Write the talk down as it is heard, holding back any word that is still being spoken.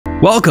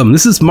Welcome,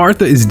 this is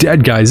Martha is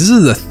Dead, guys. This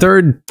is the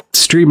third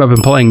stream I've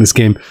been playing this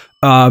game.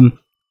 I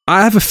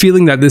have a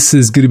feeling that this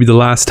is going to be the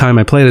last time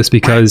I play this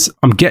because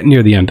I'm getting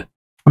near the end.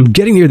 I'm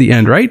getting near the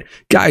end, right?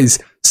 Guys,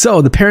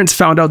 so the parents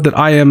found out that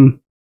I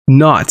am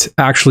not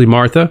actually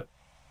Martha.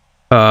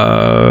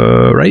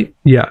 Right?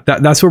 Yeah,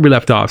 that's where we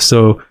left off.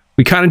 So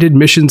we kind of did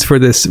missions for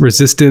this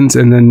resistance,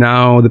 and then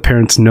now the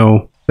parents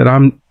know that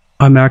I'm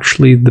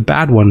actually the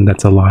bad one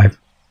that's alive.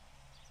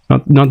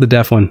 Not the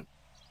deaf one.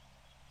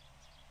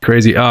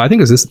 Crazy. I think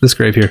it was this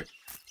grave here.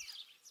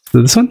 Is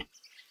it this one?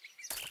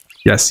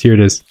 Yes, here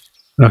it is.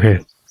 Okay.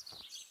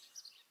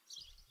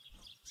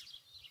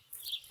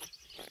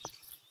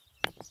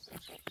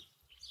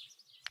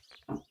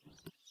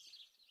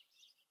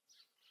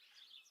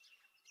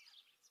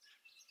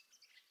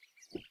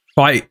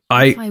 If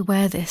I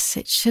wear this,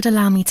 it should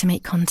allow me to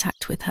make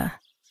contact with her.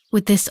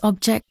 With this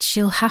object,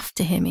 she'll have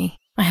to hear me.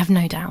 I have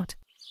no doubt.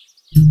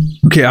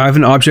 Okay, I have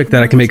an object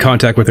that I can make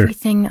contact with her.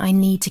 Everything I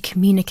need to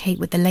communicate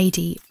with the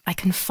lady, I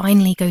can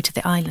finally go to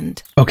the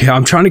island. Okay,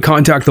 I'm trying to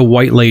contact the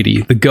white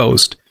lady, the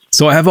ghost.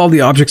 So I have all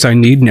the objects I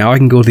need. Now I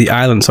can go to the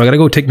island. So I gotta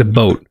go take the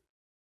boat.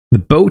 The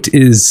boat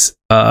is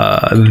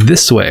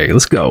this way.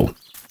 Let's go.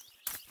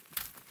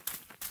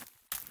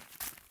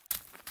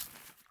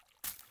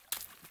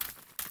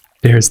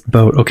 There's the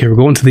boat. Okay, we're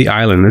going to the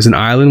island. There's an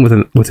island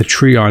with a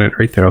tree on it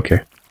right there.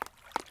 Okay.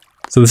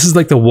 So this is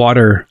like the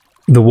water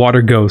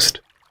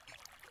ghost.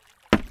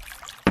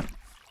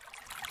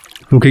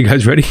 Okay,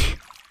 guys, ready?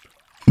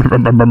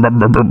 I'm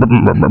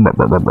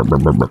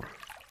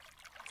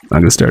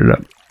gonna start it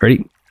up.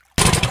 Ready?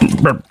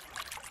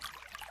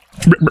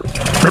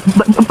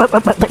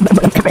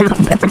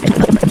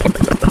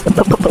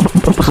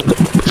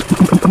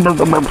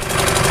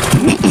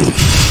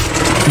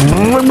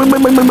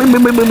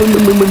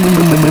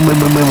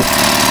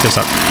 Just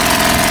up.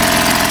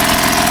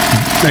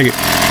 Thank you.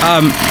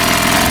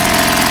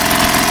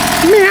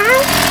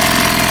 Meow.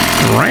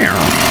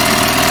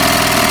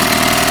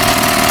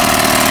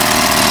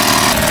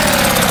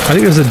 I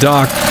think there's a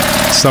dock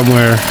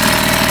somewhere.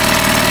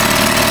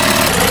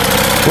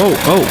 Whoa,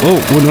 oh,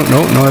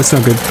 no, that's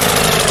not good.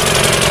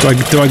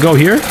 Do I go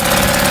here?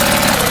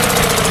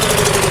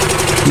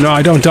 No,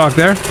 I don't dock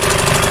there.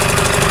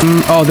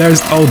 Oh,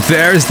 there's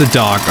the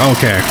dock.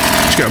 Okay,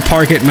 just gotta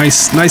park it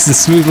nice and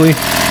smoothly.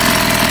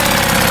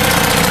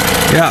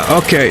 Yeah,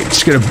 okay,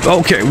 just gonna.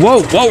 Okay,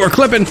 whoa, we're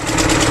clipping.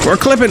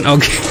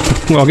 Okay,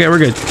 well, okay, we're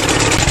good.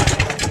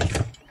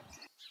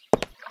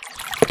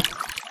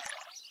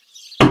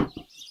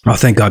 Oh,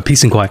 thank God,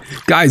 peace and quiet.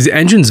 Guys, the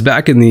engines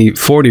back in the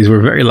 40s were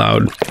very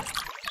loud.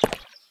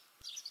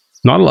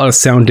 Not a lot of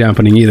sound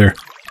dampening either.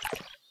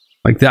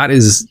 Like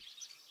that's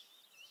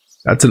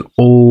an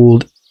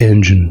old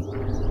engine.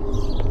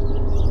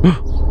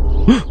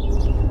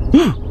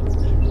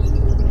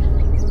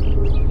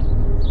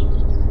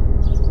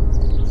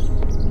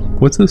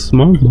 What's this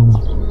small ball?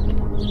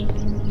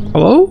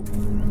 Hello?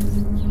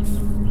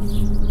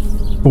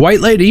 White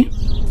lady?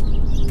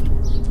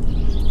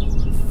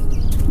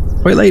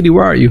 White lady,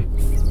 where are you?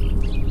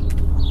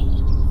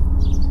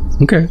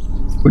 Okay,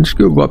 we'll just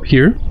go up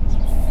here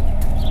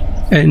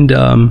and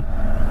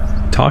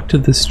talk to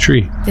this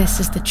tree.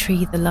 This is the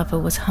tree the lover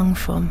was hung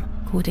from,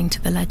 according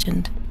to the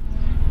legend.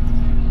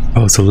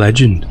 Oh, it's a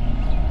legend.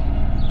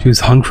 She was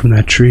hung from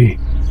that tree.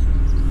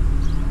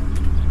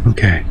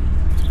 Okay.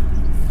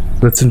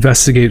 Let's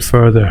investigate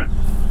further.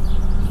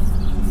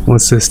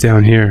 What's this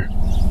down here?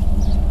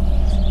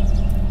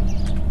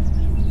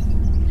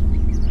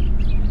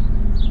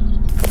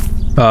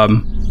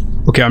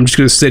 Okay, I'm just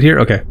gonna sit here.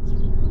 Okay.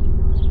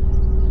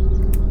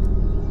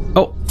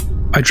 Oh,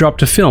 I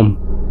dropped a film.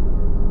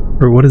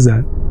 Or what is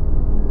that?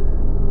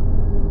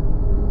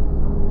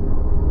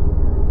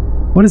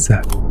 What is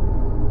that?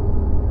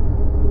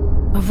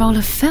 A roll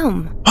of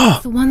film.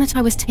 The one that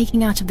I was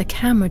taking out of the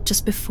camera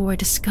just before I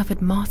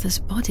discovered Martha's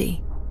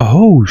body.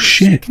 Oh,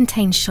 shit. It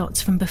contains shots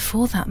from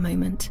before that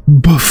moment.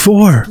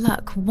 Before?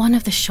 Look, one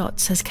of the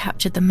shots has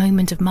captured the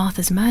moment of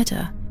Martha's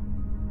murder.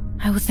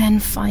 I will then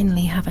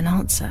finally have an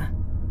answer.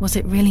 Was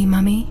it really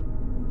Mummy?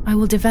 I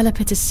will develop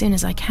it as soon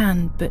as I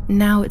can, but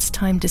now it's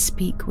time to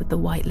speak with the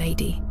White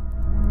Lady.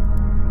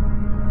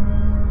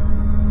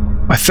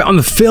 I found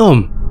the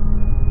film!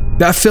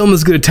 That film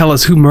is going to tell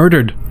us who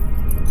murdered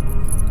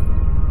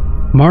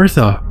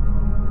Martha.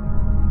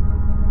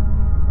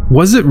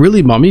 Was it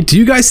really Mummy? Do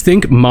you guys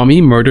think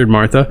Mummy murdered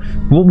Martha?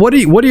 Well, what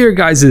are your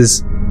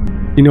guys's...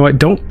 You know what,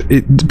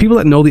 people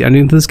that know the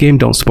ending to this game,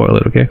 don't spoil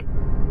it, okay?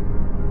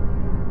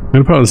 I'm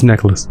gonna put on this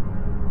necklace.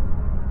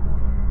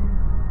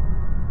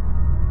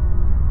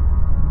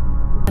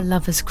 A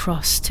lover's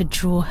cross to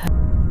draw her.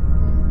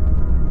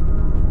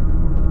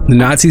 The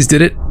Nazis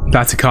did it.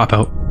 That's a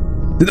cop-out.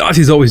 The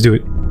Nazis always do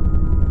it.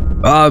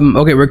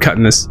 Okay, we're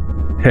cutting this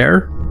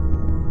hair.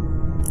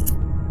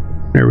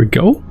 There we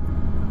go.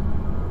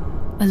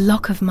 A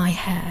lock of my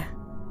hair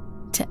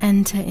to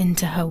enter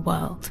into her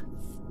world.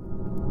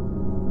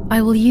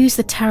 I will use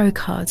the tarot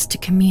cards to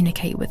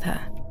communicate with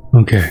her.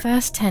 Okay. The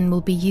first 10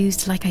 will be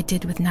used like I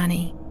did with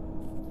Nanny.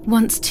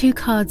 Once 2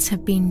 cards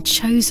have been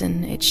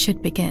chosen, it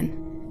should begin.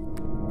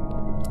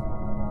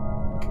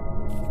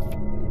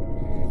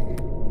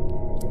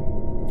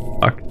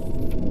 Fuck.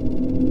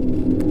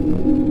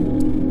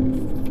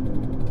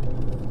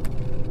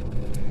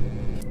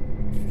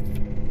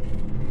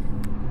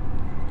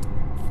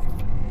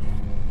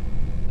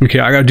 Okay,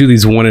 I gotta do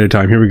these one at a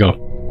time. Here we go.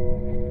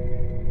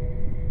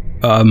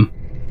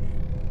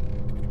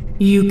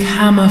 You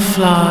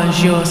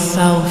camouflage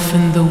yourself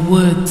in the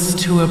woods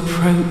to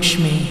approach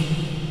me.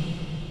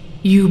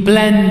 You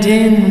blend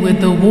in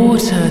with the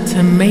water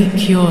to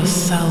make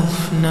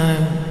yourself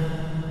known.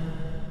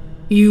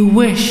 You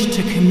wish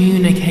to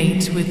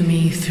communicate with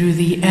me through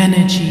the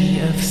energy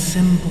of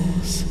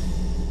symbols.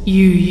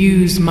 You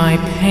use my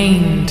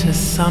pain to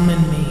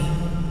summon me.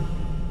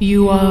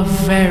 You are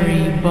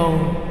very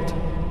bold.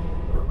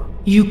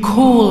 You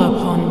call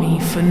upon me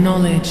for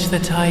knowledge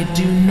that I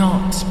do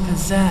not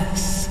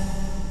possess,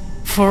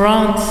 for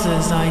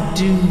answers I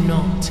do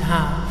not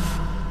have.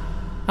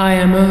 I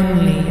am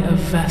only a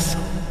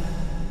vessel,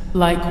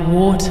 like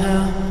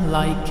water,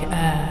 like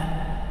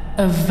air,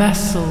 a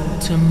vessel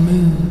to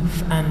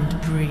move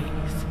and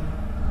breathe.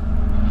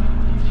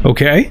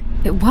 Okay.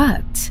 It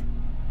worked.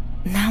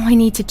 Now I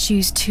need to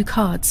choose 2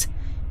 cards.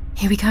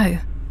 Here we go.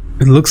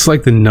 It looks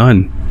like the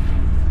nun.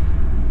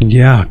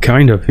 Yeah,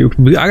 kind of.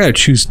 I gotta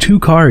choose 2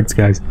 cards,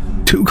 guys.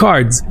 2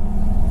 cards.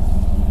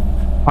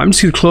 I'm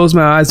just gonna close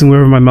my eyes and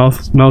wherever my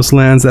mouse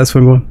lands, that's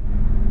where I'm going.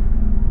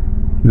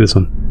 This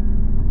one.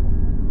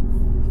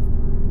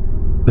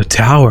 The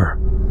Tower.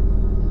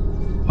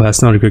 Well,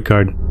 that's not a good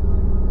card.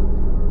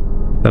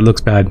 That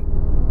looks bad.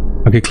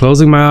 Okay,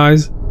 closing my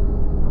eyes.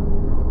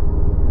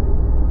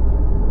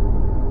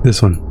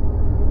 This one.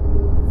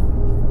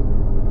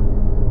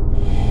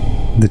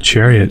 The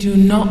Chariot. You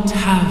do not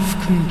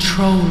have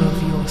control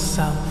of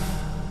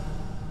yourself.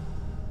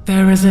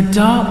 There is a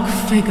dark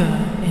figure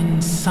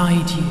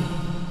inside you.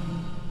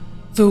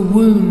 The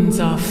wounds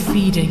are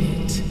feeding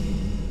it.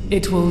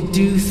 It will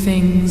do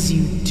things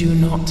you do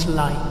not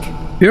like.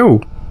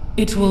 Ew.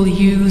 It will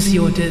use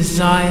your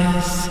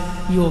desires,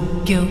 your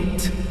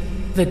guilt,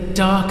 the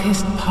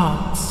darkest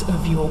parts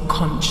of your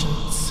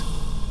conscience.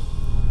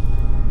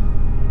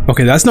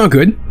 Okay, that's not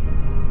good.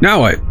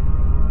 Now what?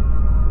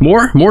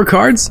 More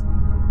cards?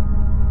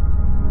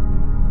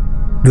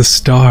 The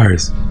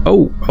Stars.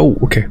 Oh,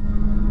 okay.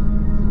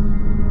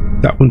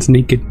 That one's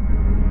naked.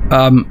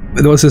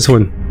 What's this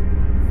one?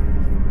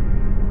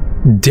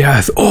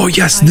 Death. Oh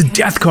yes, the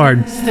Death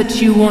card.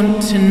 That you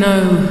want to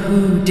know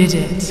who did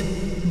it,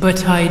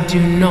 but I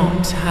do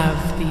not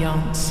have the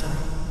answer.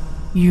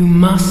 You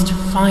must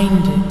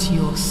find it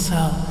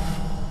yourself.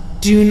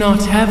 Do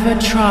not ever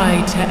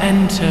try to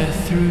enter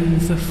through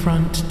the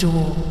front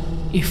door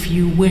if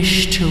you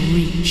wish to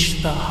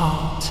reach the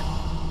heart.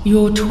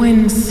 Your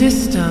twin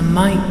sister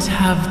might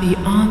have the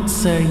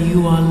answer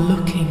you are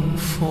looking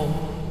for.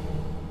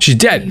 She's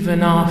dead.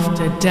 Even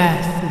after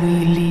death,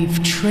 we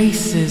leave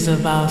traces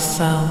of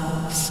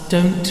ourselves,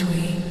 don't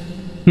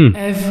we?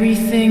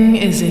 Everything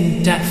is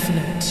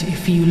indefinite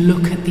if you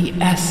look at the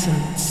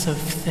essence of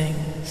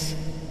things.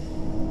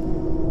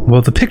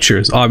 Well, the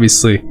pictures,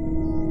 obviously.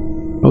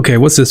 Okay,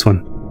 what's this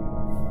one?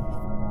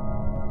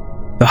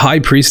 The High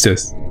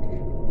Priestess.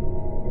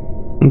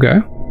 Okay.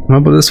 How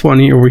about this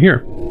one over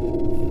here?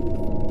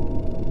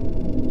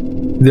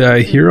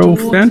 The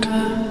Hierophant?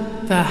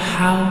 The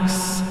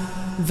house,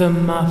 the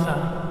mother.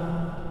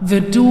 The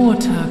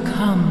daughter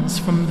comes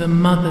from the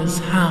mother's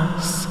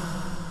house,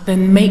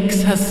 then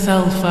makes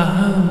herself a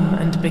home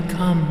and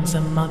becomes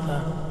a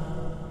mother.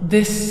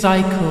 This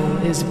cycle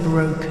is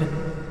broken.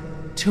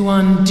 To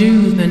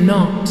undo the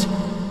knot,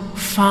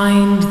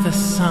 find the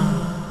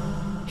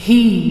sun.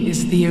 He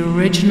is the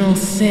original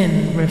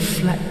sin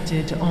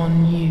reflected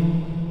on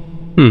you.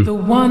 The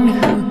one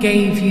who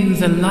gave you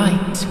the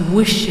light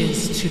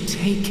wishes to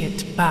take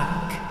it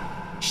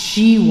back.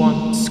 She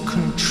wants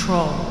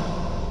control.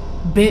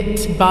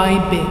 Bit by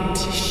bit,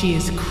 she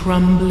is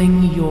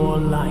crumbling your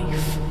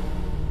life.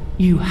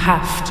 You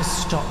have to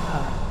stop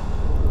her.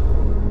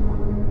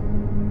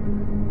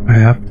 I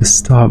have to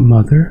stop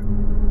Mother?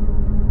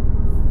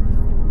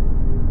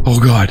 Oh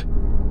god.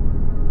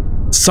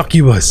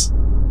 Succubus.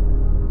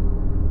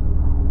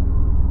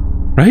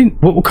 Right?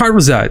 What card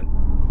was that?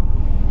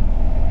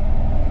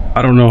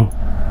 I don't know.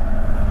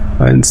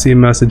 I didn't see a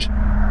message.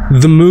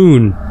 The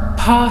Moon.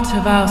 Part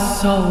of our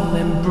soul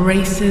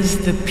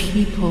embraces the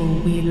people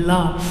we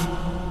love.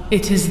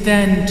 It is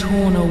then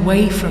torn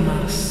away from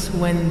us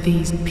when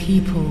these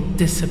people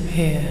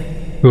disappear.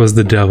 It was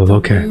the devil,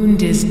 okay. The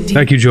wound is deep.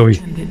 Thank you, Joey.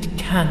 And it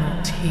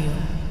cannot heal.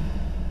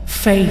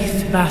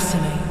 Faith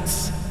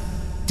vacillates.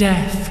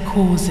 Death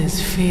causes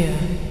fear.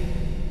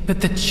 But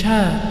the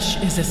church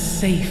is a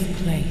safe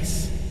place.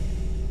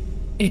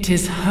 It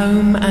is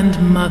home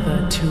and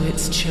mother to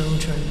its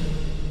children.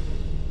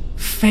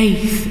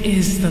 Faith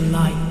is the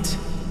light.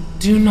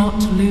 Do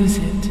not lose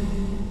it.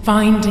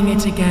 Finding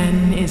it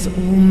again is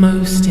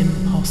almost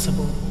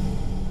impossible.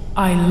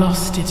 I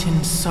lost it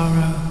in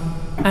sorrow,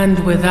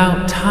 and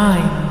without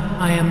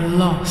time, I am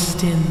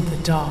lost in the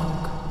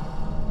dark.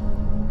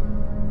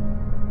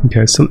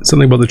 Okay,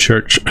 something about the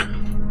church.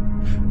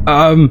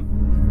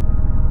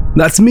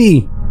 That's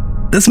me.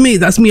 That's me.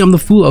 That's me. I'm the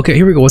fool. Okay,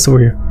 here we go. What's over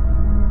here?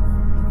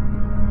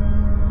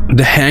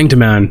 The Hanged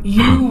Man.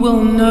 You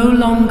will no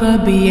longer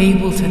be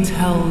able to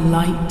tell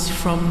light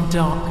from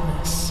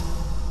darkness.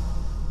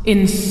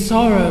 In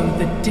sorrow,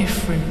 the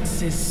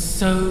difference is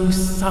so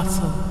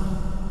subtle.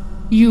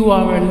 You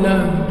are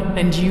alone,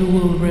 and you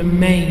will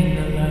remain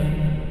alone.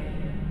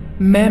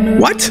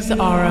 Memories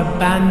are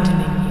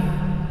abandoning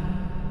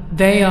you.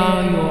 They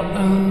are your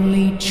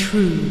only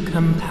true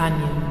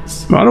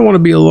companions. I don't want to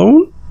be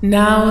alone.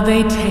 Now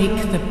they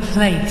take the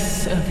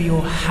place of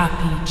your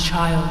happy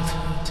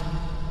childhood,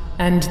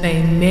 and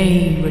they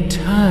may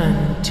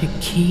return to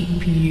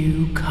keep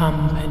you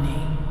company.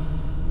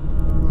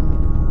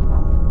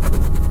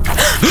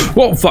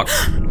 Whoa, fuck.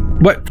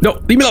 What? No,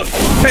 leave me alone.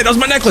 Hey, that was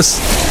my necklace.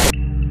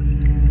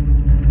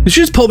 Did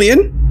she just pull me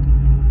in?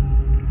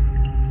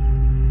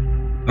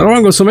 I don't want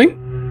to go swimming.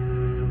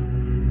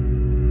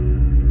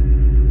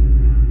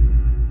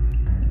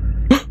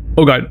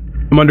 Oh god,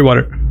 I'm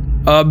underwater.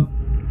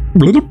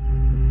 Get it.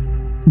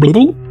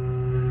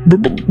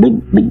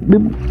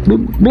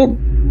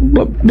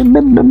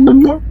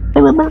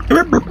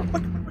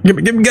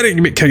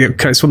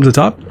 Can I swim to the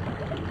top?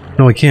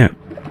 No, I can't.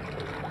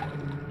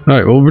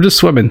 Alright, well, we're just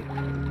swimming.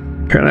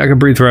 Apparently I can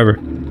breathe forever.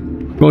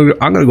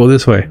 I'm gonna go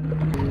this way.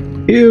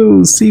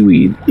 Ew,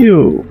 seaweed.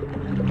 Ew.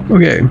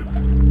 Okay.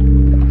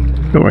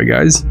 Don't worry,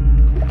 guys.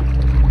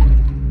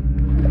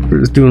 We're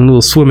just doing a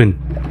little swimming.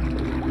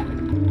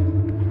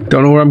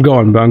 Don't know where I'm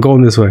going, but I'm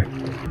going this way.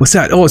 What's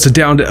that? Oh, it's a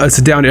downed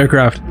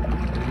aircraft.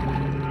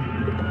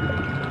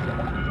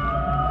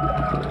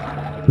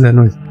 What's that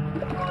noise?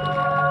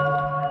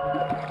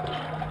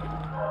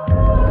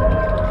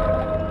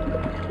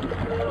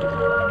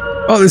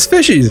 Oh, there's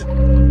fishies.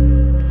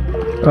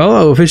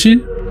 Hello,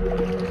 fishy.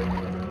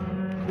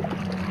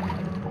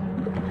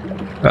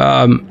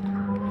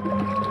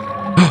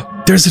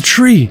 There's a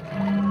tree.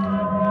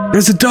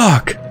 There's a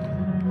dock.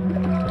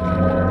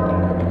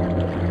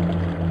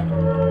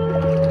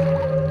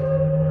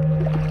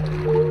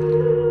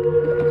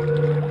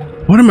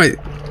 What am I?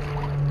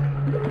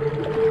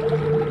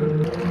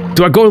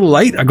 Do I go to the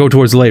light? I go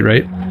towards the light,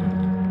 right?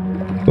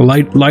 The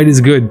light is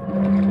good.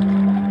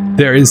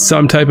 There is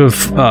some type of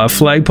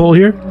flagpole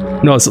here.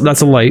 No,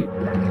 that's a light.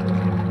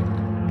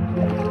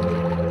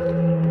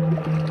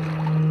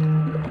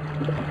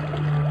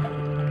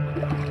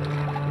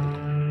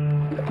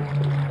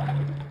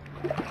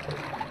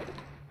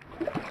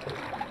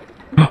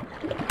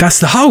 That's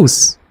the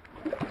house.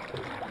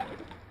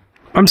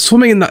 I'm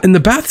swimming in the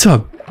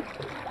bathtub.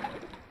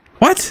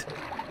 What?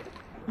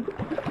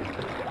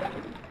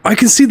 I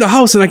can see the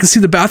house and I can see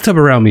the bathtub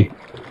around me.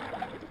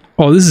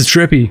 Oh, this is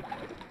trippy.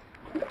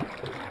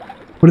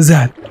 What is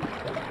that?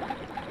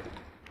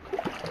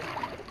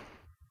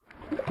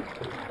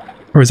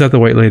 Or is that the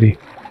white lady?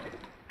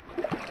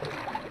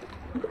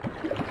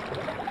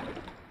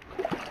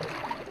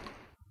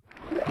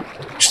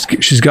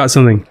 She's got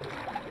something.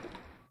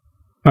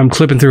 I'm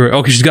clipping through her.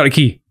 Okay, she's got a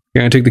key.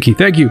 Yeah, I'm gonna take the key.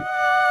 Thank you.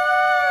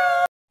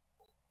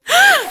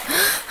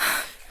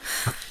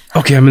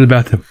 Okay, I'm in the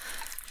bathtub.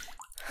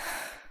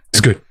 It's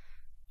good.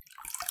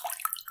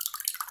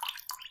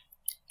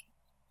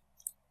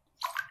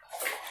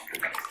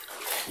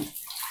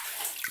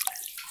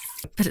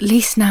 But at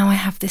least now I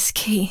have this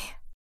key.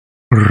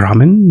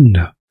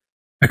 Ramen?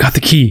 I got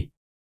the key.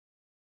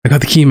 I got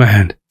the key in my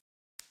hand.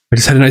 I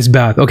just had a nice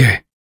bath.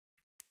 Okay.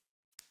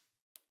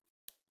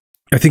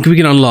 I think we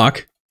can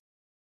unlock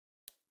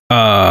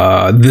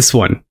this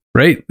one,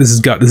 right? This has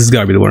got to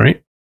be the one,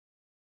 right?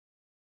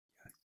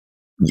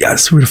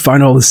 Yes, we're gonna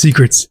find all the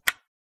secrets.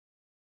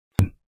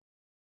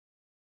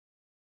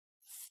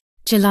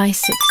 July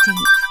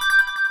 16th.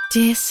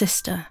 Dear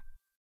sister,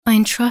 I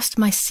entrust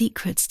my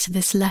secrets to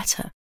this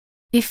letter.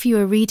 If you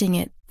are reading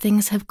it,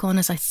 things have gone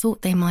as I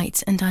thought they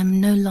might, and I am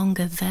no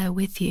longer there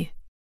with you.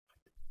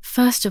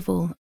 First of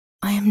all,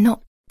 I am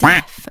not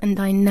deaf, and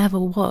I never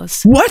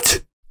was.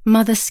 What?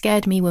 Mother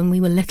scared me when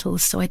we were little,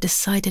 so I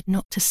decided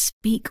not to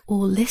speak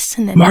or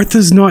listen anymore.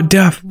 Martha's not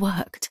deaf. It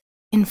worked.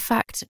 In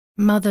fact,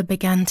 Mother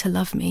began to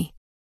love me.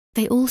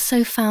 They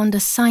also found a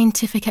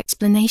scientific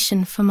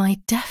explanation for my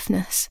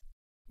deafness.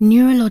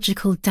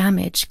 Neurological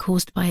damage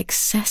caused by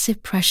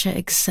excessive pressure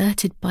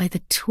exerted by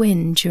the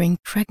twin during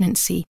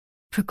pregnancy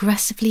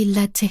progressively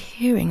led to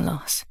hearing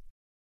loss.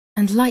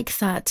 And like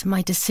that,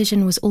 my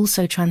decision was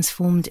also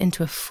transformed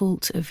into a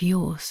fault of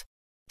yours.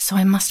 So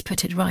I must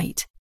put it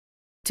right.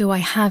 Do I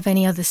have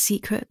any other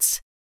secrets?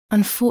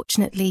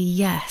 Unfortunately,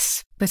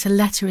 yes, but a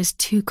letter is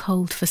too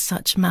cold for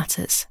such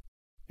matters.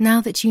 Now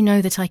that you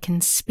know that I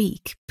can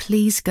speak,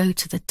 please go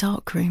to the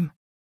dark room.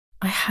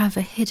 I have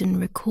a hidden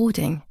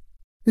recording.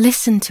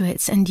 Listen to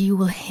it and you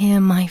will hear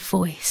my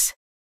voice.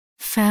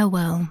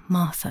 Farewell,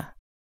 Martha.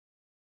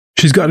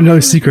 She's got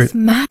another secret. It's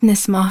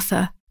madness,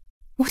 Martha.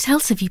 What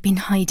else have you been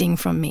hiding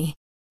from me?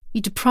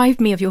 You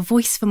deprived me of your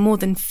voice for more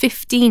than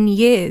 15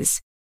 years.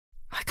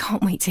 I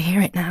can't wait to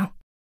hear it now.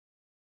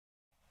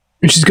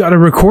 And she's got a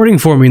recording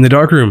for me in the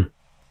dark room.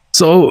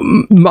 So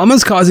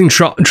Mama's causing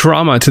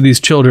trauma to these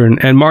children,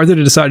 and Martha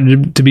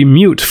decided to be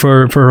mute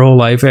for her whole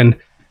life, and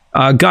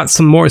got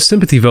some more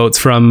sympathy votes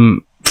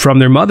from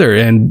their mother,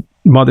 and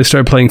Mother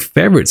started playing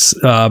favorites.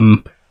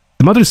 The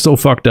mother's so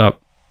fucked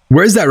up.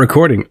 Where's that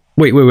recording?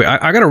 Wait.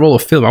 I gotta roll a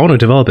film. I want to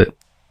develop it.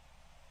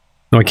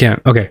 No, I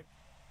can't. Okay.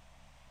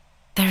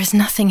 There is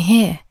nothing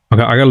here.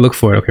 Okay, I gotta look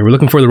for it. Okay, we're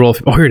looking for the roll.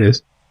 Oh, here it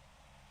is.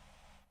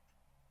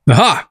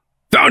 Aha!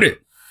 Found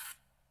it.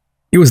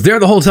 It was there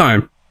the whole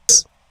time.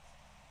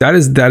 That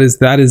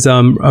is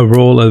a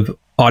roll of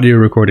audio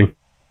recording.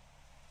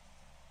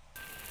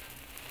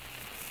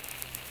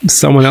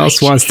 Someone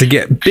else wants to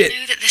get bit. I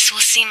know that this will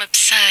seem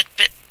absurd,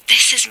 but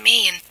this is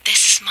me and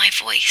this is my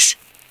voice.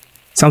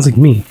 Sounds like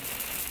me.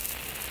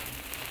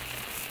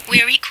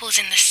 We are equals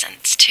in this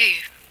sense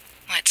too.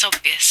 Well, it's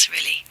obvious,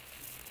 really.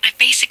 I've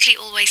basically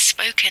always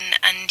spoken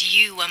and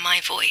you were my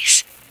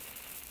voice.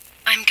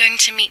 I'm going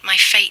to meet my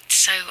fate,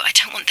 so I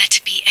don't want there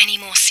to be any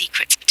more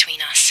secrets between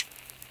us.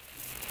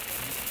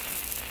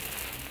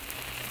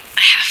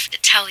 I have to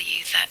tell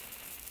you that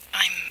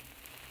I'm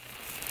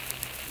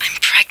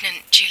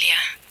pregnant, Julia.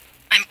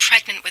 I'm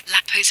pregnant with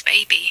Lapo's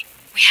baby.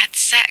 We had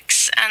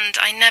sex, and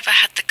I never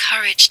had the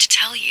courage to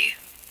tell you.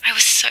 I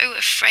was so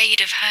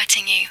afraid of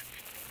hurting you.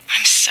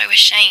 I'm so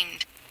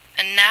ashamed.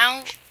 And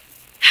now,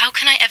 how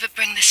can I ever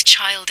bring this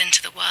child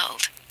into the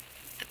world?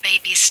 The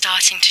baby is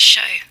starting to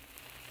show.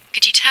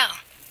 Could you tell?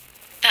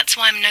 That's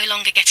why I'm no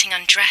longer getting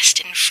undressed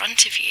in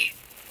front of you.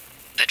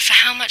 But for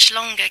how much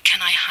longer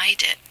can I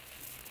hide it?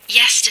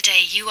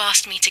 Yesterday, you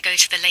asked me to go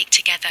to the lake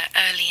together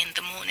early in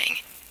the morning.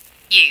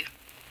 You,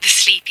 the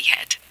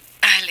sleepyhead,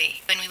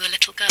 early when we were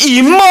little girls.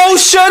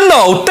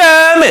 Emotional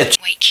damage!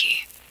 Wake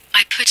you.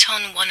 I put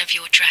on one of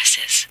your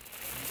dresses.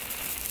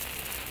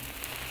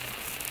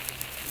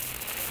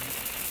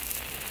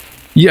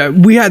 Yeah,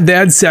 we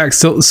had sex.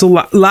 So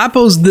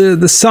Lapo's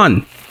the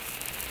son.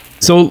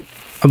 So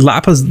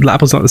Lapo's not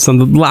the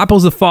son.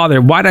 Lapo's the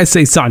father. Why did I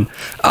say son?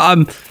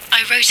 I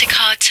wrote a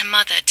card to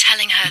Mother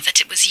telling her that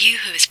it was you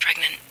who was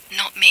pregnant,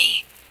 not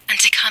me, and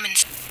to come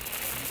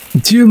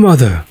and... Dear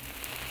Mother.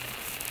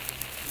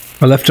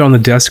 I left it on the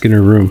desk in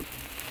her room.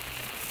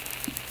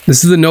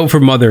 This is a note for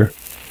Mother.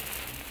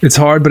 It's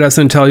hard, but as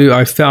I tell you,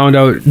 I found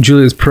out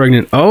Julia's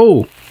pregnant.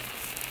 Oh,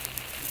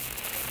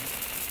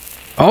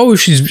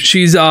 she's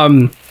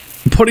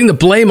putting the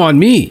blame on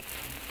me.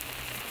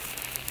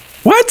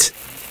 What?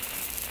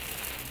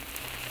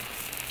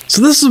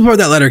 So this is where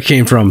that letter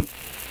came from.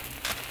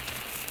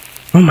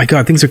 Oh my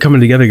god, things are coming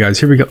together, guys.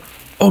 Here we go.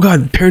 Oh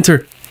god, the parents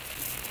they're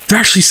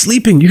actually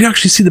sleeping. You can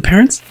actually see the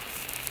parents?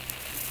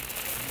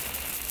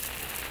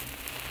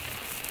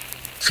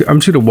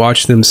 I'm just gonna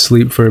watch them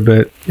sleep for a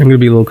bit. I'm gonna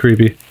be a little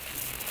creepy.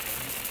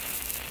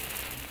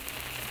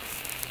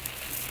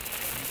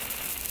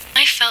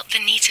 I felt the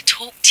need to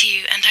talk to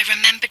you, and I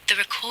remembered the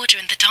recorder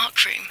in the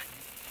dark room.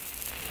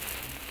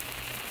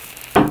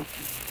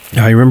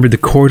 I remember the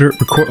record.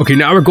 Okay,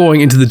 now we're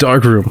going into the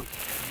dark room.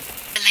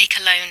 The lake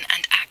alone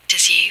and act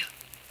as you.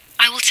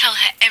 I will tell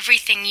her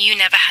everything you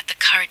never had the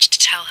courage to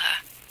tell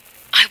her.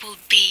 I will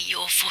be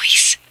your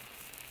voice.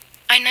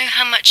 I know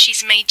how much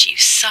she's made you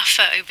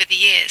suffer over the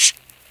years.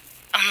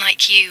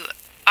 Unlike you,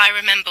 I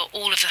remember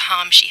all of the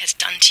harm she has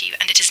done to you,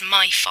 and it is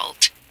my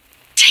fault.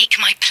 Take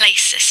my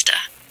place, sister.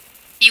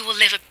 You will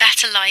live a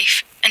better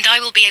life, and I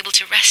will be able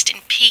to rest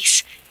in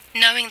peace,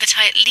 knowing that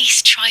I at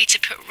least tried to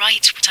put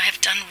right what I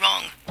have done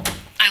wrong.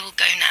 I will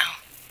go now.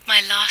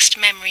 My last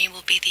memory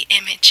will be the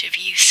image of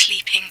you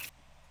sleeping.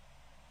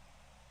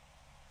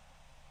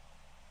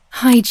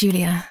 Hi,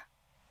 Julia.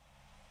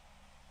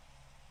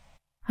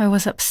 I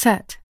was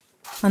upset.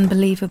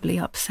 Unbelievably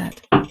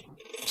upset.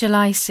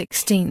 July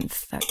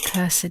 16th, that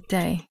cursed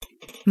day.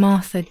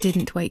 Martha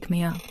didn't wake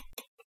me up.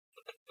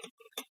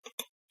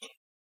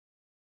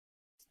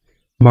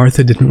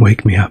 Martha didn't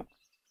wake me up.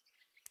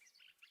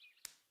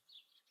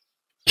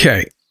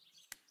 Okay.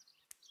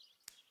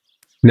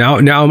 Now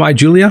am I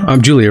Julia?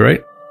 I'm Julia,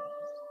 right?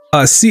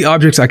 See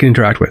objects I can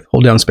interact with.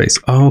 Hold down space.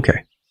 Oh,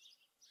 okay.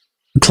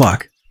 The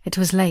clock. It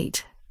was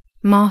late.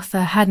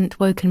 Martha hadn't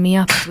woken me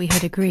up as we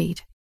had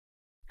agreed.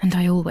 And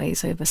I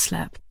always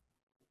overslept.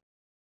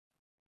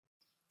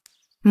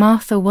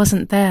 Martha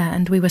wasn't there,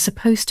 and we were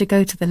supposed to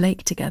go to the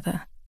lake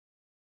together.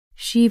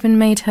 She even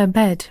made her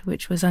bed,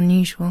 which was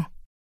unusual.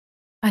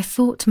 I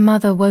thought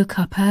Mother woke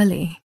up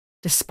early,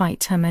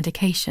 despite her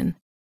medication,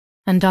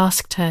 and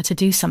asked her to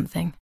do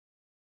something.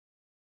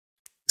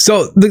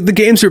 So the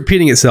game's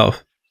repeating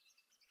itself.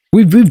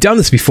 We've done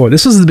this before.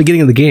 This was the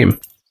beginning of the game.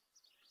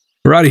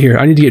 We're out of here.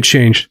 I need to get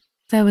changed.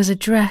 There was a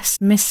dress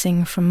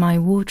missing from my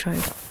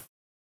wardrobe.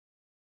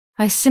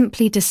 I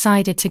simply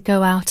decided to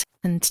go out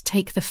and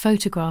take the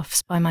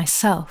photographs by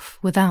myself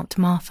without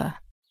Martha.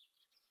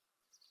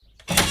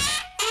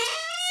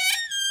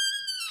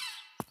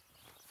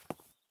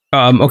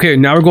 Okay,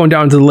 now we're going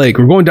down to the lake.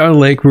 We're going down to the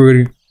lake. We're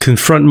going to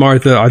confront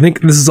Martha. I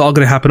think this is all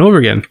going to happen over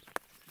again.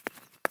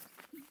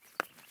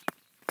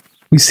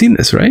 We've seen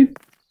this, right?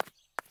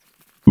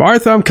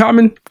 Martha, I'm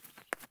coming.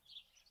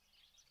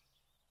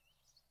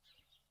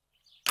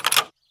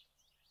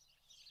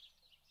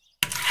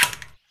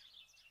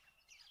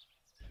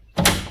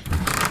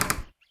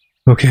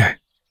 Okay.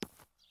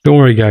 Don't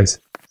worry, guys.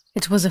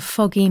 It was a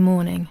foggy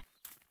morning,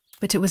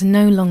 but it was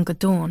no longer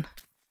dawn.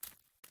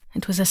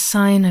 It was a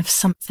sign of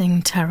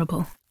something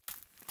terrible.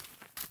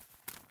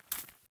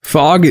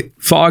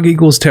 Fog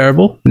equals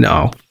terrible?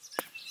 No.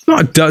 No,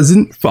 it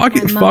doesn't. Fog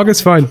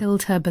is fine.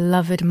 Killed her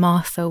beloved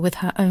Martha with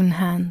her own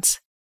hands.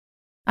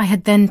 I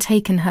had then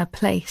taken her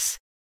place,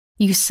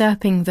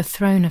 usurping the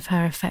throne of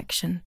her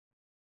affection.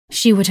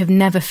 She would have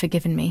never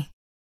forgiven me.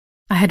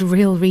 I had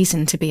real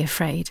reason to be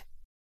afraid.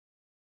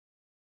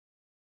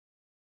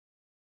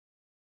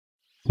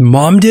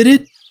 Mom did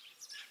it?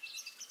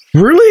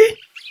 Really?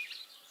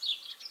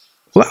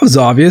 Well, that was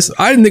obvious.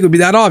 I didn't think it would be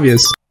that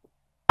obvious.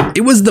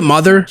 It was the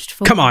mother.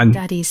 Come on.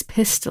 Daddy's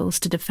pistols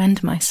to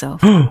defend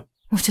myself.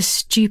 What a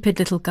stupid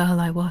little girl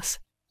I was.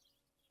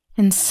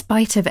 In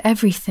spite of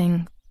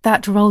everything,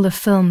 that roll of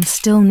film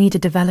still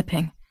needed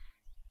developing,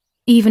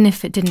 even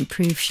if it didn't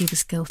prove she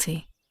was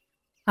guilty.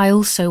 I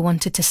also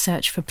wanted to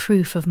search for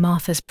proof of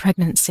Martha's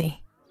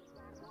pregnancy.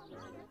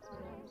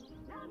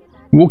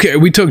 Okay,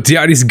 we took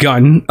Daddy's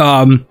gun.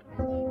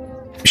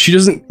 She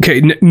doesn't...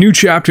 Okay, new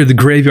chapter, the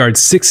graveyard,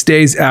 6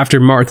 days after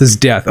Martha's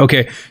death.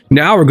 Okay,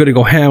 now we're gonna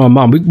go ham on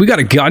Mom. We got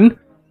a gun.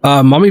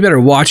 Mommy better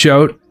watch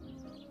out.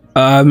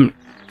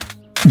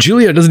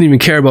 Julia doesn't even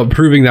care about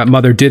proving that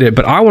Mother did it,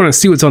 but I want to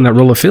see what's on that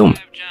roll of film.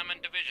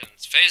 German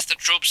divisions face the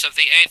troops of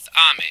the 8th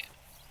Army.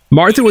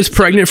 Martha was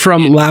pregnant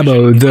from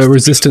Labo, the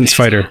resistance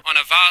fighter. On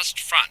a vast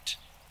front,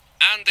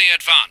 and the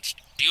advanced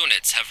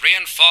units have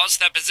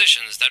reinforced their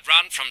positions that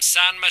run from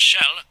San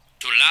Michel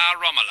to La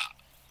Romola.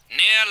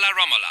 Near La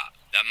Romola,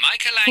 the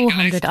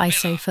Michelangelo 400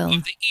 ISO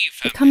film.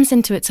 It comes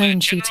into its own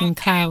shooting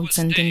clouds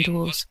and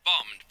indoors.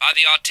 Bombed by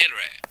the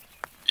artillery.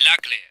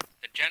 Luckily,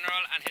 the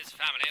general and his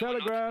family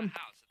Telegram.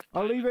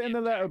 I'll leave it in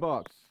the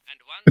letterbox.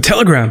 A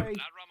telegram.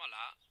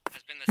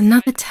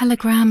 Another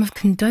telegram of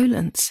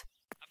condolence.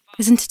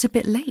 Isn't it a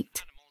bit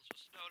late?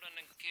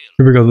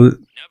 Here we go.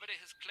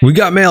 We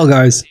got mail,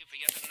 guys.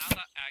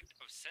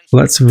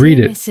 Let's read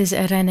it. Mrs.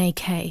 Irene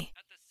K.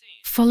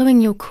 Following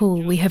your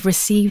call, we have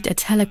received a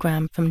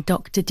telegram from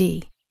Dr.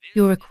 D.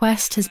 Your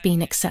request has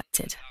been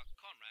accepted.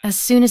 As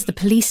soon as the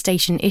police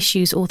station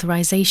issues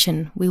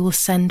authorization, we will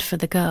send for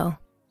the girl.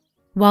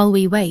 While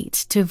we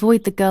wait, to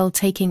avoid the girl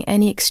taking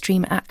any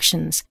extreme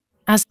actions,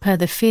 as per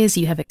the fears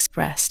you have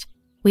expressed,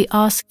 we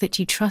ask that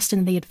you trust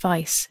in the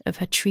advice of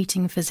her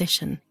treating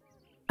physician.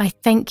 I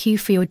thank you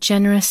for your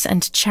generous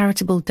and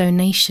charitable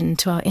donation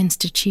to our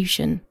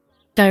institution.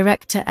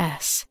 Director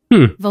S.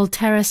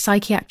 Volterra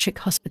Psychiatric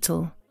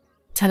Hospital.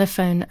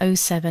 Telephone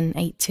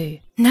 0782.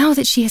 Now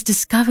that she has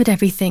discovered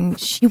everything,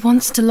 she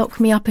wants to lock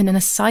me up in an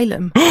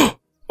asylum. Oh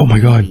my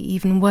god. Maybe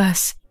even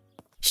worse.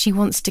 She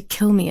wants to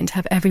kill me and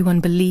have everyone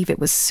believe it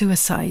was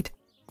suicide.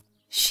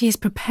 She is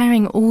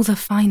preparing all the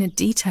finer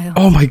details.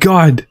 Oh my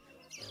god.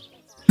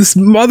 This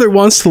mother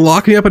wants to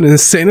lock me up in an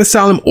insane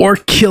asylum or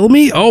kill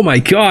me? Oh my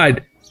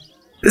god.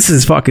 This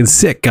is fucking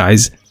sick,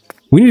 guys.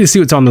 We need to see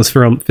what's on those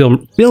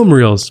film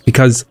reels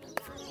because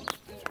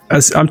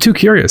I'm too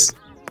curious.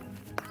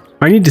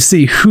 I need to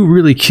see who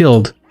really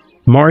killed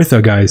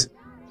Martha, guys.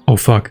 Oh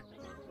fuck.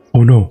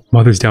 Oh no,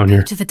 Mother's down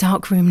here. To the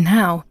dark room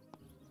now.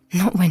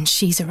 Not when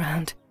she's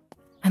around.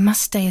 I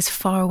must stay as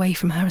far away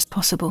from her as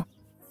possible.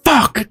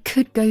 Fuck! I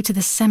could go to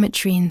the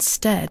cemetery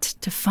instead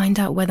to find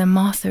out whether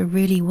Martha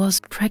really was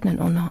pregnant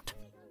or not.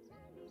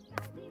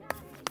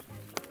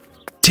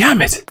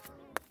 Damn it!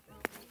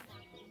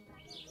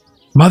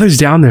 Mother's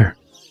down there.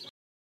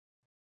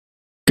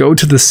 Go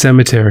to the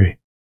cemetery.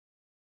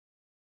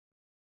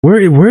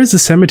 Where is the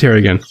cemetery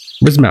again?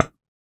 Where's the map?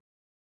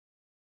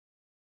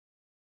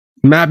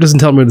 Map doesn't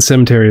tell me where the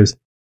cemetery is.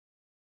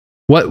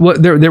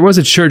 What there was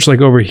a church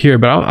like over here,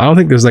 but I don't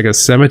think there's like a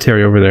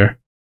cemetery over there.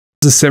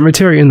 There's a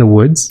cemetery in the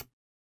woods.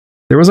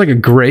 There was like a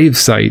grave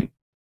site.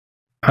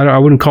 I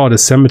wouldn't call it a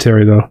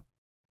cemetery though.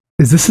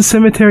 Is this a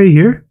cemetery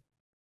here?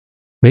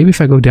 Maybe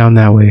if I go down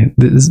that way.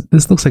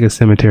 This looks like a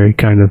cemetery,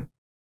 kind of.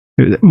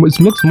 It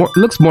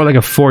looks more like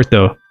a fort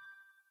though.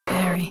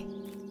 Very.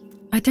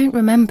 I don't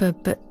remember,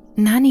 but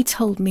Nanny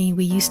told me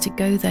we used to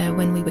go there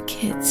when we were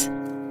kids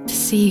to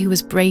see who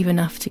was brave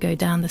enough to go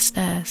down the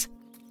stairs.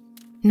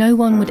 No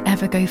one would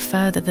ever go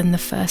further than the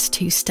first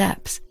 2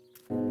 steps.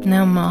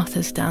 Now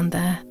Martha's down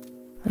there,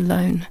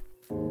 alone,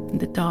 in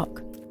the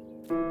dark.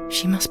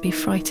 She must be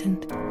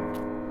frightened.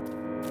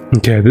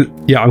 Okay,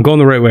 yeah, I'm going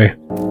the right way.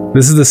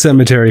 This is the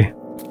cemetery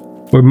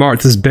where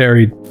Martha's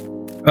buried.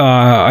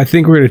 I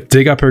think we're gonna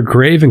dig up her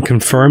grave and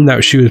confirm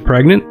that she was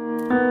pregnant.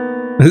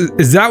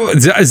 Is that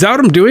what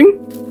I'm doing?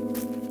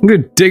 I'm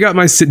gonna dig up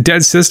my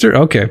dead sister?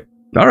 Okay.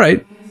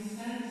 Alright.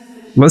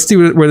 Let's see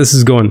where this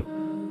is going.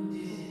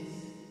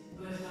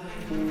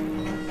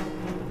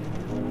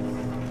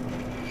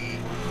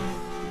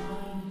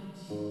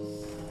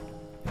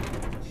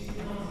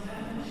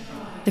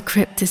 The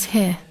crypt is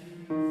here.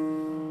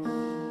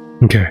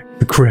 Okay,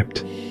 the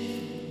crypt.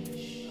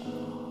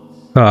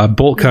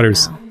 Bolt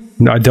cutters.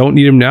 No, I don't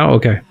need them now?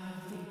 Okay.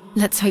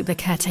 Let's hope the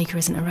caretaker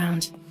isn't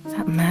around.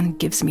 That man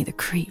gives me the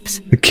creeps.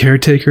 The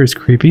caretaker is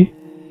creepy?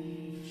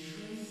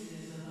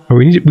 Oh,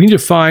 we need to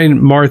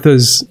find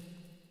Martha's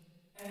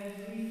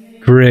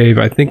grave.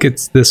 I think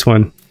it's this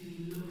one.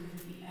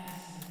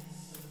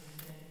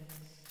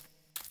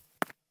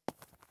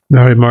 All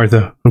right,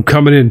 Martha, I'm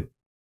coming in.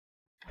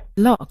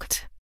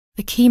 Locked.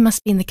 The key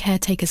must be in the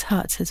caretaker's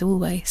hut, as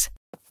always.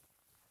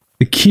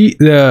 The key,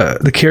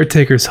 the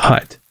caretaker's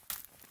hut.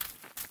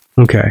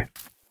 Okay.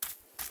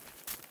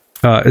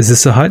 Is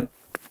this a hut?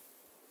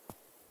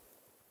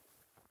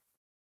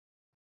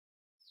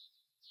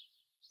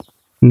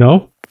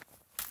 No?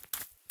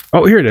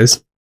 Oh, here it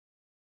is.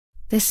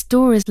 This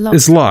door is locked.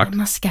 It's locked. I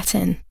must get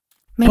in.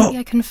 Maybe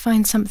I can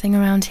find something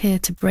around here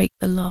to break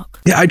the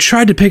lock. Yeah, I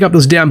tried to pick up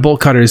those damn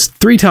bolt cutters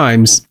 3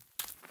 times.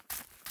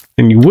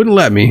 And you wouldn't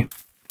let me.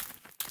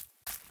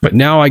 But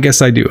now I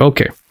guess I do.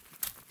 Okay.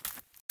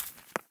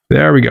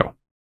 There we go.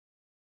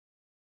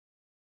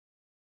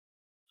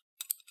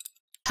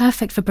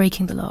 Perfect for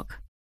breaking the lock.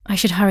 I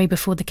should hurry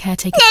before the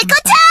caretaker comes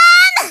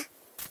back.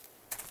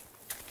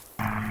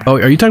 Oh,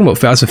 are you talking about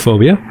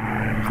phasmophobia?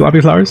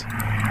 Floppy flowers?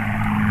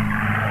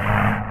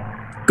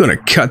 Gonna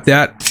cut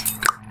that.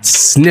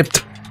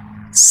 Snipped.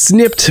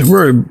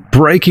 We're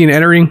breaking and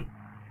entering.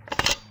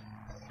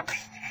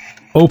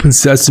 Open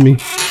sesame.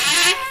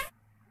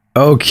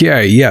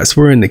 Okay, yes,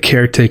 we're in the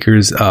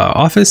caretaker's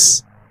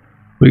office.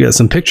 We got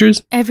some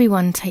pictures.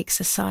 Everyone takes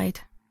a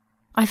side.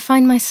 I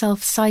find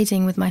myself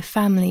siding with my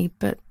family,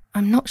 but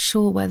I'm not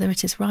sure whether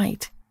it is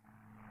right.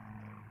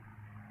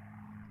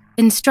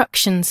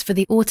 Instructions for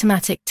the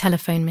automatic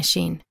telephone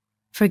machine.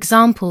 For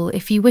example,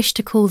 if you wish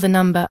to call the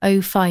number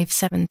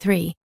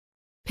 0573,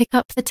 pick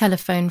up the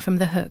telephone from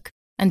the hook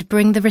and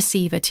bring the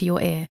receiver to your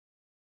ear.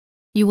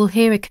 You will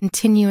hear a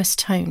continuous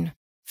tone.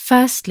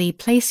 Firstly,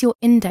 place your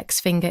index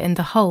finger in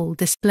the hole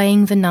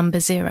displaying the number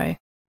 0.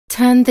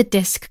 Turn the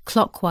disc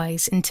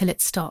clockwise until it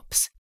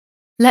stops.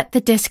 Let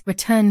the disc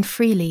return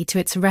freely to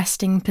its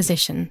resting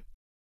position.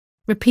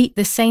 Repeat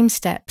the same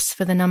steps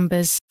for the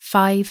numbers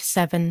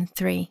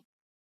 573.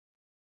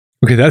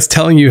 Okay, that's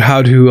telling you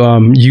how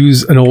to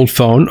use an old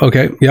phone.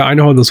 Okay, yeah, I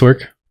know how those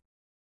work.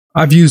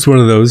 I've used one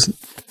of those.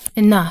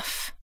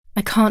 Enough.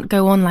 I can't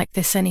go on like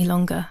this any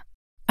longer.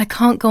 I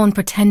can't go on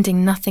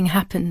pretending nothing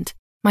happened.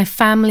 My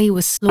family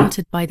was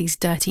slaughtered by these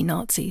dirty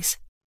Nazis.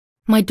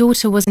 My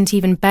daughter wasn't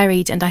even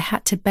buried, and I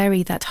had to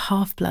bury that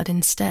half-blood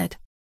instead.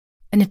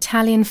 An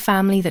Italian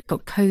family that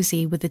got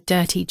cozy with the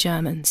dirty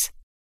Germans.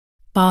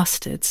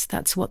 Bastards,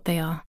 that's what they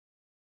are.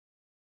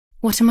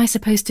 What am I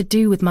supposed to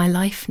do with my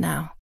life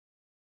now?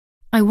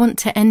 I want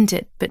to end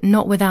it, but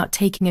not without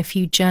taking a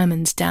few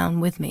Germans down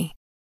with me.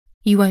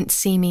 You won't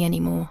see me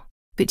anymore,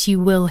 but you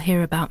will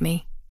hear about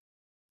me.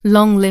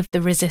 Long live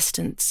the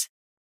resistance.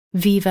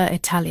 Viva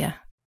Italia.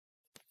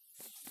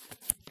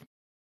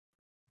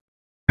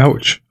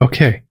 Ouch.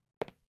 Okay.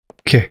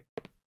 Okay.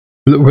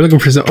 We're looking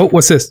for some... Oh,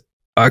 what's this?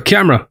 A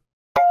camera.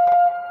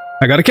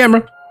 I got a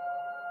camera.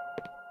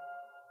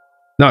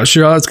 Not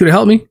sure how that's going to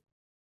help me.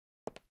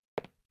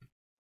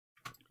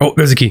 Oh,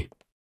 there's a key.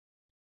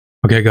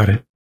 Okay, I got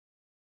it.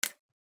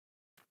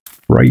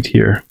 Right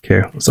here.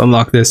 Okay, let's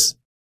unlock this.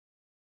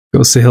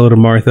 Go say hello to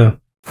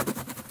Martha.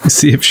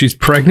 See if she's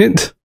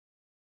pregnant.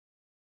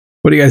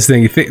 What do you guys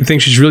think? You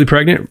think she's really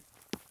pregnant?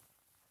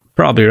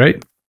 Probably,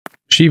 right?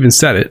 She even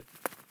said it.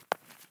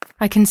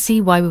 I can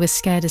see why we were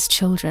scared as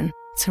children.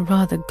 It's a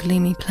rather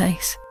gloomy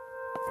place.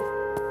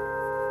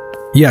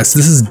 Yes,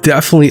 this is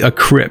definitely a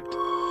crypt.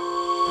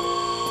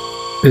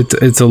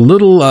 It's a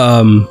little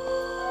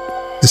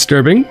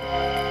disturbing,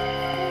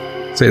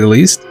 to say the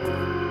least.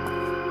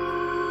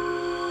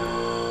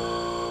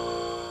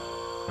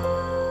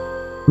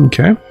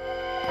 Okay.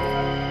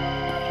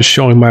 Just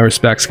showing my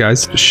respects,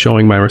 guys. Just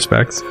showing my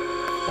respects.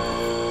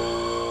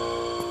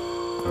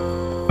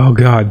 Oh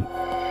god.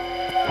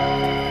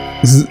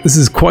 This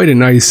is quite a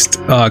nice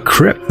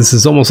crypt. This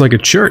is almost like a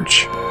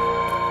church.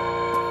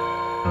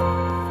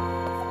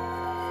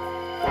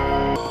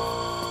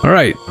 All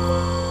right.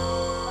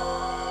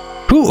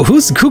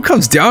 Who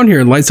comes down here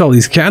and lights all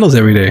these candles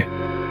every day?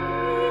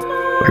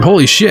 Like,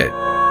 holy shit.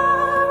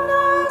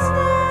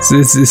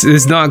 This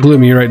is not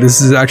gloomy, right?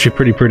 This is actually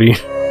pretty.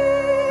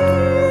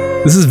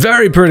 This is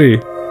very pretty.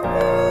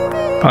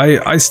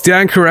 I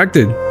stand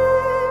corrected.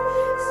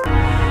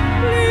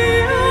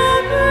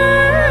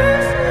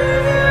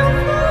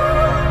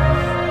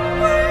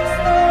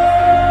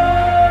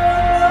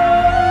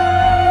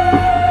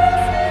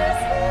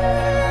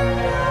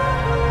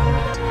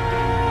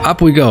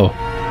 Up we go.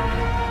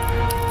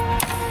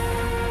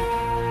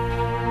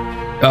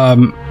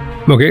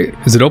 Okay,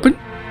 is it open?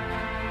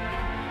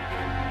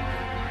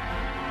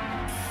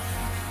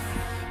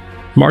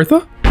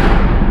 Martha?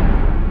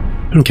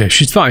 Okay,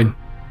 she's fine.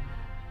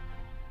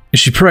 Is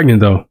she pregnant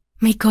though?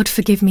 May God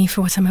forgive me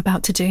for what I'm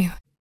about to do.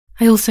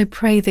 I also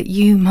pray that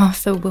you,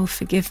 Martha, will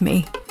forgive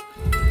me.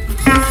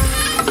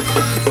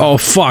 Oh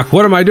fuck,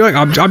 what am I doing?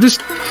 I'm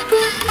just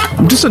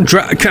a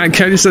can I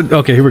just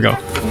okay, here we go.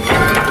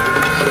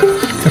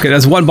 Okay,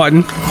 that's one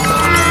button.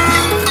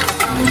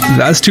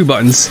 That's 2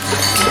 buttons.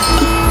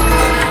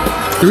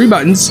 3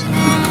 buttons.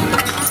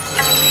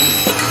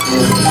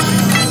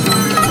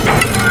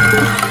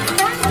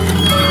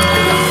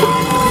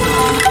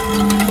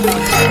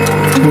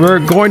 We're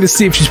going to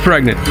see if she's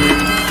pregnant.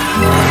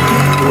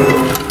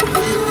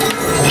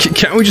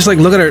 Can't we just like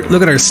look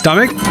at her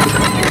stomach?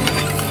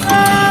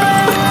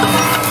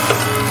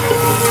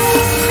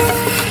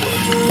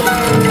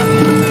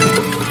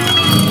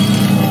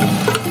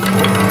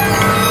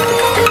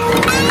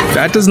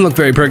 That doesn't look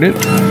very pregnant.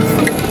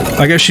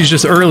 I guess she's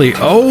just early.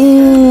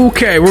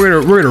 Okay,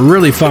 we're gonna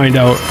really find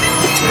out.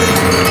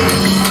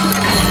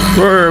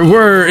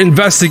 We're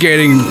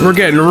investigating. We're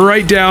getting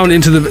right down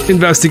into the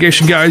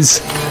investigation,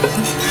 guys.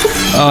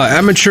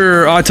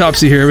 Amateur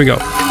autopsy. Here we go.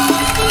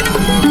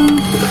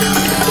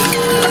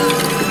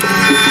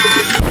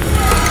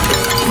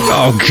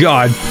 Oh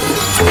God!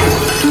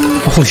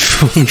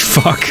 Holy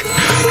fuck!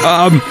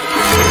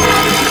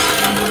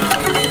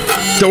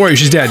 Don't worry,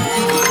 she's dead.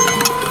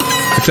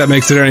 If that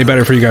makes it any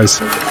better for you guys.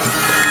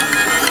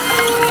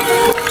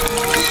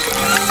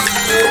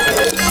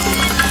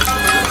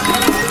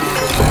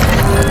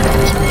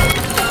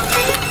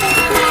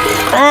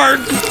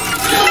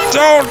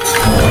 Don't!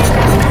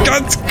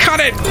 Cut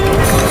it!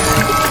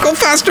 Go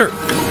faster!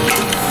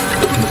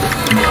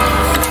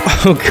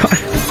 Oh God!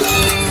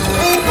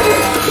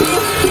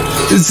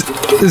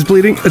 Is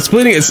bleeding? It's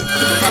bleeding.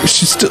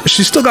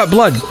 She's still got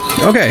blood.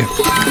 Okay.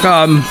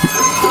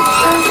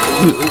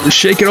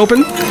 Shake it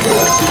open.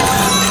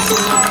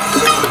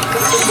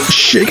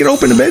 Shake it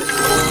open a bit.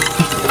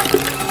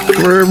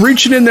 We're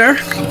reaching in there,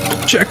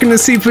 checking to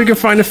see if we can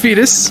find a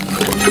fetus.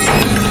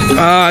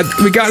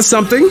 We got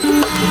something.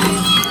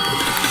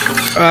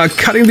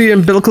 Cutting the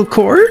umbilical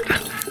cord.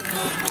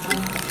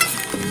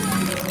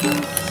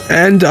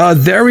 And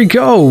there we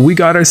go. We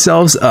got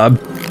ourselves a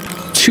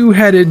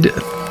two-headed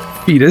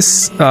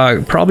fetus.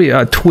 Probably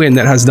a twin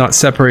that has not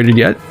separated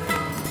yet.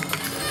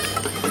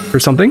 Or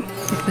something.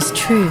 It was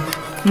true.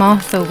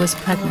 Martha was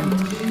pregnant.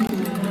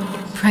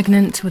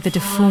 Pregnant with a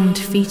deformed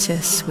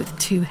fetus with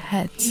two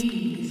heads.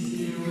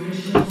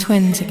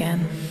 Twins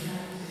again.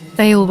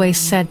 They always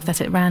said that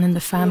it ran in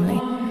the family.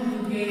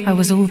 I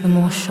was all the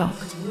more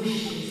shocked.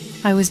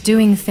 I was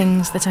doing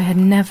things that I had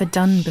never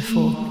done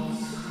before.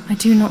 I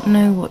do not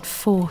know what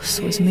force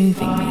was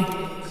moving me.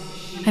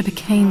 I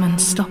became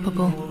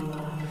unstoppable.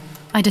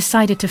 I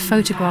decided to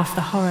photograph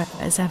the horror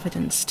as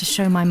evidence to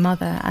show my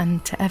mother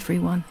and to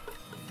everyone.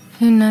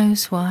 Who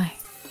knows why?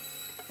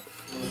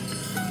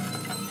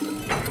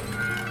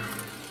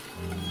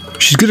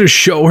 She's gonna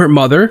show her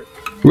mother.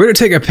 We're gonna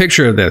take a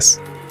picture of this.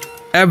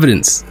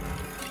 Evidence.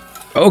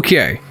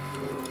 Okay.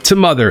 To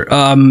mother.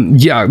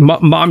 Yeah,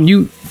 Mom,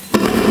 you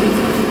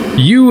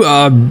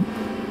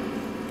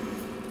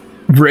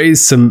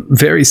raised some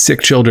very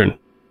sick children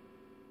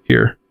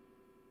here.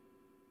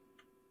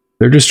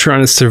 They're just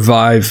trying to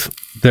survive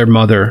their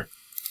mother.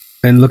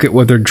 And look at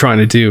what they're trying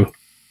to do.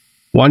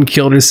 One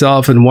killed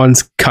herself and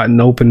one's cutting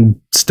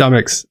open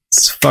stomachs.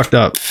 It's fucked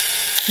up.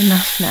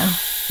 Enough now.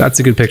 That's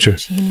a good picture.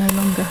 You no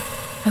longer.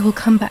 I will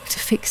come back to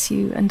fix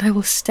you, and I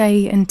will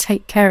stay and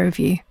take care of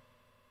you.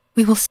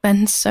 We will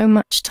spend so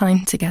much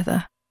time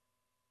together.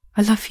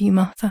 I love you,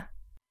 Martha.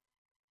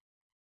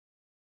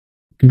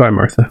 Goodbye,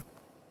 Martha.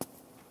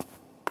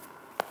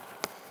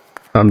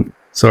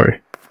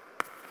 Sorry.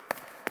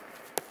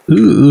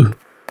 Ooh.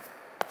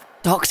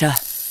 Doctor,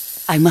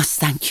 I must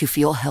thank you for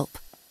your help.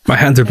 My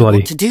hands are bloody.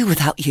 What to do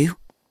without you?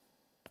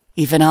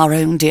 Even our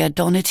own dear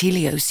Don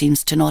Attilio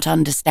seems to not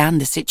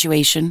understand the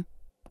situation.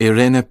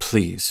 Irene,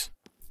 please.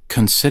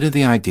 Consider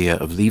the idea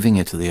of leaving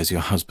Italy as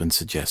your husband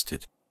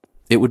suggested.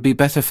 It would be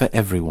better for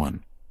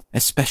everyone,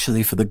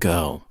 especially for the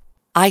girl.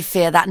 I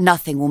fear that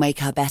nothing will make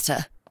her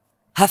better.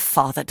 Her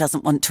father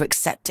doesn't want to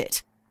accept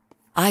it.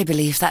 I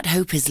believe that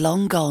hope is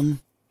long gone.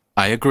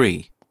 I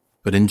agree,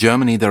 but in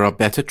Germany there are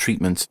better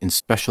treatments in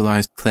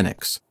specialized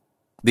clinics.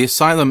 The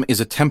asylum is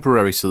a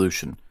temporary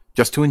solution,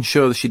 just to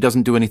ensure that she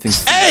doesn't do anything.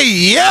 Hey,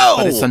 yo!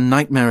 But it's a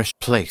nightmarish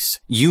place.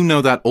 You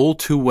know that all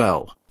too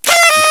well. You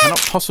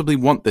cannot possibly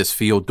want this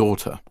for your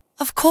daughter.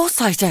 Of course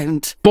I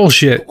don't.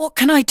 Bullshit. But what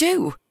can I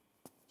do?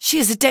 She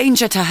is a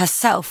danger to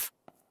herself,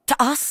 to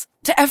us,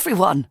 to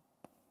everyone.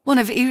 One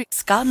of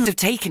Eric's guns have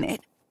taken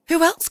it.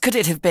 Who else could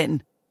it have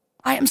been?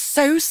 I am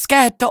so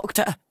scared,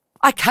 Doctor.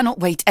 I cannot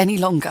wait any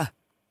longer.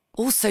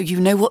 Also, you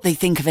know what they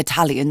think of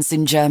Italians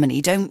in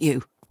Germany, don't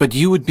you? But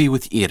you would be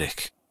with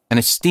Eric, an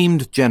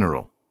esteemed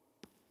general.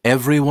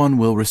 Everyone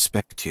will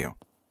respect you.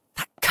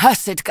 That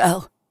cursed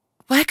girl.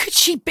 Where could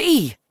she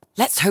be?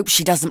 Let's hope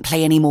she doesn't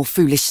play any more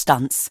foolish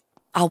stunts.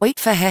 I'll wait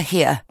for her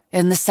here,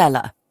 in the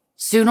cellar.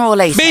 Sooner or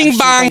later, Bing she'll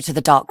bang. go to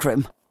the dark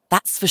room.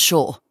 That's for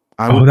sure.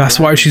 Oh, that's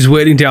why she's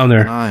waiting down Keep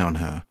an there. eye on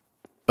her.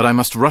 But I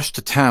must rush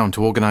to town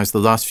to organize the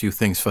last few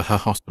things for her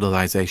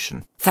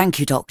hospitalization. Thank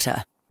you,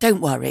 Doctor.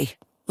 Don't worry.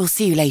 We'll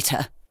see you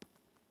later.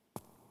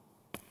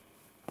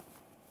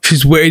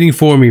 She's waiting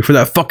for me for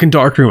that fucking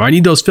dark room. I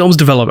need those films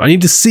developed. I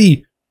need to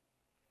see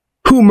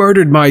who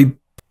murdered my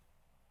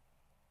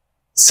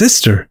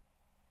sister.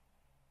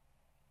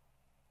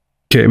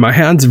 Okay, my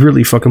hand's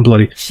really fucking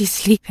bloody. She's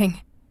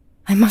sleeping.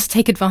 I must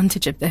take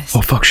advantage of this.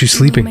 Oh fuck, she's I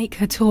sleeping. will make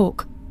her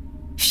talk.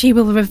 She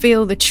will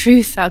reveal the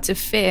truth out of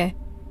fear.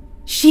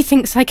 She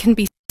thinks I can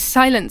be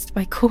silenced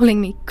by calling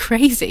me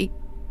crazy.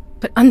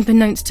 But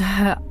unbeknownst to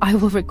her, I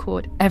will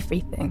record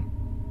everything.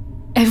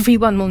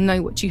 Everyone will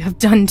know what you have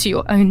done to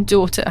your own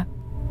daughter.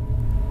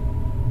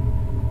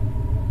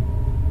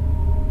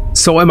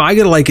 So am I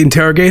gonna like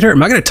interrogate her?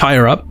 Am I gonna tie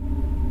her up?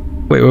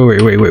 Wait.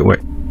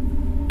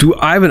 Do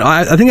I have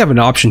I think I have an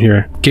option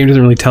here. Game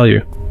doesn't really tell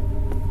you.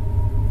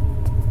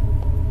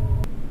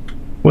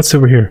 What's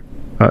over here?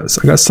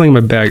 So I got something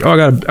in my bag. Oh,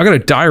 I got a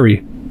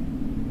diary.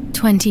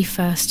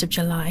 21st of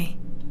July.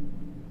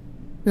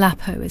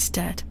 Lapo is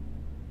dead.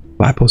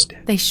 Lapo's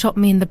dead. They shot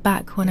me in the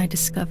back when I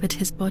discovered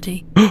his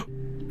body.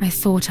 I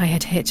thought I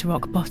had hit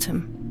rock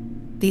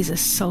bottom. These are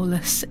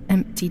soulless,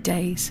 empty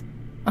days.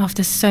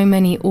 After so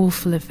many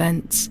awful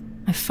events,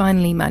 I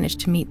finally managed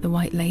to meet the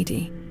White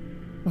Lady.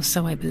 Or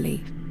so I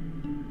believe.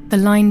 The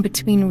line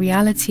between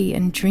reality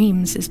and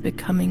dreams is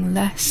becoming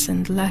less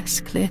and less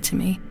clear to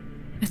me.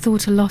 I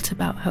thought a lot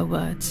about her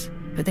words,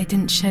 but they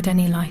didn't shed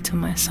any light on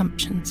my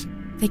assumptions.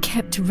 They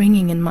kept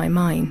ringing in my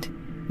mind.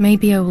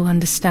 Maybe I will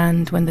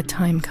understand when the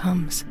time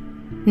comes.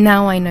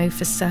 Now I know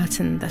for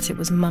certain that it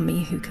was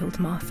Mummy who killed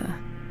Martha,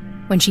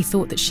 when she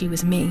thought that she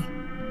was me.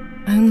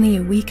 Only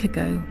a week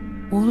ago,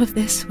 all of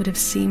this would have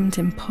seemed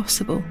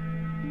impossible.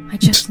 I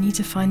just need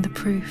to find the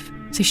proof,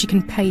 so she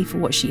can pay for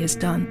what she has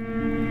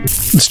done.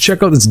 Let's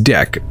check out this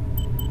deck.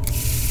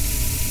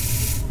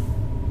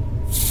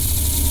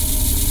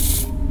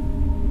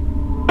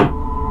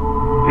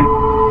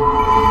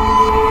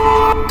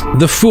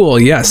 The Fool,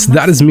 yes,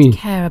 that is me. I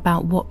care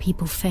about what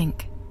people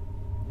think.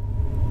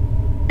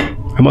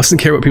 I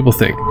mustn't care what people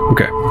think.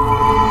 Okay.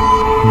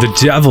 The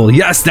Devil,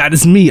 yes, that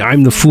is me.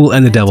 I'm the Fool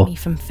and the Devil. Me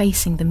from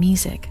facing the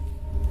music.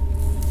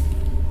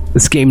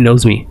 This game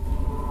knows me.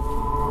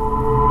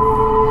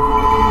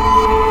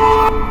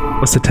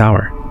 What's the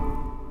tower?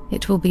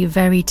 It will be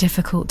very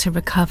difficult to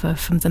recover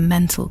from the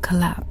mental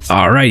collapse.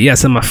 All right,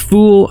 yes, I'm a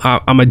fool.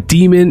 I'm a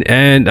demon,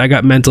 and I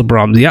got mental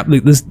problems. Yep,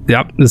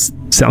 this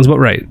sounds about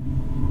right.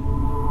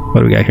 What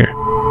do we got here?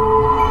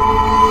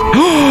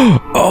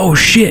 Oh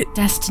shit!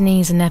 Destiny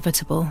is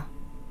inevitable.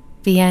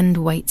 The end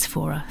waits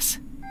for us.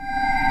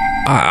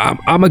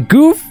 I'm a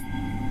goof.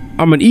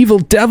 I'm an evil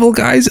devil,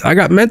 guys. I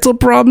got mental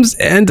problems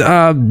and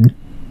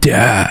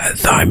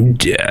death. I'm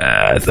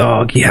death.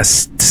 Oh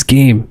yes, this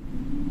game.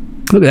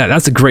 Look at that.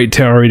 That's a great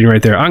tarot reading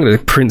right there. I'm gonna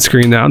print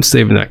screen that. I'm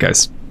saving that,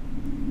 guys.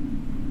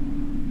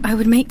 I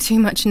would make too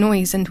much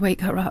noise and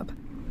wake her up.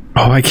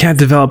 Oh, I can't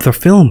develop the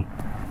film.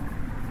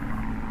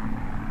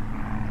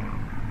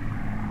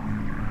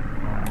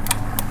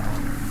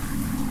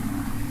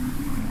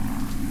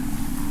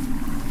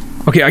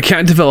 Okay, I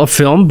can't develop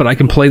film, but I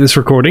can play this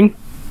recording.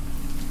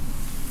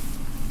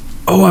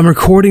 Oh, I'm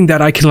recording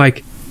that. I can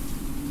like...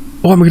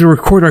 Oh, I'm going to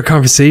record our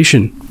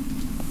conversation.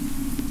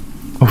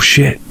 Oh,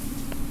 shit.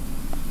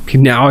 Okay,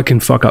 now I can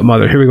fuck up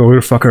Mother. Here we go. We're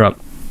going to fuck her up.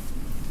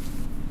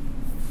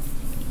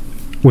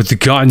 With the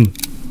gun.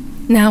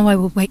 Now I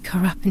will wake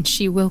her up and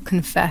she will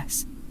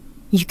confess.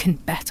 You can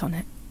bet on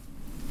it.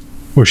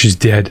 Or she's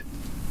dead.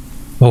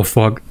 Oh,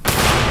 fuck.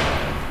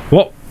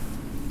 What?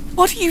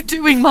 What are you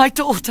doing, my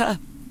daughter?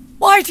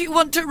 Why do you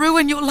want to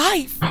ruin your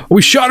life?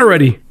 We shot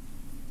already.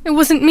 It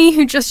wasn't me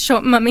who just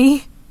shot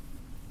Mummy.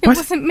 It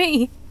wasn't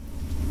me.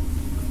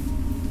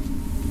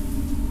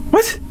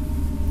 What?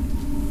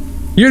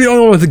 You're the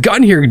only one with a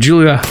gun here,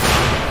 Julia.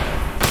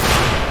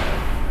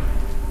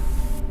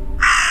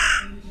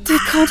 Dear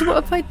God,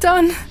 what have I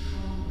done?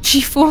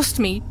 She forced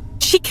me.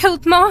 She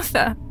killed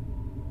Martha.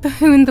 But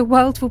who in the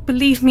world will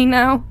believe me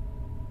now?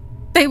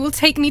 They will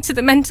take me to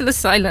the mental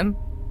asylum.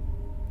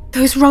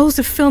 Those rolls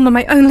of film are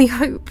my only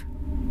hope.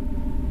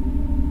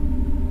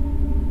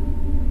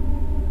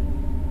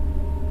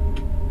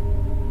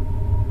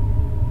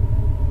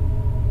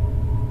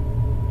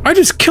 I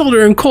just killed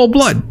her in cold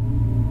blood.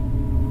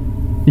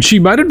 And she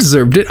might have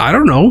deserved it. I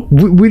don't know.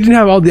 We didn't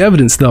have all the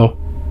evidence, though.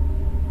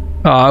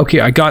 Okay,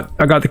 I got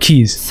the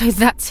keys. So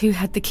that's who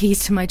had the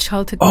keys to my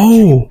childhood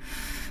bedroom. Oh!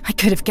 I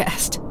could have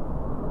guessed.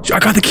 I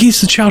got the keys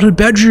to the childhood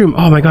bedroom.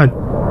 Oh my god.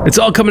 It's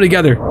all coming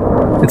together.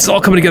 It's all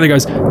coming together,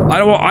 guys. I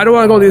don't want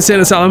to go to the insane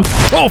asylum.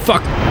 Oh,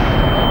 fuck.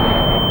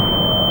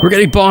 We're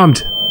getting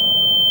bombed.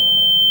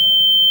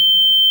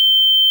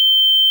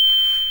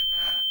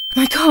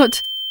 My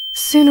god.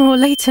 Sooner or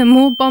later,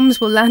 more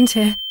bombs will land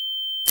here.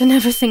 Then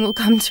everything will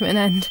come to an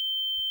end.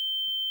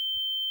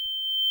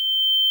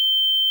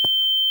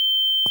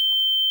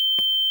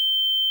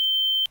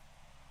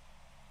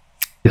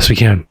 Yes, we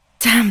can.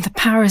 Damn, the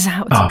power is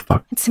out. Oh,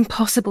 fuck. It's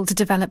impossible to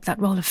develop that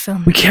roll of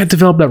film. We can't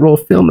develop that roll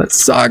of film. That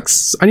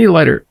sucks. I need a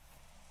lighter.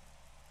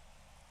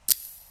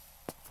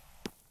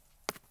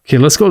 Okay,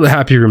 let's go to the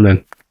happy room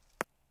then.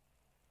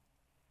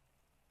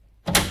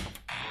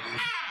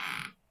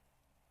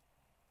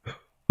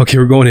 Okay,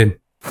 we're going in.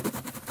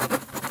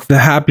 The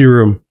happy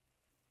room.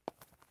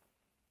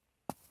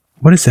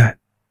 What is that?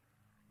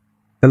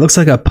 That looks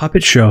like a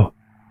puppet show.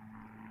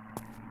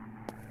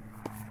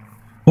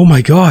 Oh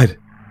my god.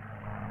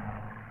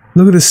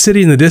 Look at the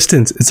city in the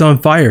distance. It's on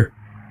fire.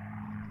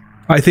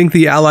 I think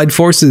the Allied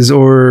forces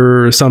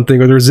or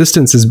something, or the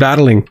resistance is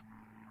battling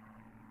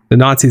the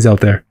Nazis out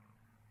there.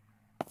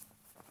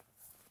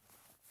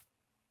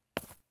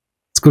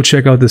 go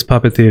check out this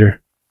puppet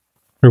theater.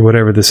 Or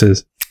whatever this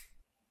is.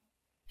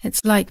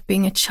 It's like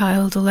being a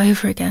child all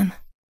over again.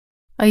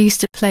 I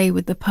used to play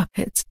with the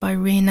puppets by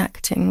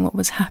reenacting what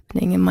was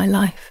happening in my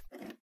life,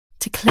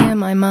 to clear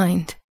my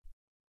mind.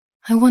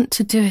 I want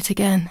to do it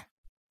again.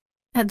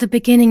 At the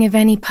beginning of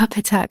any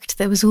puppet act,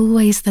 there was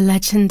always the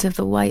legend of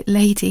the White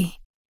Lady.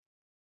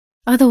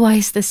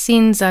 Otherwise, the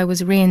scenes I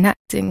was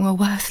reenacting were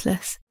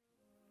worthless.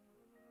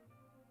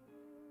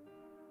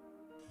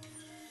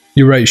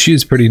 You're right, she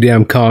is pretty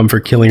damn calm for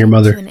killing her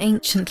mother. To an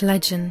ancient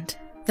legend,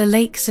 the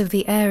lakes of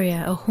the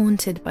area are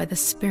haunted by the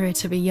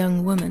spirit of a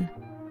young woman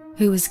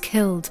who was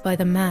killed by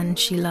the man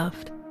she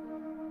loved.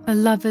 A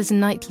lover's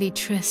nightly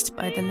tryst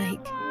by the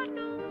lake.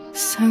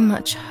 So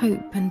much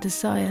hope and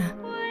desire,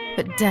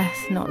 but death,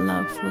 not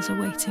love, was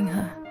awaiting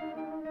her.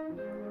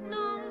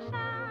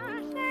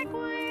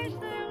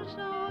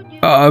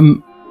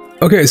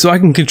 Okay, so I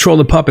can control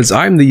the puppets.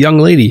 I'm the young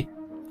lady.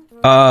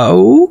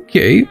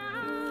 Okay.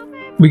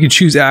 We can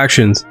choose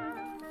actions.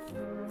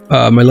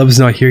 My love is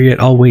not here yet.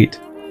 I'll wait.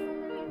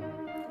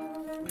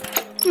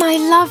 My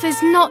love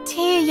is not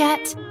here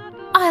yet.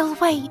 I'll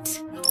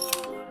wait.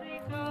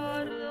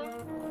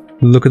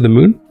 Look at the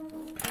moon.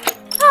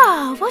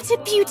 Ah, what a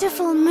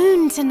beautiful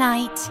moon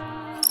tonight.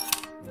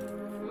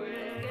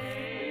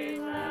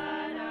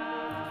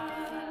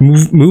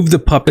 Move the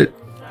puppet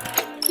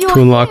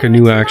to unlock a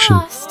new action.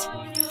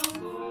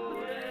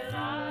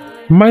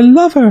 My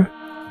lover!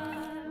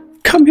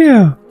 Come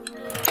here!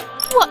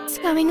 What's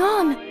going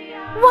on?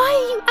 Why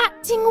are you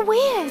acting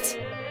weird?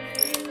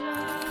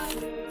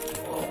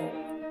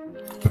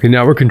 Okay,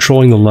 now we're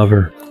controlling the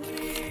lover.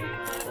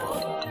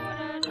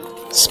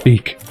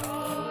 Speak.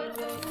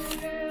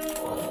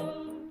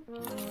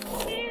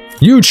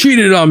 You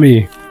cheated on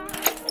me!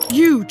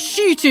 You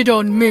cheated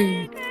on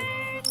me!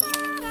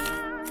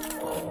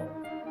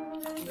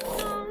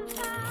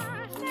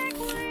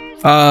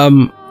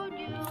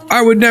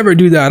 I would never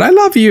do that. I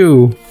love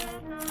you!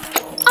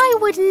 I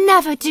would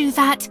never do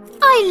that.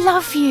 I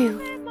love you.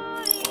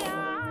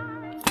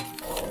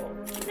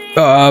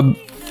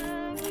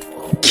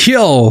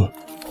 Kill!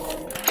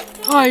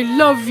 I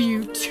love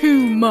you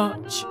too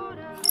much.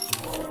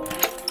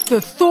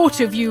 The thought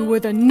of you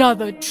with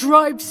another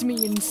drives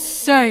me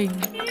insane.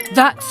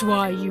 That's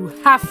why you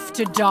have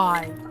to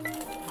die.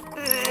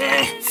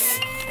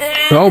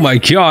 Oh my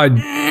god.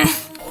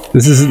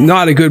 This is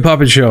not a good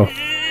puppet show.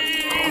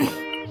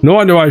 No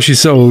wonder why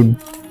she's so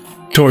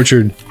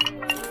tortured.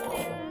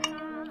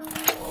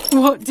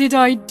 What did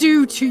I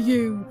do to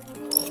you?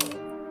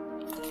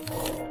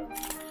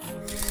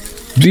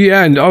 The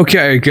end.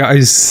 Okay,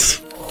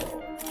 guys.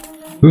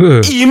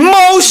 Ugh.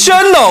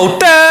 Emotional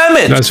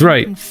damage! That's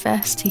right.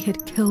 Confessed he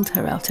had killed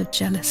her out of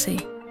jealousy.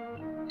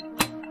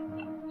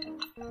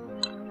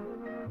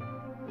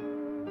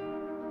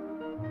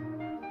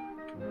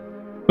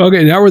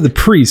 Okay, now we're the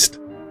priest.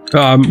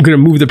 I'm gonna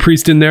move the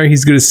priest in there.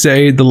 He's gonna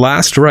say the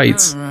last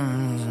rites.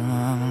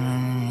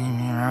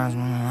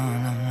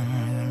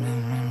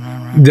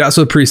 That's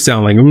what priests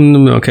sound like.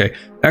 Okay.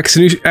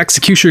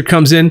 Executioner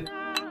comes in,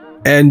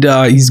 and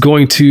he's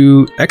going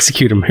to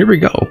execute him. Here we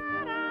go.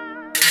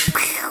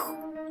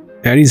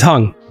 And he's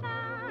hung.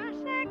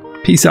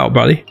 Peace out,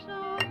 buddy.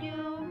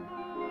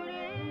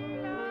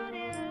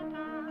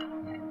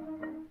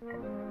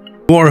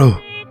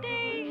 Moro.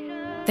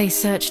 They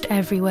searched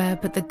everywhere,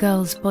 but the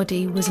girl's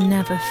body was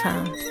never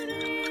found.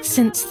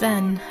 Since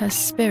then, her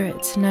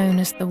spirit, known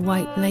as the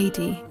White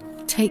Lady,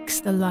 takes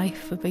the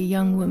life of a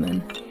young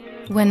woman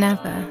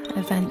whenever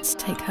events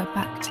take her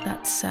back to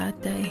that sad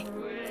day.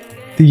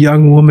 The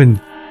young woman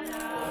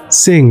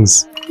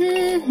sings.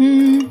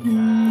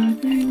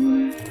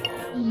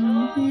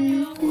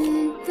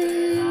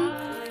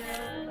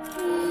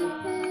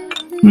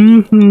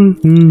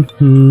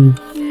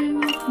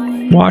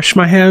 Wash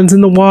my hands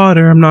in the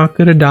water, I'm not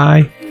gonna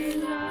die.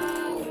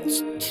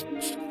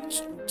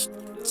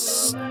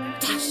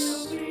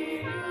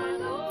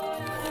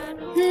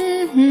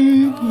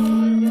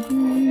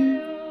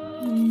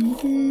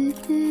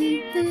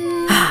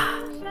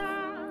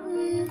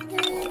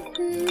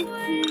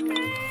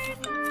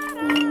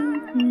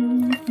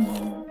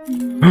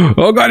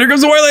 Oh god, here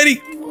comes the White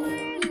Lady!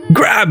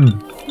 Grab!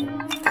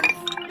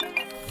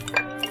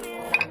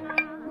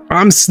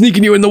 I'm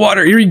sneaking you in the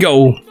water, here you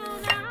go!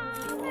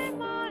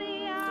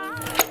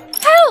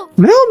 Help!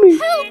 Help me!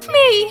 Help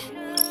me!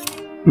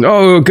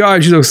 Oh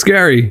god, she's so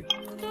scary.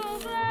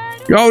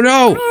 Oh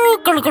no!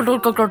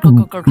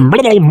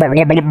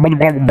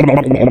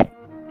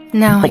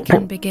 Now I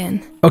can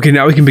begin. Okay,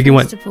 now we can begin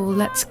what? First of all,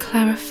 let's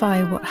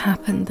clarify what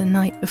happened the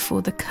night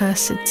before the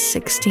cursed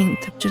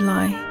 16th of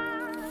July.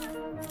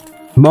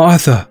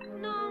 Martha!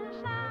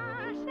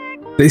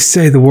 They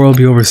say the world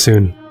will be over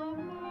soon.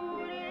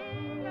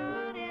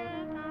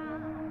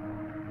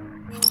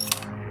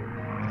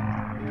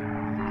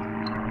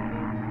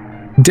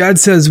 Dad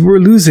says we're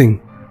losing.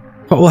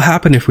 What will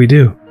happen if we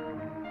do?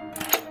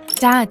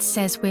 Dad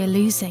says we're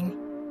losing.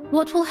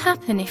 What will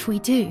happen if we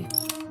do?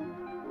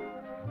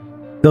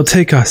 They'll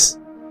take us.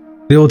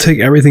 They will take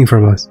everything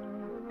from us.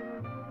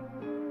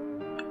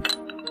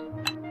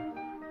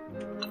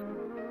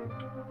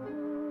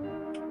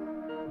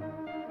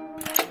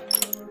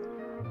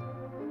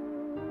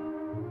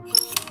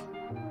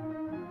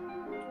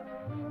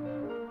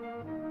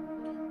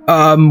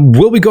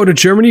 Will we go to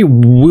Germany?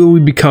 Will we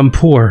become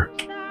poor?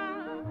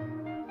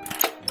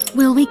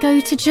 Will we go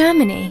to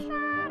Germany?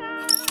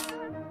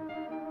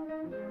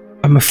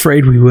 I'm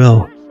afraid we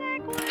will.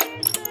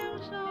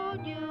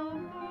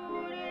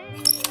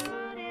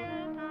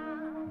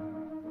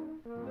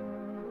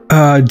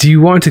 Do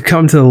you want to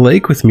come to the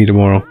lake with me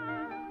tomorrow?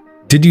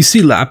 Did you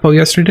see Lapo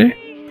yesterday?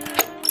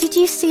 Did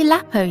you see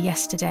Lapo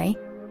yesterday?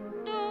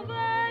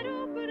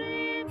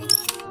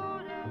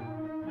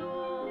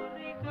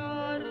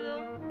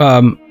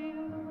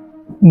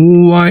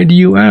 Why do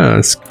you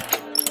ask?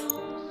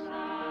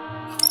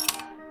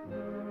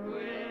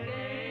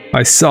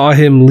 I saw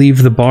him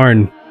leave the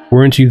barn.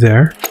 Weren't you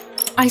there?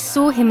 I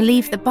saw him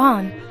leave the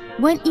barn.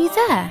 Weren't you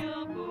there?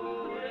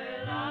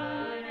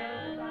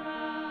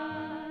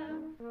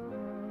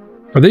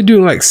 Are they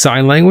doing like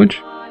sign language?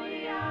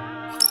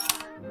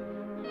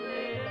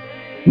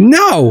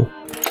 No!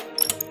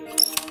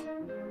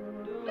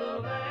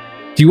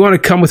 Do you want to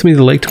come with me to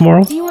the lake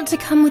tomorrow? Do you want to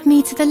come with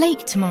me to the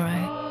lake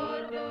tomorrow?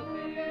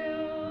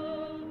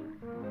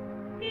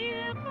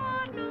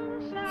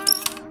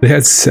 They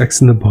had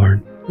sex in the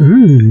barn.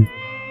 Ooh.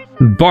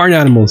 Barn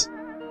animals.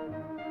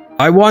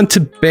 I want to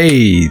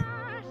bathe.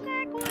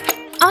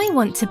 I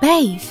want to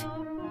bathe.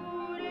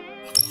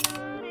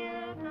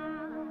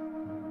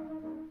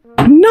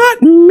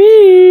 Not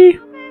me.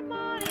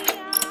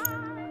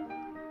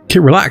 Okay,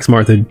 relax,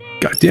 Martha.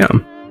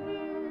 Goddamn.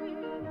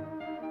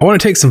 I want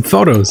to take some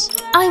photos.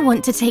 I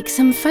want to take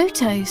some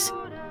photos.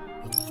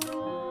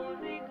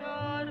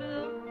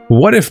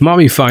 What if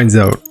Mommy finds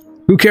out?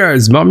 Who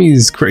cares?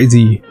 Mommy's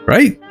crazy,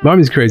 right?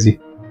 Mommy's crazy.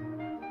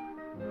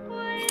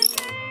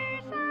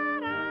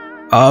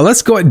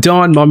 Let's go at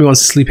dawn. Mommy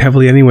wants to sleep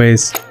heavily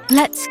anyways.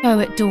 Let's go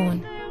at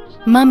dawn.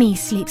 Mummy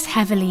sleeps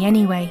heavily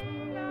anyway.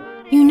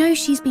 You know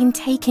she's been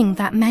taking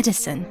that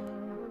medicine.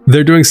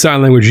 They're doing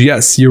sign language.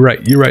 Yes, you're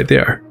right. You're right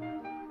there.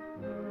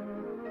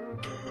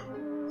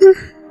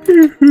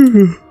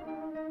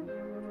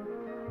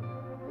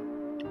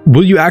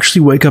 Will you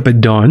actually wake up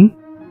at dawn?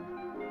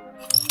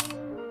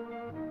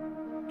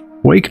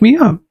 Wake me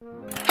up.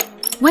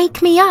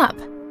 Wake me up.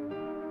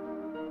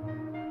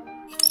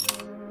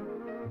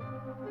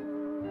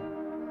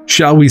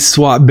 Shall we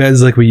swap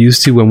beds like we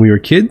used to when we were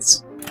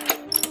kids?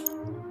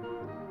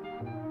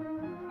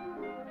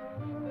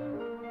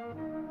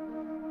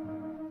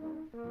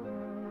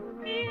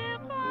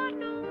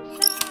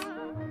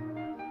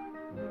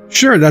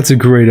 Sure, that's a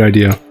great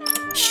idea.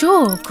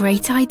 Sure,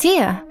 great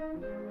idea.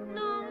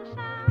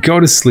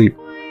 Go to sleep.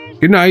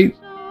 Good night.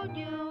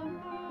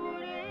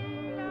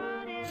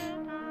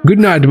 Good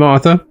night,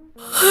 Martha.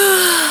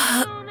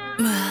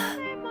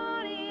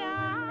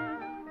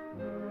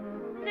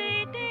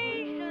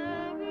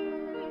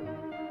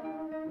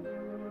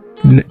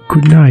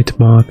 Good night,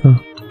 Martha.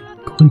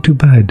 Going to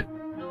bed.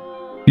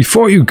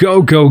 Before you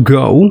go.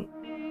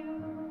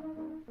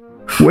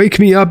 Wake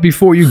me up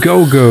before you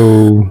go.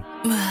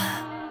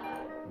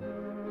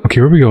 Okay,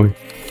 where are we going?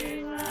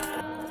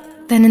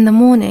 Then in the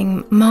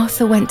morning,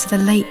 Martha went to the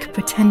lake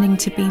pretending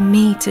to be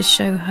me to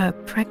show her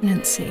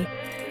pregnancy.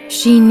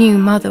 She knew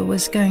Mother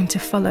was going to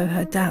follow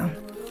her down.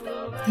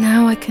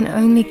 Now I can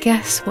only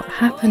guess what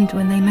happened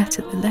when they met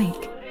at the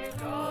lake.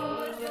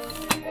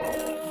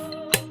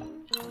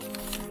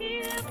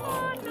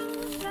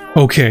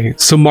 Okay,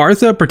 so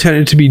Martha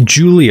pretended to be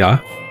Julia,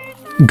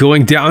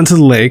 going down to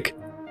the lake,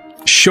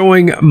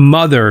 showing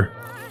Mother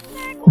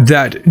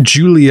that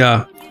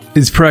Julia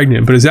is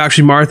pregnant, but it's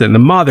actually Martha, and the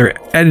mother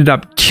ended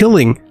up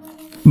killing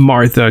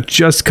Martha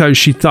just because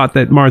she thought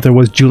that Martha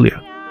was Julia.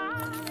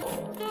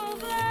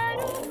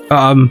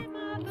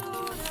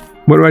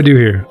 What do I do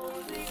here?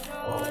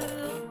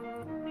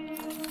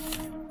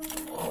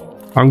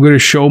 I'm gonna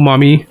show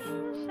Mommy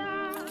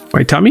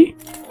my tummy?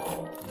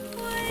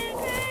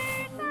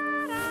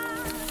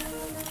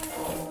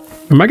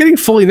 Am I getting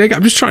fully naked?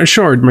 I'm just trying to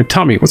show her my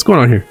tummy. What's going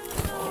on here?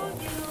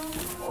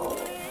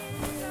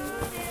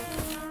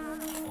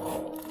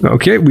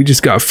 Okay, we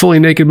just got fully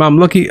naked, Mom.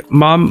 Lucky,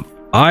 Mom,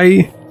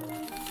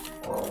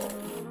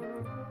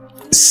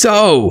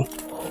 So...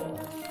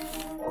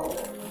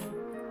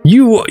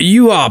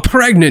 You are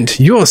pregnant.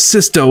 Your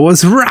sister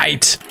was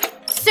right.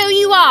 So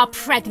you are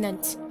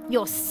pregnant.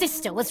 Your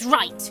sister was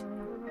right.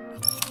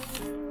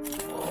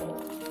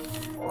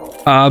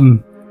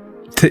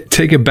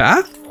 Take a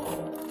bath?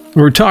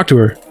 Or talk to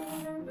her?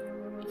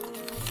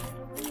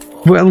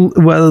 Well,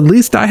 at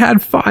least I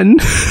had fun.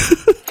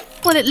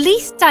 Well, at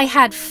least I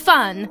had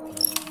fun.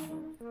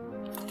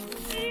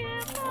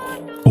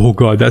 Oh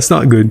god, that's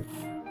not good.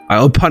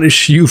 I'll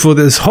punish you for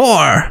this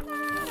whore.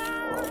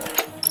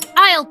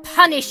 I'll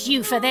punish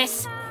you for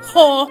this,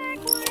 whore.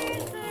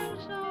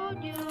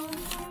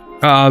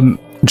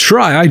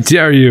 Try, I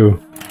dare you.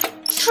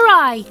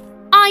 Try,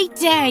 I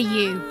dare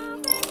you.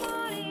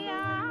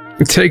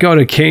 Take out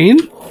a cane?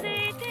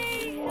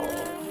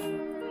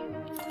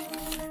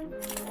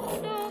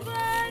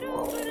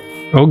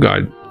 Oh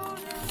god.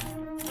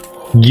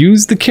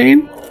 Use the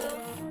cane?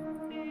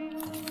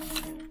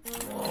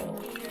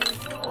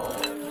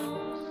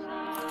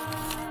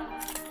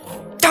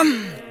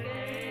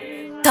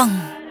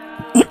 Dung.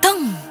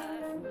 Dung.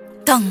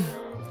 Dung.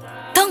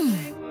 Dung.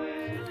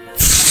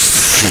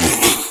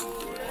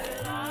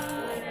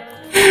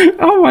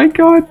 Oh my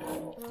god.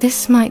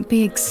 This might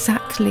be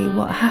exactly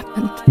what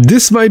happened.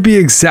 This might be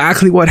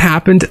exactly what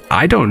happened.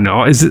 I don't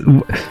know. Is it?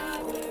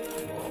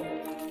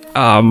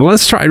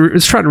 Let's try to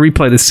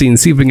replay the scene,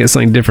 see if we can get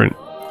something different.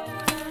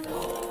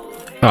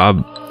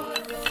 But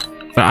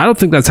I don't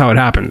think that's how it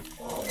happened.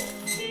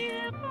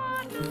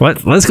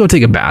 Let's go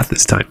take a bath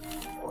this time.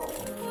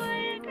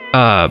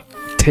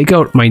 Take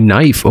out my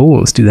knife. Oh,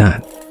 let's do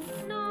that.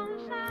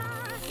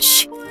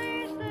 Shh.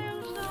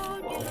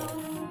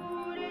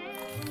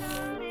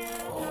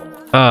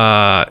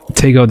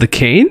 Take out the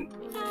cane?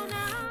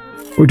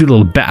 Or do a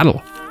little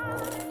battle?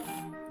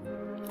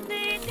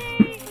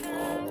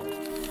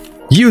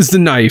 Use the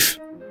knife.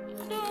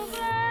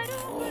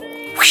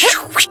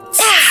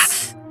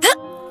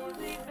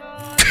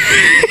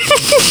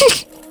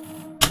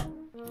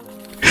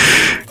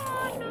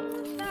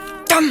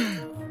 Dung.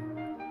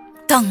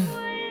 Dung.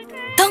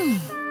 Dung.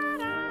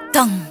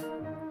 Dung.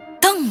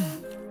 Dung.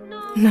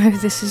 No,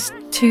 this is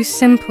too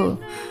simple.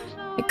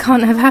 It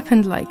can't have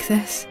happened like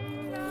this.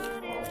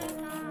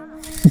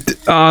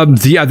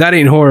 Yeah, that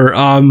ain't horror.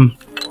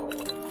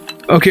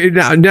 Okay,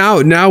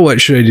 now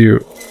what should I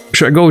do?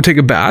 Should I go take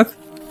a bath?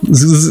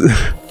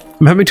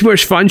 I'm having too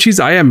much fun.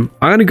 I am.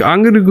 I'm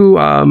gonna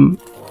go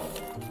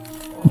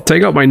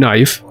take out my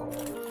knife.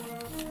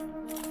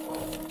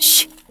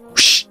 Shh.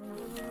 Shh.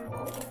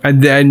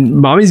 And then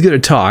mommy's gonna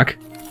talk.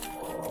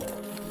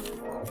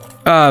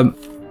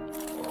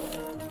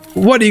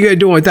 What are you gonna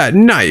do with that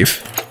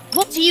knife?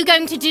 What are you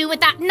going to do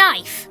with that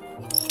knife?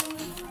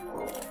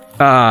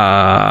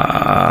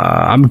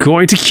 I'm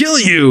going to kill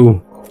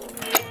you.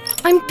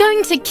 I'm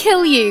going to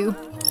kill you.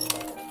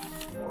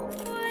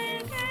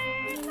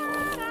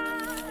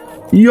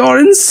 You're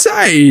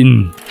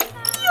insane.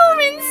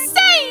 You're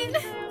insane!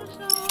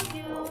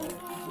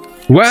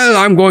 Well,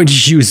 I'm going to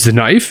use the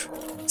knife.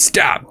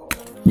 Stab.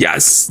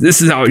 Yes,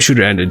 this is how it should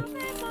have ended.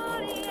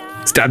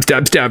 Stab,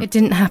 stab, stab. It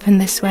didn't happen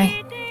this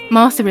way.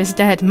 Martha is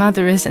dead,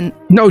 Mother isn't.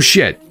 No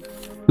shit.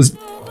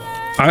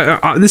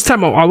 This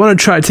time I want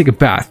to try to take a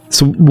bath.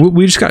 So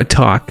we just gotta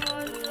talk,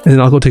 and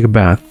then I'll go take a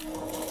bath.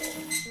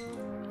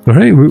 All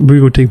right, we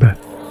go take a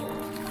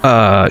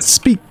bath.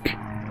 Speak.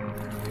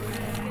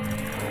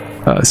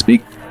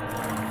 Speak.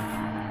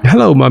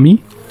 Hello,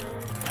 mommy.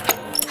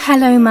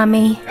 Hello,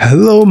 Mummy.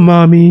 Hello,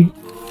 mommy.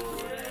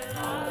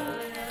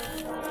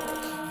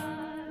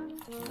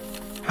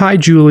 Hi,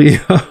 Julia.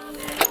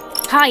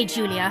 Hi,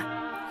 Julia.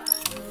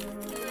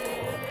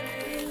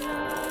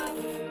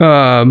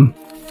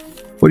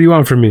 What do you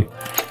want from me?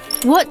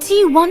 What do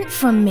you want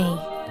from me?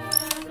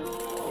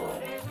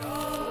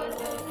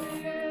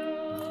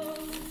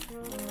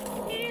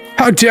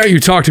 How dare you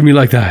talk to me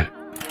like that?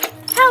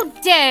 How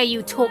dare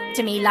you talk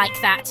to me like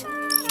that?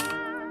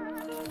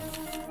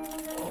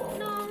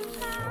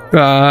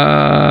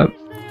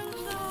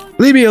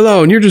 Leave me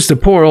alone. You're just a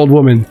poor old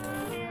woman.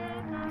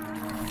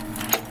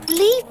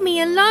 Leave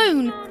me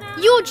alone.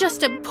 You're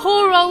just a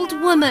poor old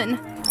woman.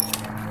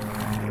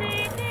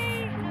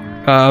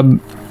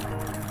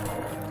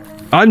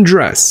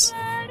 Undress.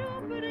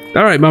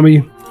 All right,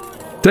 mommy.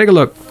 Take a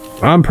look.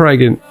 I'm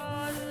pregnant.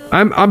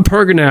 I'm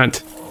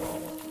pregnant.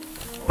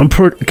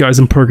 Guys,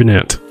 I'm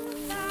pregnant.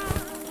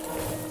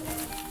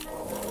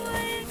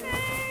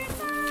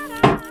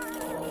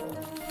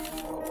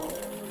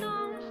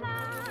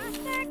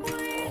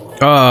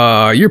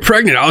 You're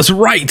pregnant. I was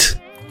right.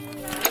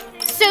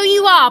 So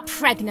you are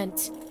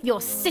pregnant. Your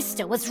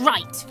sister was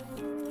right.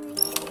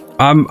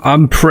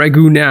 I'm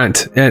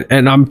pregnant,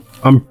 and I'm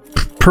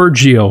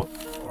Pergio.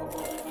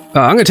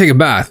 I'm gonna take a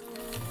bath,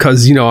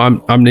 cause you know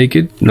I'm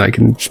naked and I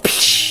can.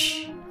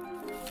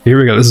 Here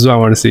we go. This is what I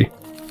want to see.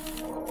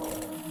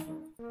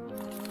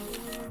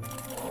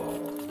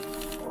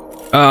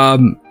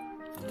 Oh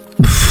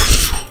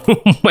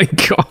my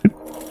god.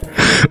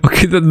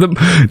 Okay,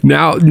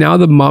 now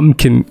the mom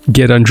can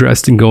get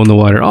undressed and go in the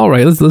water. All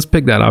right, let's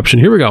pick that option.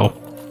 Here we go.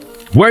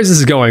 Where's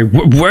this going?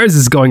 Where is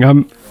this going?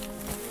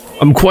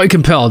 I'm quite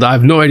compelled. I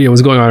have no idea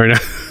what's going on right now.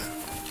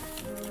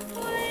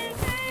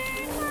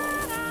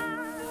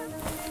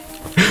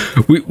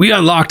 We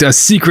unlocked a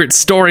secret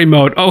story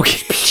mode.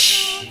 Okay.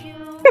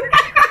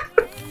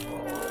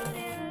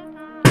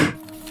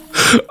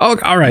 Oh,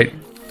 all right.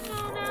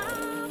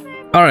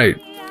 All right.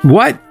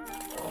 What?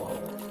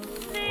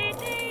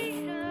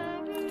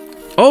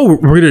 Oh,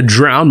 we're gonna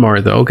drown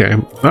Martha. Okay.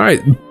 All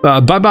right.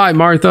 Bye-bye,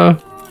 Martha.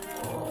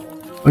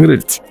 I'm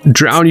gonna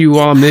drown you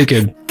while I'm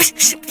naked.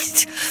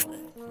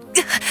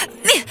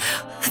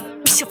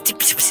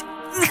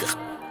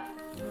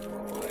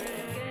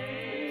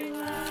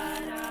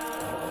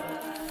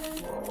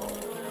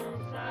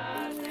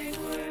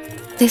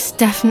 This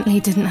definitely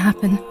didn't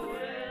happen.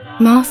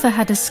 Martha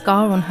had a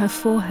scar on her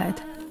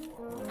forehead.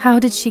 How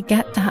did she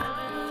get that?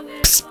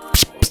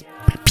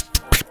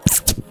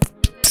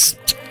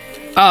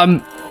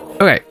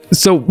 Okay,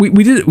 so we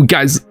did it,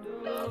 guys.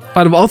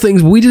 Out of all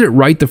things, we did it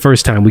right the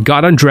first time. We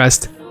got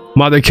undressed.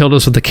 Mother killed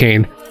us with the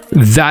cane.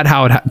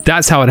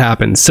 That's how it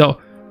happened. So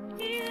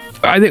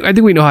I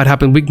think we know how it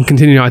happened. We can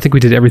continue now. I think we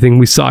did everything.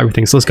 We saw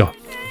everything. So let's go.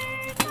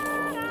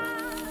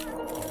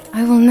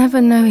 I will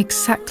never know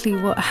exactly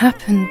what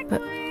happened,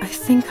 but I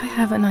think I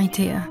have an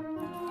idea.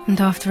 And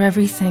after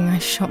everything, I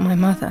shot my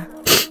mother.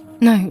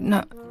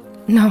 No,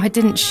 I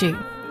didn't shoot.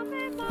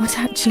 What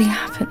actually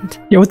happened?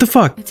 Yeah, what the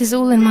fuck? It is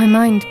all in my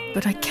mind,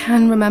 but I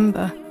can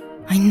remember.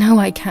 I know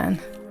I can.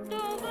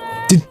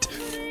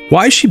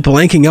 Why is she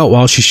blanking out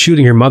while she's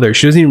shooting her mother?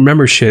 She doesn't even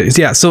remember shit.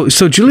 Yeah, so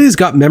Julia's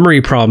got memory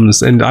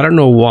problems, and I don't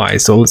know why.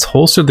 So let's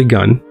holster the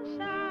gun.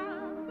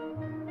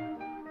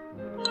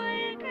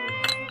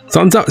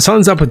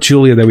 Something's up with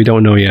Julia that we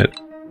don't know yet.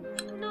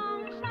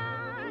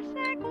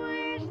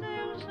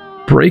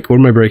 Break? What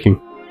am I breaking?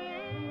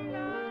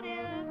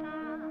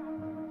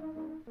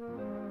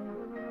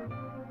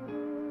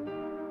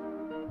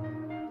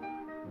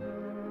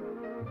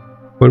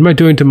 What am I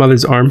doing to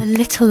Mother's arm? The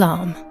little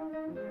arm.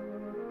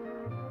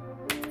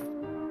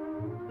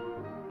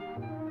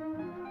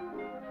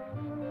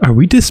 Are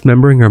we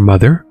dismembering our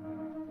mother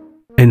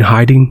and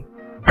hiding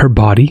her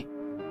body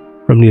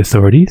from the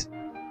authorities?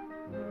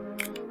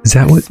 Is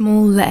that what?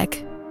 Small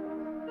leg.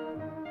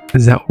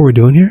 Is that what we're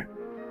doing here?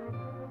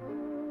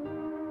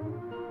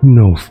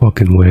 No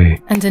fucking way.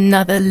 And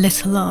another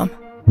little arm.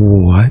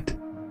 What?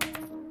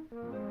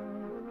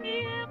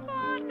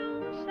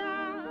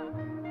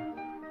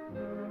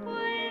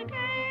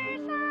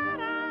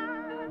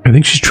 I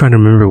think she's trying to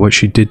remember what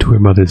she did to her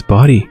mother's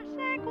body.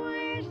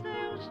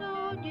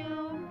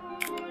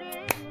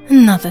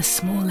 Another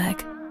small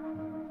leg.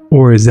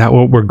 Or is that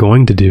what we're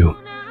going to do?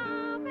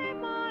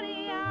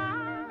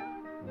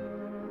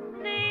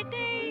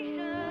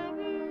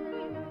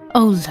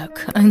 Oh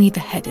look, only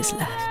the head is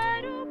left.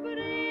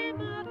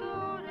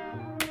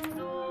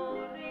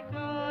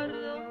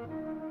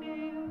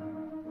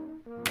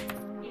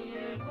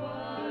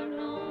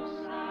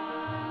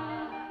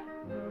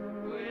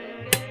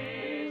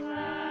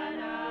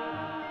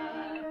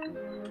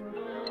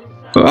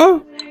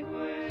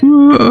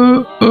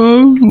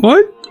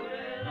 What?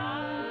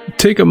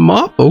 Take a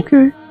mop?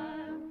 Okay.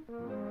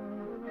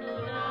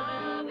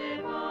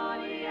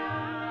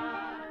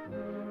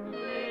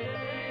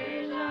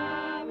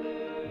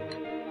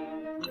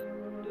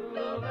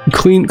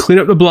 Clean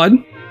up the blood.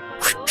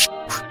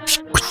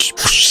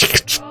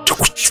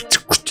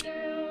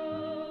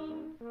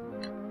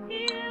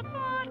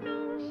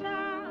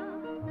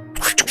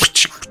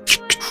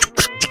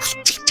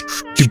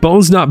 Your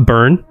bones not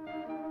burn?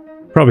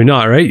 Probably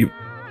not, right?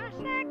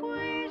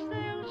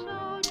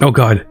 Oh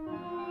god.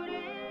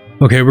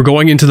 Okay, we're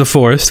going into the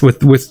forest with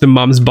the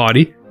mom's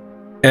body,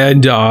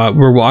 and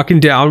we're walking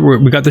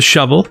down. We got the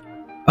shovel.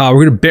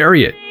 We're gonna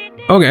bury it.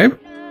 Okay,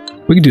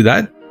 we can do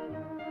that.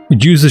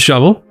 We'd use the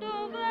shovel.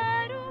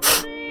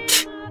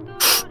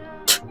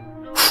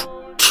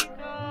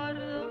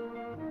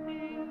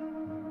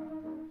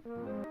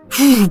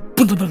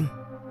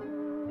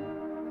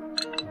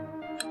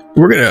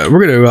 We're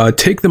gonna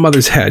take the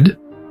mother's head.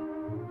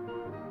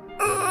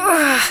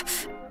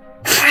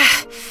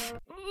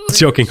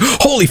 Joking.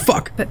 Holy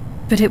fuck! But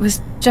it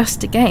was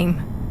just a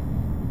game.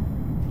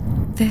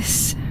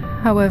 This,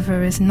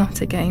 however, is not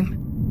a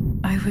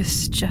game. I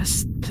was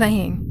just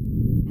playing.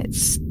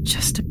 It's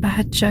just a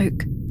bad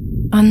joke.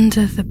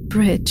 Under the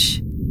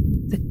bridge,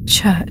 the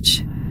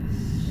church,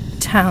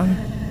 town,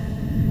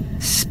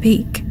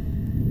 speak,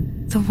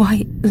 the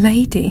white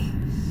lady.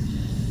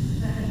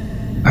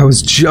 I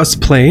was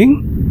just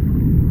playing?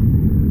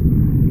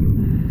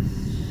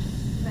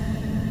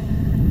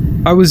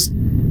 I was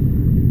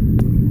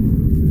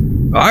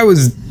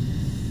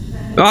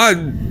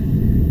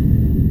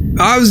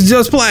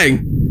just playing.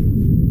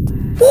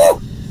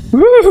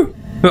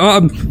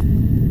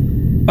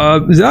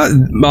 Is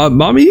that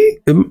mommy?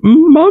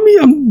 Mommy?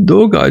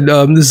 Oh god.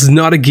 This is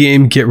not a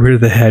game. Get rid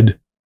of the head.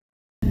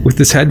 With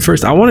this head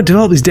first. I want to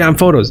develop these damn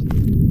photos.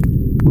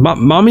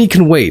 Mommy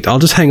can wait. I'll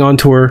just hang on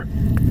to her.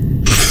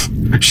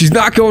 She's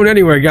not going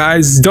anywhere,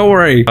 guys. Don't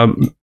worry.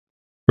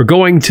 We're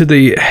going to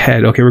the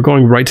head. Okay, we're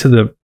going right to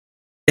the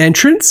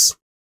entrance?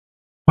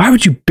 Why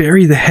would you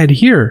bury the head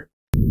here?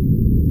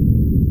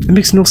 It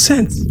makes no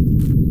sense.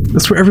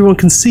 That's where everyone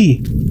can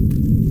see.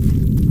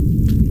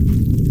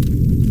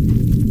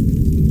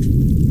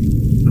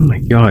 Oh my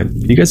god.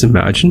 Can you guys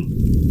imagine?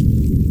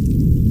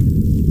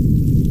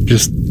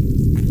 Just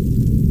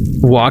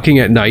walking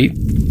at night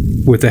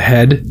with a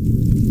head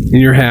in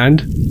your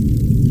hand?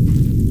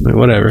 Like,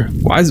 whatever.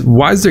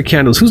 Why is there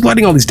candles? Who's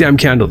lighting all these damn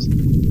candles?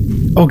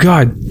 Oh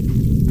god.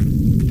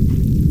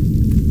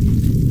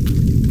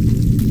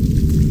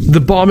 The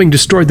bombing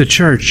destroyed the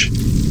church.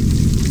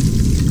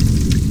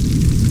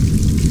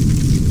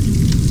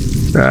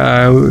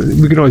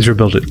 We can always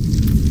rebuild it.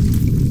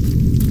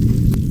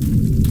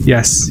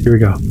 Yes, here we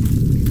go.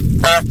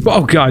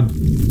 Oh god.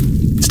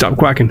 Stop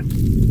quacking.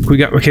 We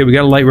got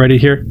a light ready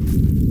here.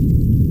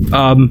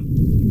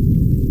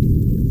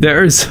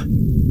 There's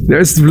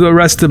the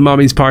rest of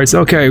Mommy's parts.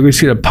 Okay, we're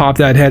just gonna pop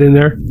that head in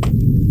there.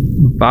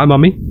 Bye,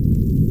 Mommy.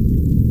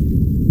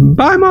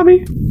 Bye,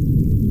 Mommy.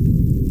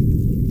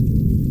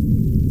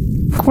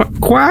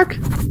 Quack.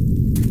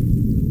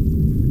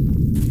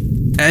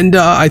 And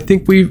I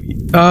think we're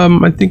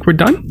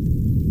done.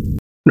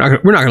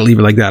 We're not gonna leave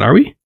it like that, are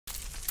we?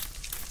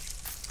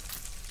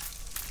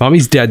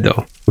 Mommy's dead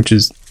though, which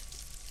is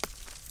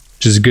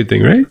a good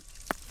thing, right?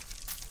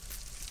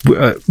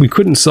 We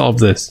couldn't solve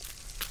this.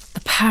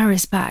 The power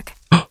is back.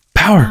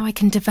 Power! Now I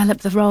can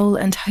develop the role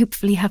and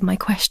hopefully have my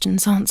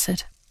questions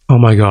answered. Oh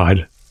my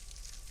god.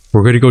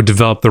 We're gonna go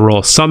develop the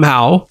role.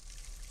 Somehow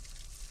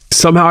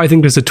I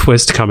think there's a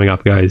twist coming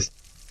up, guys.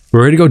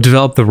 We're gonna go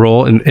develop the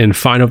role and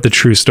find out the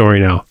true story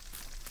now.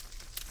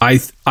 I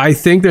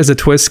think there's a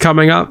twist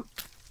coming up.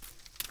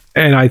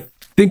 And I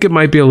think it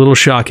might be a little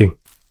shocking.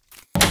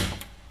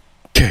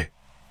 Okay.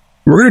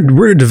 We're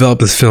gonna develop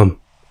this film.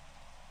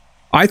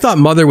 I thought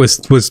Mother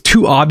was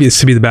too obvious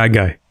to be the bad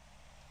guy.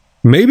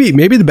 Maybe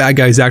the bad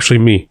guy is actually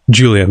me,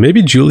 Julia.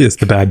 Maybe Julia's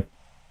the bad.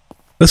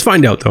 Let's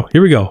find out though.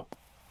 Here we go.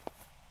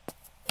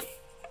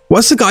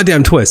 What's the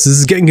goddamn twist? This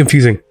is getting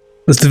confusing.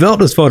 Let's develop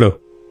this photo.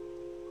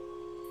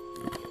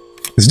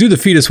 Let's do the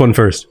fetus one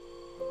first.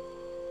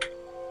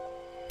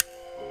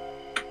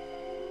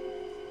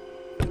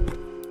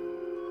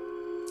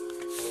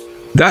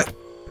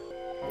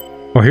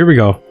 Oh, here we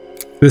go.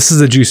 This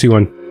is a juicy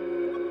one.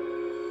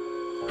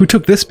 Who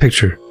took this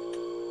picture?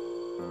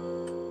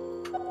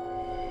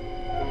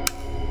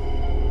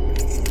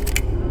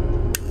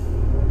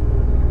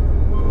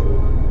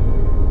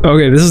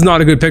 Okay, this is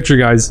not a good picture,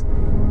 guys.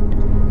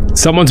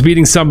 Someone's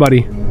beating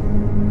somebody.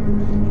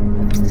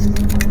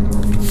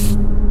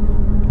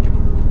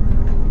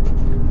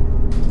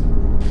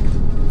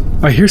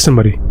 I hear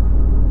somebody.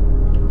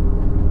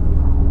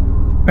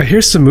 I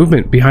hear some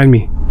movement behind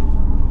me.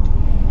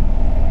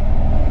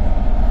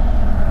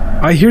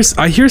 I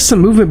hear some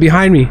movement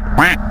behind me.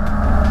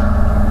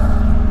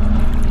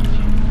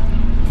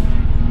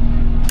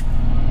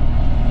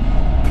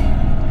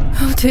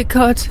 Oh dear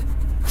God.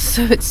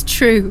 So it's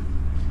true.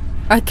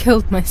 I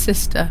killed my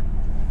sister.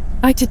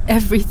 I did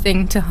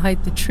everything to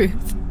hide the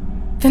truth.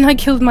 Then I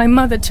killed my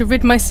mother to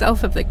rid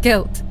myself of the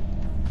guilt.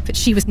 But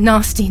she was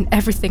nasty and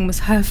everything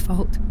was her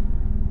fault.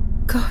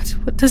 God,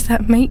 what does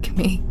that make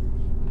me?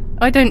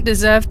 I don't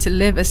deserve to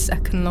live a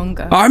second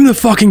longer. I'm the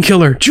fucking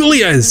killer.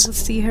 Julia is. I will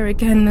see her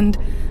again and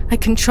I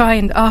can try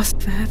and ask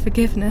for her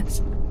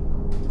forgiveness.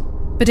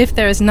 But if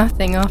there is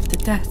nothing after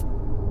death,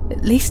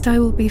 at least I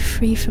will be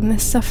free from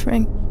this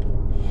suffering.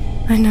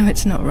 I know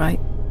it's not right,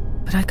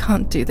 but I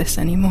can't do this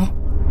anymore.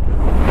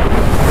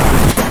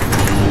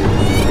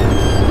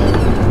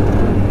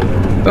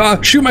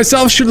 Shoot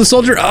myself, shoot the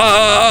soldier,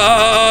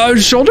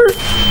 shoulder?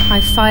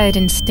 I fired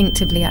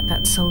instinctively at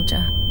that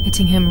soldier,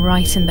 hitting him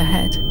right in the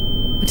head,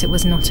 but it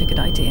was not a good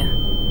idea.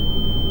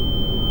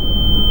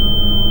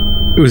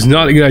 It was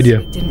not a good idea.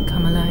 It didn't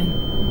come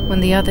alone.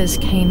 When the others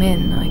came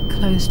in, I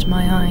closed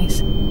my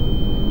eyes.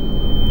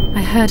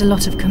 I heard a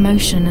lot of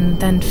commotion and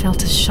then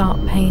felt a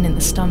sharp pain in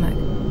the stomach.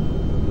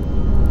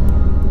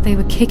 They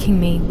were kicking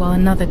me while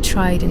another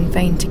tried in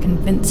vain to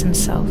convince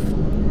himself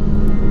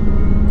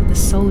that the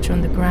soldier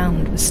on the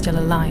ground was still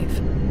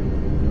alive.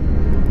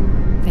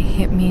 They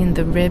hit me in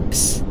the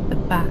ribs, the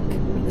back,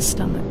 and the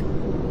stomach.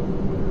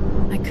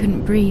 I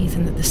couldn't breathe,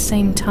 and at the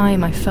same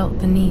time I felt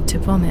the need to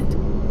vomit.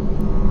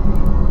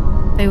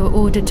 They were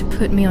ordered to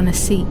put me on a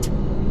seat.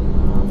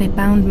 They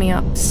bound me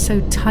up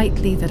so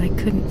tightly that I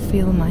couldn't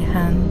feel my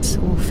hands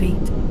or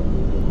feet.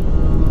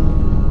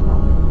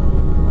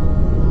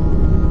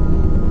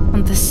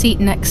 On the seat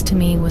next to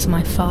me was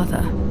my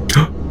father.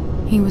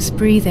 He was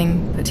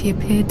breathing, but he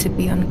appeared to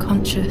be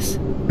unconscious.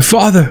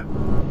 Father!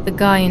 The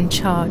guy in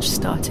charge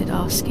started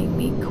asking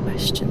me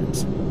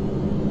questions.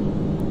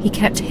 He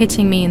kept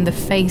hitting me in the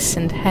face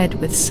and head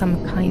with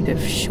some kind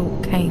of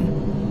short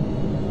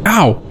cane.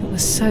 Ow! It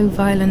was so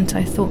violent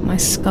I thought my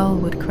skull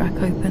would crack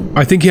open.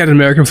 I think he had an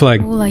American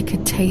flag. All I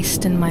could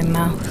taste in my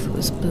mouth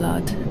was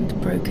blood and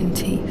broken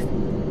teeth.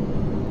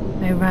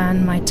 I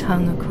ran my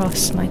tongue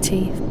across my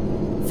teeth,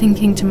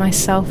 thinking to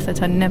myself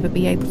that I'd never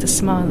be able to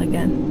smile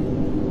again.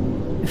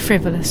 A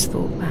frivolous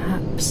thought,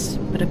 perhaps,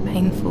 but a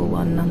painful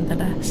one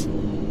nonetheless.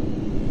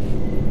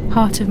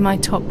 Part of my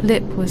top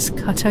lip was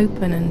cut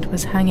open and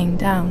was hanging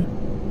down.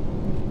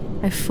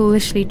 I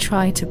foolishly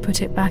tried to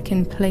put it back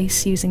in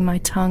place using my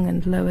tongue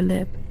and lower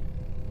lip.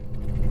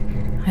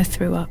 I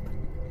threw up.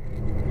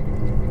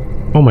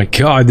 Oh my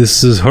god,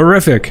 this is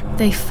horrific.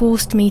 They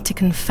forced me to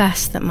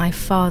confess that my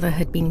father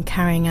had been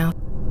carrying out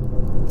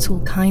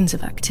all kinds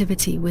of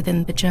activity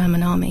within the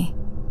German army.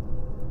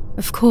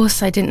 Of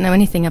course, I didn't know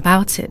anything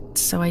about it,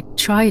 so I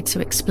tried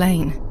to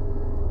explain.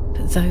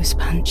 But those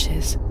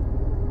punches...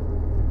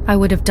 I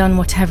would have done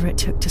whatever it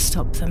took to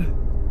stop them.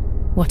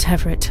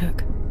 Whatever it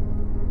took.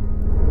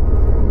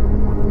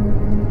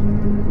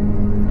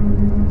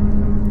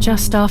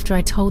 Just after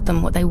I told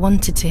them what they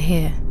wanted to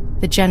hear,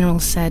 the general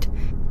said,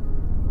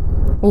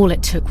 "All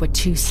it took were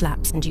 2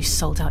 slaps and you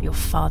sold out your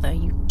father,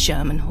 you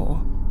German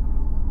whore."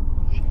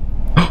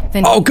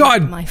 Then oh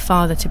god! My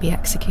father to be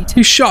executed.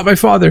 You shot my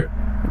father!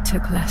 It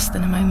took less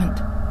than a moment.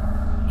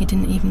 He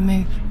didn't even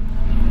move.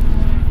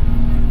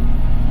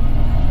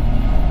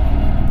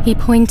 He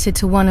pointed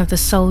to one of the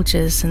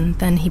soldiers and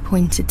then he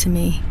pointed to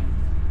me.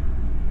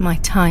 My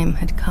time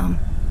had come.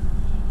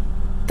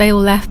 They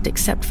all left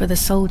except for the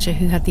soldier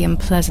who had the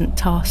unpleasant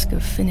task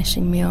of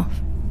finishing me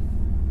off.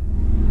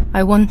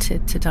 I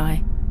wanted to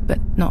die, but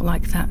not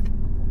like that.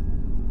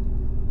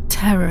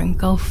 Terror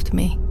engulfed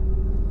me.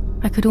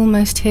 I could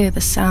almost hear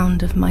the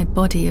sound of my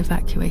body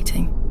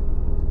evacuating.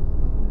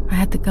 I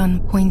had the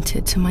gun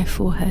pointed to my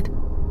forehead.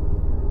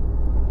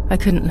 I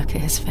couldn't look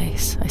at his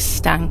face. I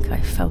stank.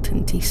 I felt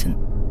indecent.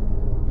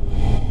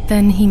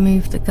 Then he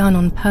moved the gun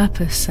on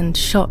purpose and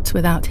shot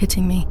without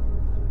hitting me.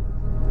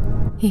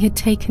 He had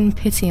taken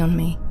pity on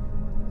me.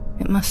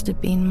 It must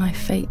have been my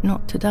fate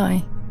not to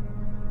die.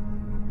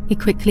 He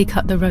quickly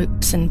cut the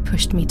ropes and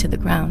pushed me to the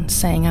ground,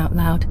 saying out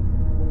loud,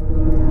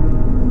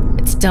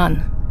 "It's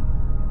done.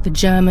 The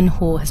German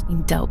whore has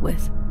been dealt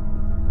with."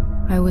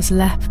 I was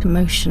left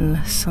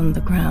motionless on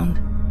the ground.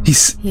 He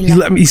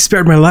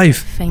spared my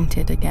life.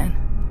 Fainted again.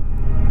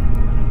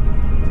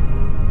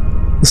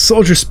 The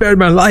soldier spared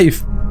my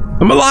life.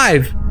 I'm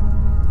alive.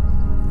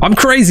 I'm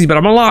crazy, but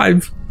I'm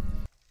alive.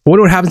 I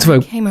wonder what happens if I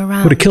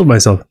would have killed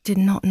myself. Did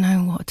not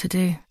know what to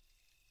do.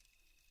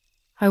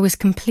 I was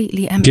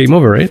completely empty. Game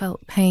over, right? I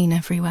felt pain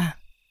everywhere.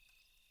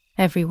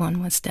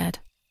 Everyone was dead.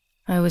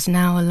 I was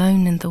now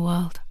alone in the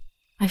world.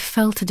 I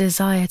felt a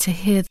desire to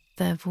hear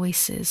their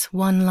voices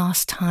one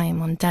last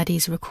time on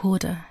Daddy's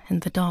recorder in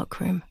the dark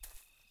room.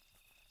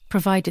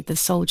 Provided the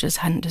soldiers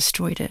hadn't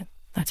destroyed it,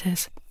 that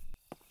is.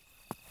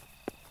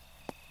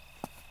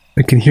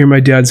 I can hear my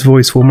dad's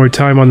voice one more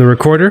time on the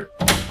recorder.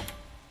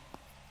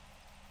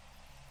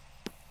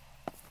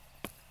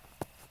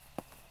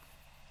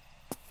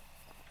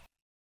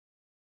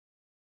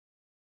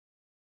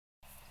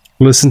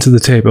 Listen to the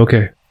tape,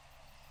 okay.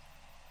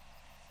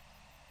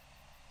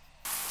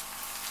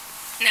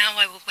 Now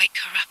I will wake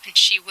her up and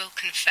she will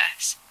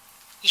confess.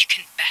 You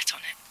can bet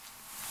on it.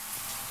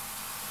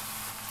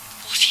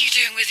 What are you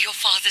doing with your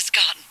father's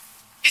gun?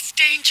 It's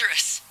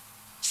dangerous.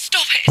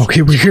 Stop it.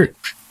 Okay, we're here.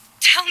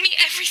 Tell me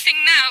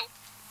everything now.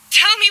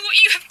 Tell me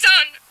what you have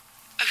done.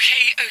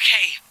 Okay.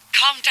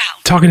 Calm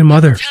down. Talking to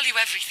Mother. I'll tell you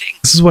everything.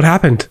 This is what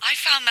happened. I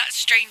found that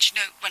strange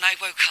note when I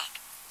woke up,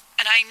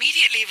 and I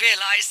immediately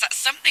realized that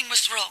something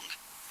was wrong.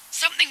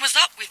 Something was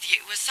up with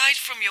you, aside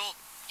from your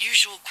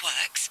usual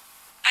quirks.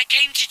 I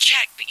came to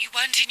check, but you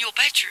weren't in your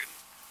bedroom.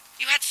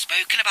 You had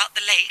spoken about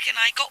the lake, and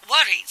I got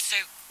worried,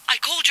 so I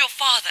called your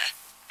father,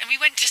 and we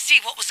went to see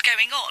what was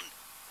going on.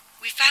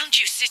 We found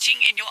you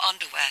sitting in your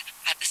underwear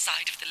at the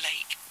side of the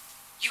lake.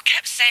 You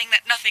kept saying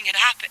that nothing had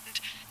happened,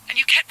 and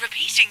you kept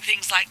repeating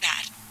things like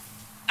that.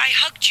 I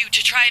hugged you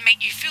to try and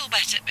make you feel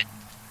better, but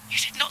you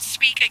did not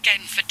speak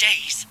again for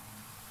days.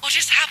 What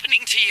is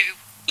happening to you?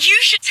 You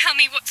should tell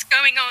me what's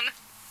going on.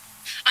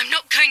 I'm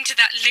not going to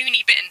that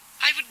loony bin.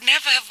 I would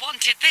never have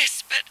wanted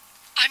this, but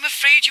I'm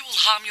afraid you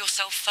will harm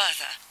yourself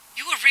further.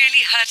 You were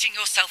really hurting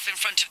yourself in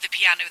front of the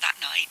piano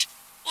that night.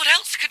 What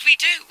else could we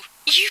do?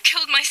 You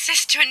killed my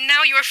sister and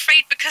now you're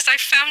afraid because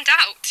I found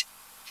out.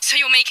 So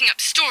you're making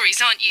up stories,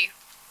 aren't you?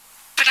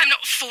 But I'm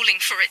not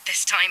falling for it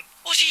this time.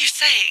 What are you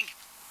saying?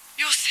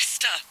 Your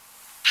sister?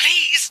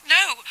 Please,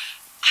 no.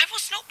 I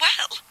was not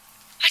well.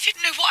 I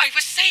didn't know what I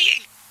was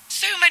saying.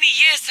 So many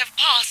years have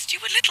passed. You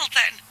were little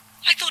then.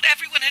 I thought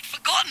everyone had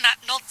forgotten that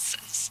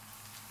nonsense.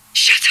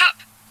 Shut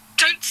up.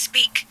 Don't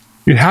speak.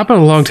 It happened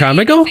a long time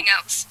ago? Anything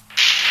else.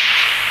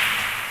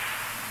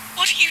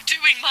 What are you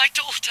doing, my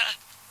daughter?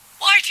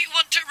 Why do you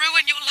want to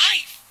ruin your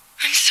life?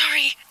 I'm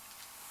sorry.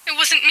 It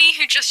wasn't me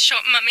who just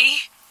shot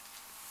Mummy.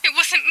 It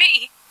wasn't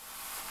me.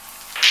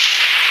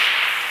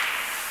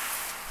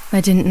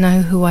 I didn't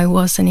know who I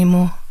was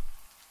anymore.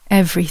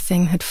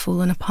 Everything had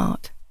fallen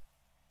apart.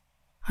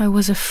 I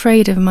was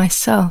afraid of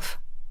myself.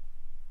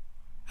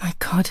 My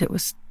God, it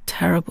was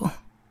terrible.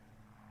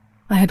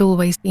 I had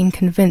always been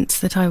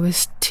convinced that I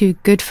was too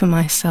good for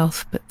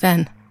myself, but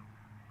then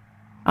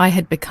I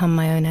had become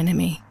my own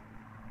enemy.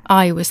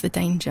 I was the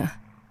danger.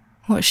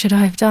 What should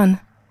I have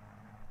done?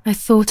 I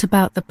thought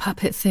about the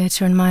puppet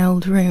theatre in my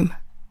old room.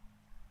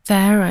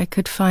 There I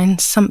could find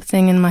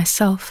something in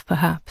myself,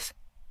 perhaps.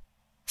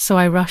 So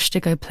I rushed to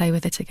go play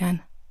with it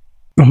again.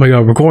 Oh my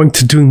God, we're going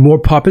to doing more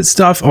puppet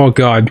stuff? Oh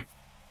God.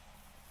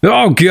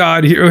 Oh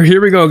God,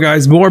 here we go,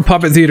 guys. More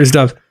puppet theater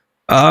stuff.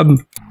 You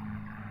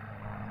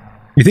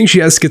think she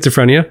has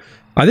schizophrenia?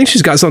 I think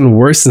she's got something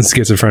worse than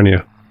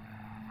schizophrenia.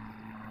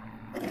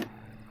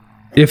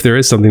 If there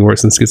is something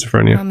worse than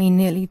schizophrenia. Mummy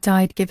nearly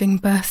died giving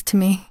birth to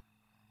me.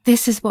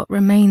 This is what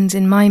remains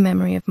in my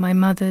memory of my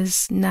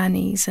mother's,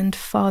 nanny's, and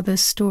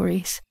father's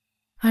stories.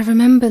 I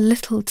remember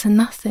little to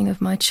nothing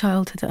of my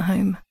childhood at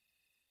home.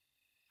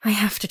 I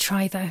have to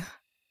try, though.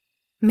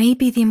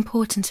 Maybe the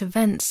important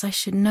events I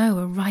should know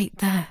are right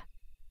there.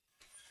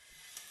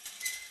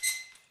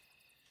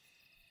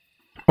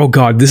 Oh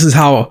God, this is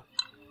how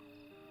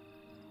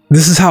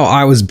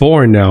I was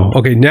born now.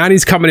 Okay,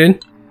 Nanny's coming in.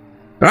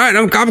 All right,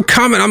 I'm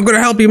coming. I'm gonna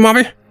help you,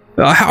 mommy.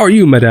 How are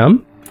you,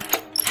 madame?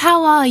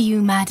 How are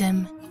you,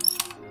 madam?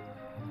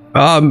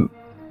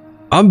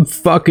 I'm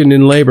fucking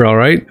in labor, all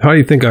right? How do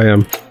you think I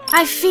am?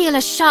 I feel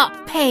a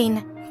sharp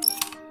pain.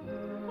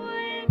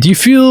 Do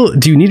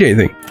you need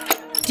anything?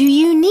 Do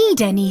you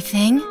need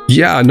anything?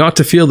 Yeah, not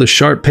to feel the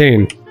sharp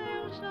pain.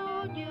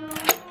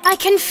 I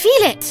can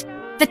feel it.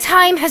 The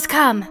time has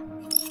come.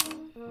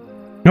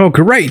 Oh,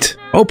 great.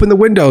 Open the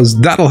windows.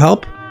 That'll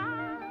help.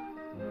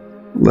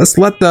 Let's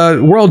let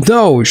the world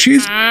know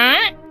she's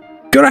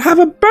gonna have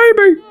a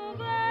baby.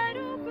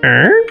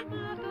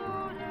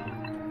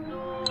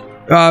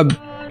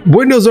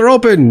 Windows are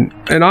open,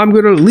 and I'm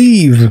gonna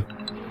leave.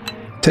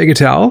 Take a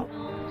towel.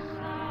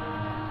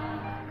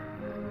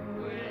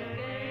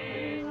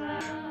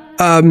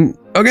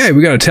 Okay,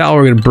 we got a towel.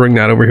 We're gonna bring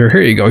that over here.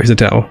 Here you go. Here's a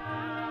towel.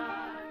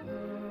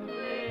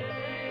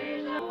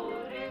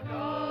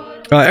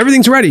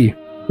 Everything's ready.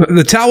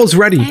 The towel's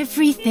ready.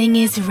 Everything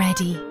is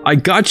ready. I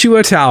got you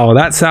a towel.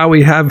 That's how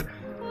we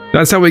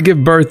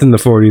give birth in the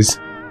 40s.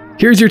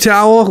 Here's your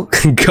towel.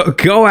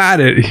 Go at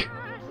it.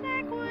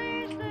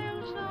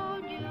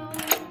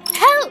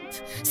 Help!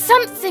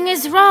 Something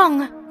is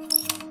wrong.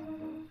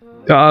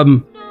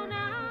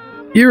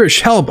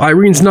 Irish, help.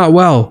 Irene's not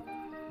well.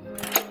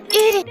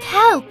 Edith,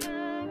 help!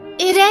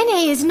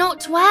 Irene is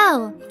not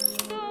well.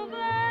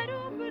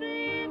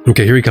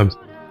 Okay, here he comes.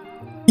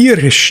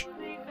 Irish,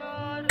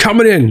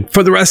 coming in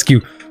for the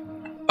rescue.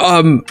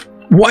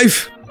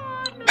 Wife,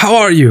 how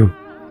are you?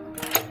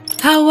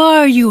 How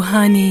are you,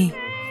 honey?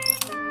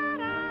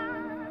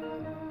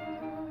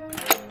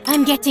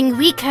 I'm getting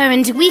weaker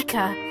and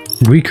weaker.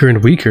 Weaker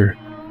and weaker.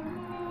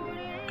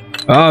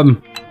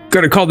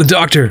 Gotta call the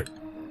doctor.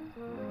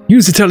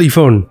 Use the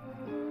telephone.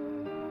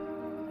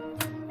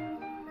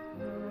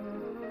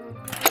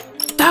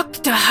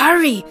 Doctor,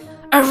 hurry!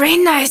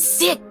 Irena is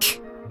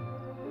sick.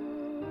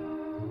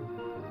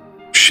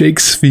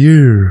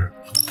 Shakespeare.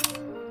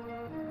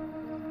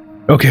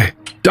 Okay,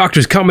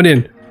 doctor's coming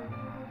in.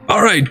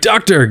 All right,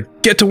 doctor,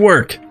 get to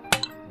work.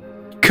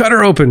 Cut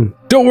her open.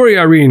 Don't worry,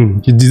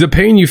 Irene. The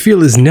pain you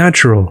feel is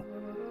natural.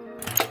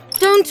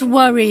 Don't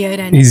worry,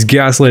 Irene. He's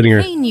gaslighting her.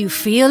 The pain you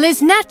feel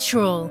is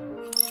natural.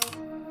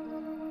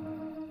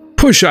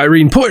 Push,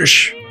 Irene,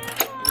 push.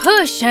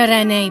 Push,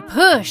 Irene,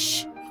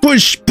 push.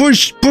 Push,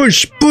 push,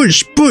 push,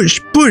 push,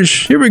 push,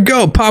 push. Here we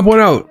go. Pop one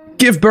out.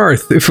 Give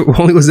birth. If it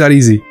only was that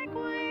easy.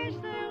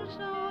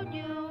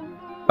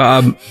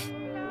 Oh,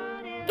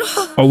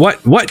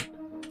 what? What?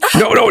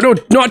 No, no, no,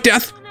 not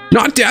death.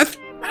 Not death.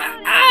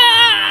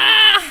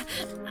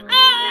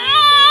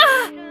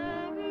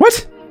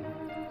 What?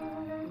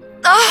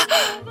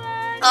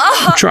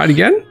 Try it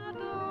again?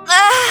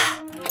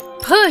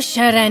 Push,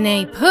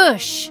 Irene,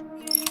 push.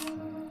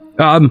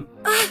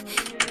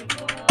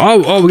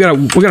 Oh, we gotta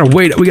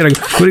wait. We gotta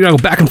go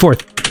back and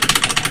forth.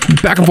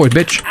 Back and forth,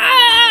 bitch.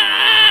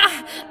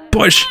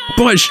 Push,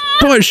 push,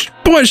 push,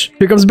 push.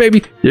 Here comes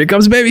baby. Here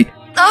comes baby.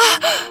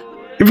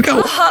 Here we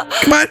go.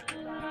 Come on.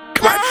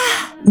 Come on.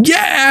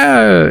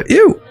 Yeah.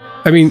 Ew.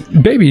 I mean,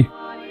 baby.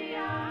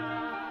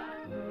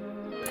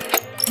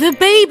 The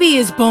baby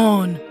is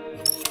born.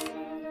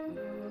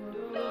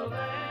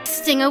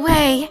 Sting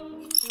away.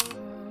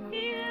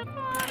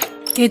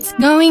 It's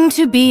going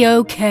to be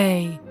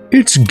okay.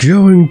 It's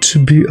going to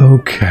be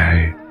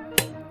okay.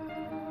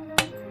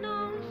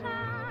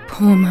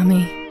 Poor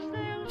Mummy.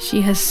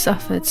 She has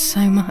suffered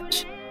so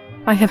much.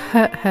 I have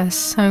hurt her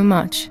so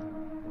much.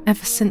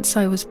 Ever since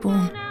I was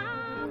born.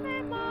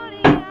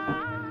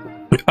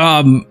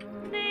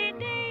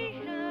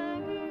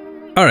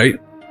 Alright.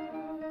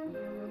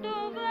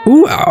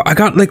 Ooh, I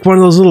got like one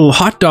of those little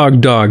hot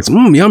dog dogs.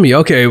 Mmm, yummy.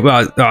 Okay,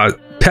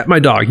 pet my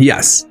dog.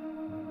 Yes.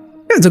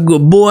 It's a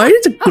good boy.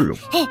 It's a good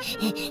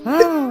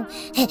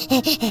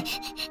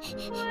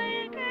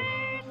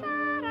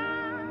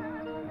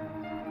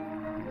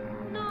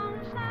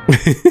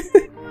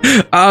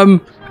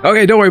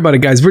okay, don't worry about it,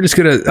 guys. We're just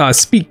gonna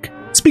speak.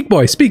 Speak,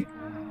 boy, speak.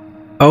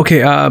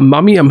 Okay,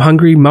 mommy, I'm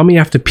hungry. Mommy, I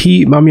have to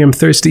pee. Mommy, I'm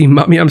thirsty.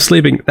 Mommy, I'm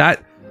sleeping.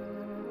 That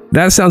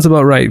sounds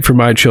about right for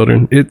my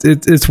children.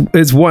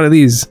 It's one of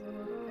these.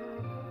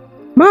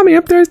 Mommy,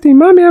 I'm thirsty.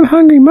 Mommy, I'm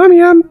hungry.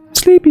 Mommy, I'm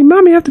sleepy.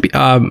 Mommy, I have to pee.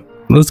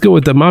 Let's go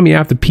with the mommy, I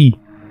have to pee.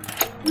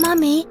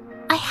 Mummy,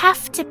 I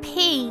have to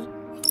pee.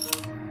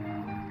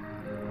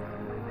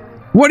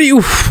 What do you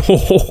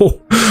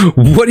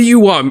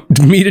want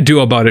me to do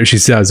about it? She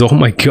says. Oh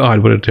my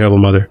god, what a terrible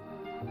mother.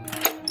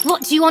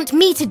 What do you want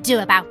me to do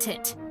about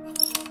it?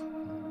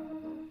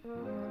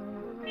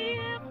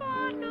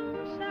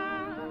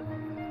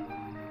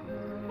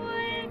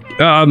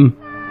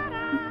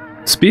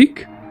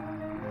 Speak?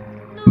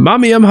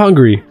 Mommy, I'm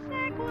hungry.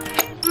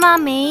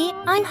 Mummy,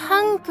 I'm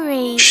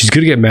hungry. She's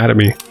gonna get mad at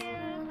me.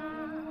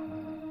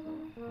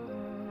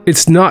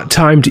 It's not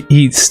time to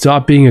eat.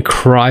 Stop being a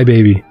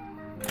crybaby.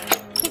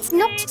 It's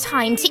not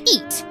time to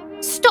eat.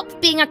 Stop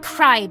being a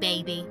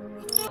crybaby.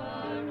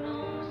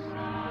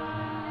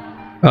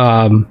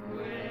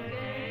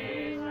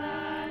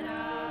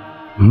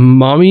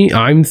 Mommy,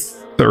 I'm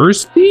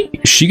thirsty?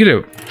 Is she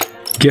gonna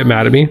get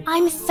mad at me?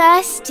 I'm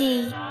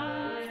thirsty.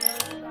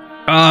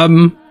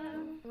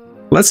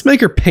 Let's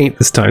make her paint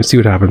this time, see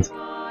what happens.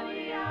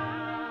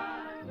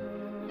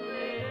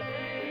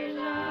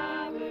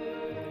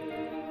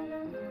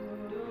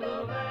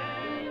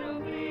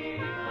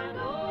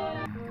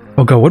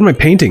 Oh god, what am I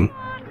painting?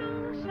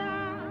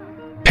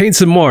 Paint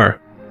some more.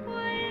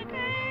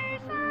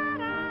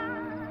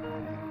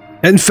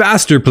 And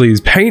faster,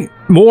 please. Paint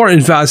more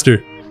and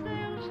faster.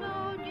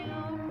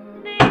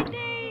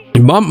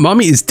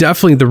 Mommy is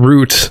definitely the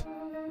root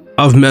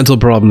of mental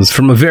problems.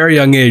 From a very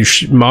young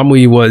age,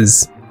 Mommy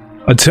was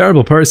a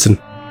terrible person.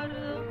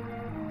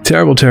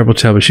 Terrible, terrible,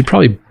 terrible. She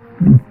probably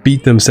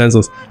beat them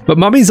senseless. But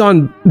Mommy's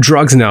on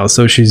drugs now,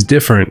 so she's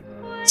different.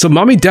 So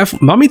Mommy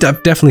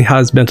definitely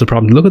has mental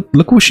problems.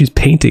 Look what she's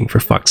painting, for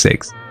fuck's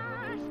sakes.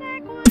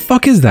 What the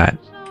fuck is that?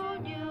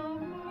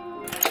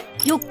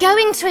 You're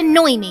going to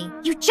annoy me.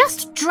 You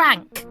just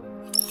drank.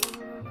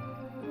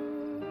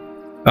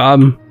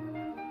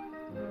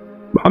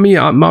 Mommy,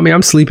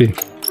 I'm sleeping.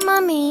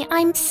 Mummy,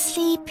 I'm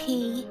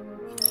sleepy.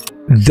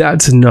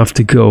 That's enough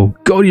to go.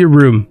 Go to your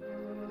room.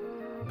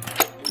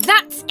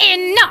 That's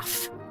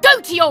enough! Go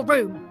to your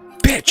room!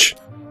 Bitch!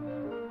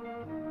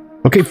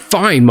 Okay,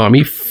 fine,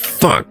 Mommy.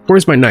 Fuck.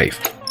 Where's my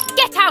knife?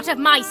 Get out of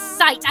my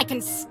sight! I can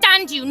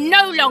stand you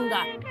no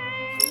longer!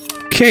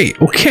 Okay,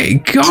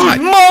 God!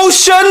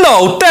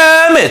 Emotional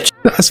damage!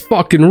 That's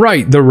fucking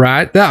right, the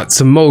rat. That's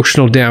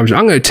emotional damage.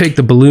 I'm gonna take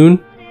the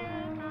balloon.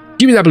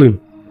 Give me that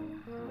balloon.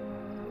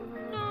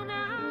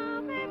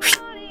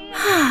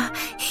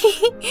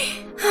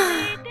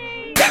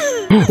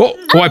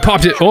 Oh, I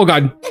popped it. Oh,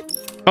 God.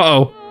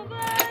 Uh-oh.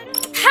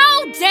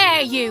 How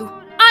dare you!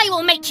 I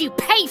will make you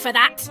pay for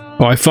that!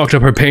 Oh, I fucked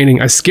up her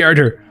painting. I scared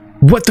her.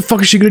 What the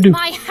fuck is she gonna do?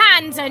 My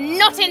hands are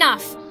not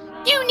enough!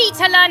 You need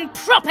to learn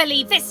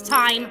properly this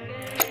time!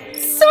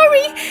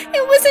 Sorry,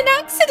 it was an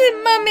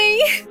accident,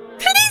 Mummy!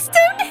 Please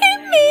don't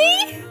hit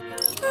me!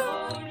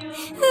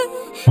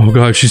 Oh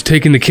god, she's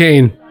taking the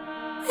cane.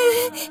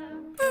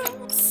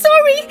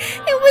 Sorry,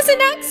 it was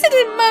an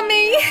accident,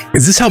 Mummy!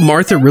 Is this how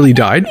Martha really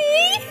died?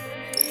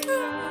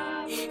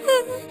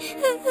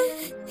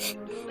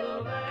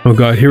 Oh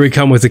god, here we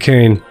come with the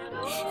cane.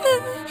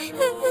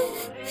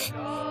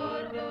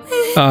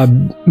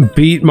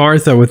 Beat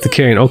Martha with the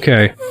cane,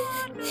 okay.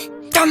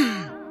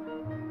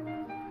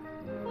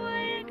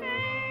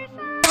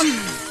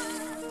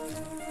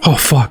 Oh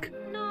fuck.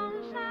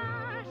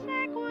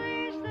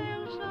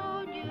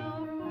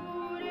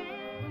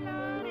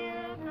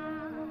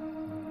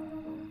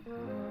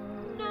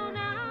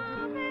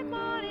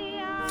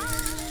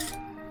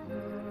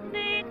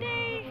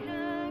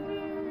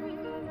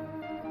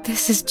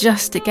 This is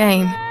just a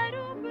game.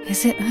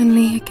 Is it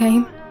only a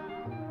game?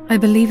 I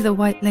believe the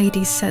White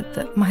Lady said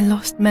that my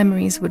lost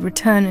memories would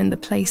return in the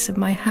place of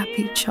my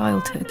happy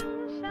childhood.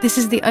 This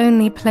is the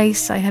only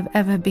place I have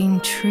ever been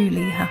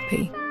truly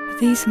happy. Are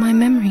these my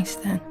memories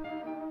then?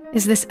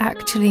 Is this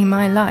actually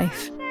my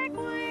life?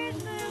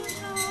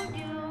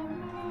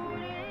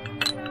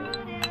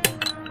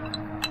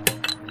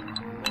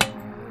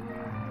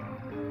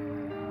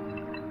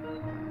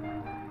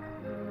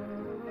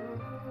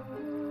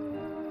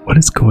 What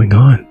is going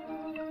on?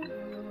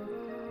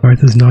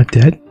 Martha's not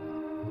dead?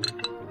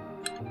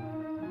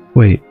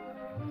 Wait.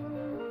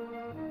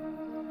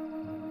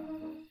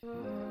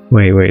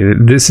 Wait.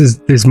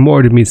 There's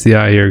more to meets the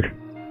eye here.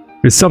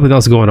 There's something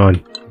else going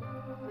on.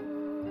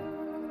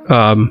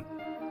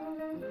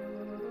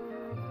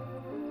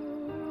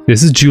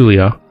 This is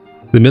Julia.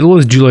 The middle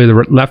was Julia,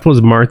 the left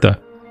was Martha.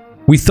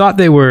 We thought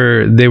they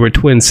were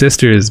twin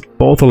sisters,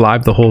 both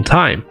alive the whole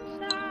time.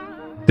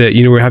 That,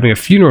 you know, we're having a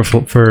funeral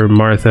for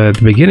Martha at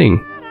the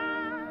beginning.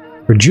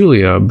 For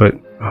Julia, but...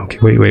 Okay,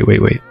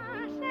 wait.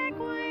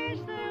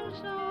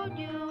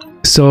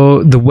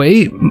 So, the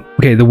way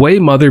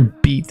Mother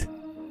beat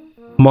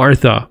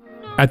Martha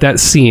at that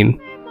scene,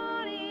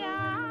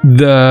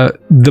 the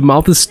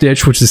mouth is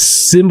stitched, which is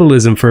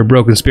symbolism for a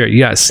broken spirit.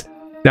 Yes,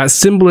 that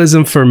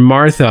symbolism for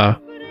Martha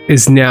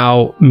is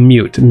now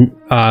mute.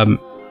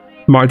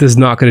 Martha's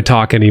not going to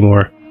talk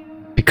anymore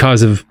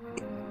because of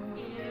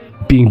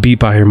being beat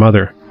by her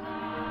mother.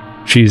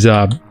 She's,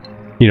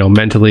 you know,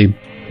 mentally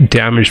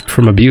damaged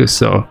from abuse,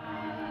 so...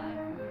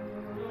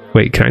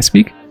 Wait, can I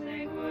speak?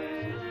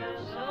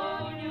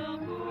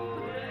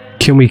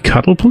 Can we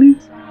cuddle,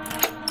 please?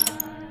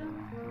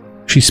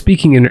 She's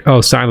speaking in...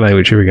 Oh, sign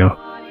language, here we go.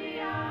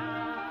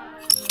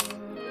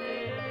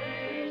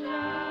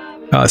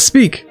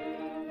 Speak.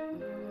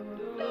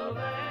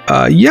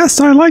 Yes,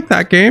 I like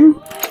that game.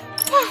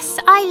 Yes,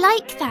 I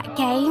like that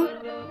game.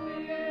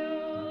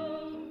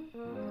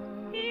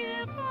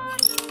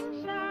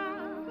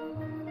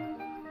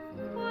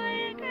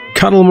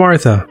 Cuddle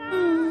Martha.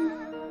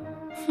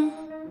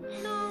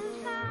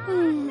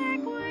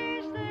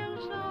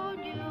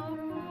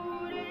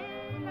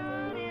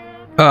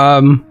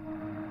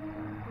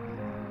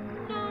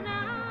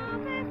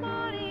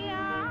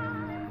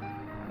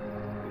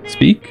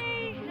 Speak.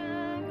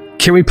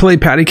 Can we play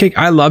patty cake?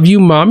 I love you,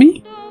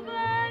 Mommy.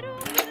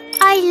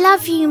 I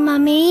love you,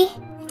 Mummy.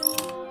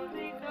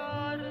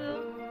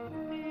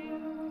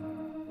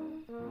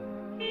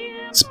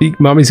 Speak.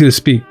 Mommy's gonna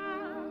speak.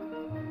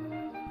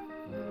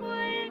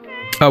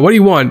 What do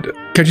you want?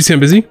 Can't you see I'm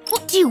busy?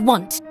 What do you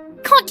want?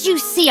 Can't you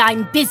see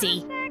I'm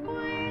busy?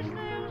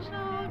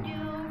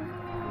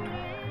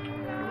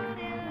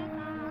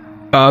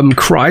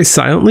 Cry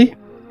silently?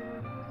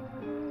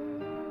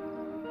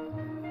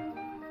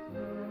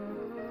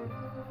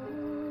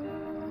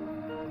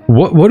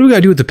 What do we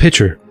gotta do with the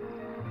picture?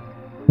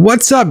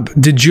 What's up?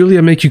 Did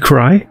Julia make you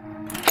cry?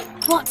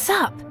 What's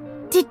up?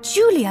 Did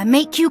Julia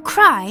make you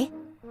cry?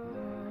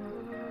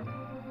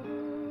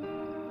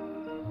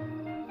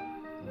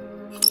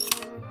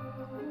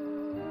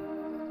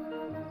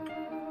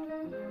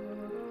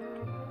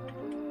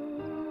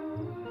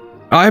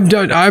 I've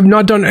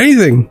not done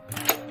anything.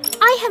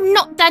 I have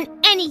not done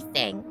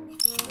anything.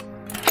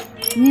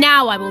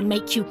 Now I will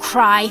make you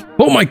cry.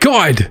 Oh my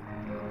god!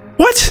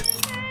 What?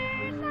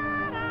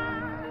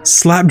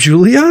 Slap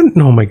Julia?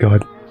 Oh my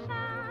god.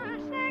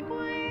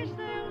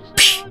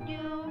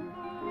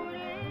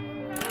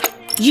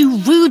 You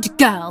rude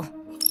girl.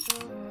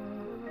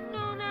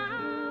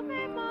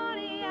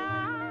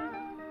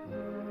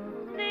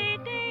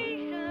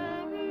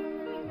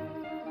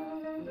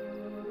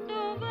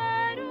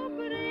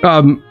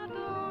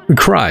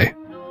 Cry.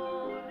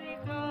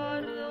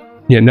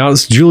 Yeah, now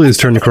it's Julia's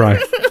turn to cry.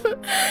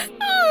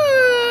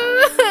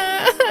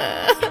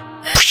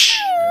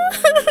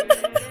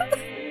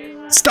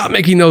 Stop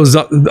making those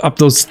up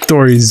those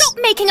stories. Stop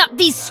making up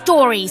these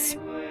stories.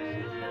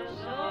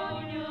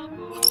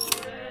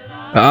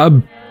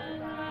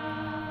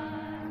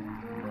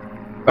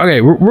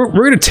 Okay,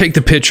 we're gonna take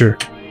the picture.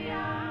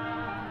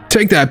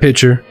 Take that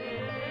picture.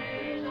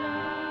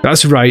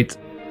 That's right.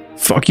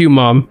 Fuck you,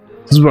 Mom.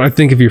 This is what I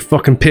think of your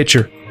fucking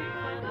picture.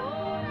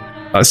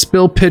 A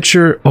spill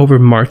pitcher over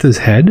Martha's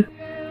head?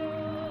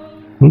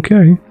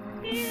 Okay.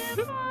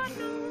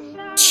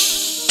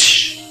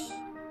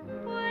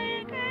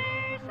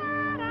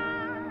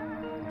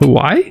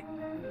 Why?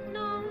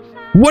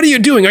 What are you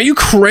doing? Are you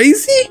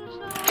crazy?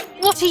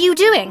 What are you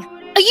doing?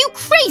 Are you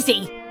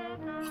crazy?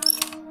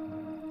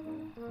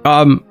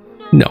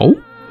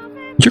 No.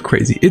 You're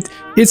crazy.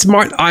 It's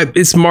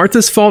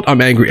Martha's fault.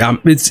 I'm angry.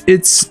 It's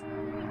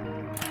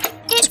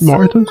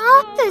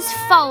Martha's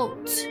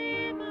fault.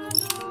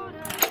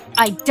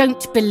 I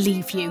don't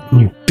believe you.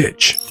 You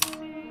bitch.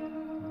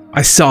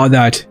 I saw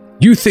that.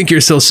 You think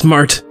you're so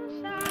smart.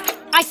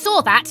 I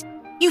saw that.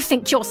 You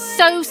think you're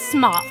so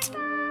smart.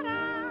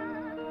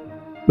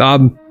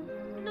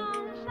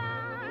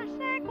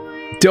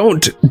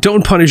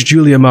 Don't punish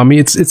Julia, Mommy.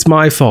 It's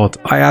my fault.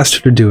 I asked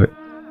her to do it.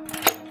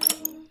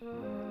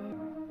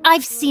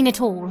 I've seen it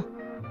all.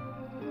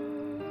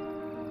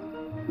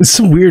 There's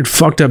some weird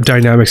fucked up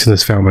dynamics in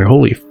this family.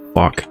 Holy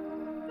fuck.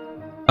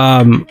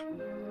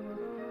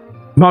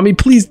 Mommy,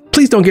 please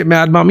don't get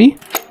mad, Mommy.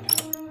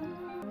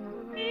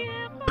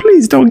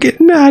 Please don't get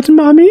mad,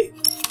 Mommy.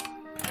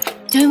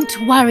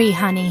 Don't worry,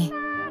 honey.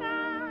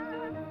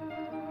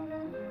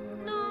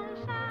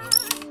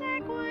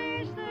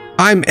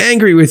 I'm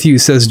angry with you,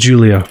 says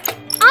Julia.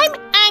 I'm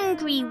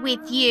angry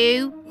with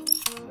you.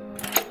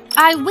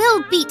 I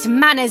will beat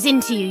manners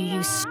into you,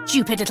 you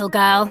stupid little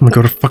girl. Oh my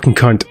god, a fucking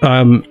cunt.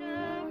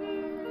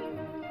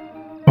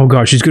 Oh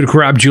god, she's gonna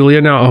grab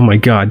Julia now? Oh my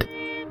god.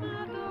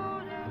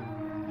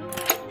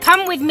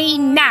 Come with me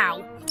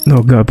now.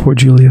 Oh god, poor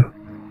Julia.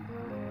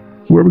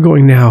 Where are we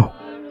going now?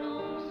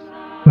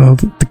 Oh,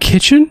 the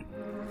kitchen?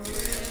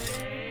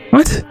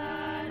 What?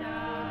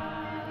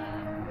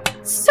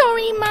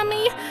 Sorry,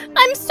 Mummy.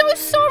 I'm so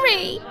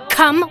sorry.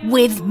 Come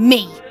with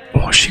me.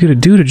 What's she gonna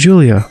do to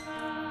Julia?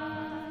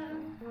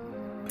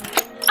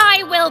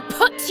 I will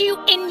put you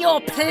in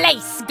your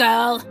place,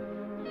 girl.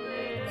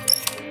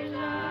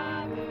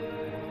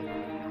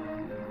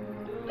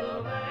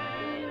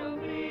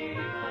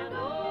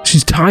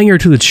 She's tying her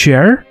to the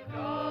chair?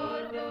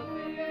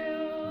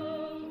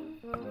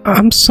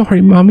 I'm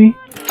sorry, Mommy.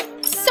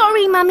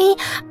 Sorry, Mummy.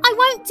 I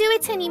won't do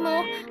it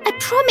anymore. I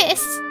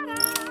promise.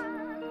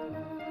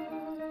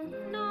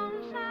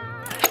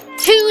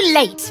 Too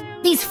late.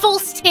 These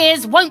false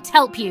tears won't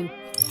help you.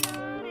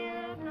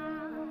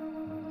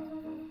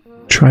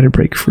 Try to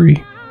break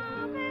free.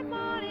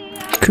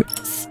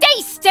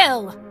 Stay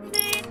still.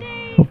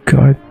 Oh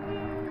god.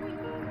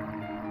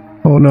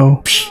 Oh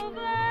no.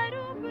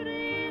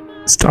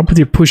 Stop with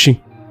your pushing.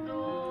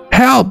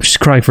 Help! She's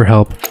crying for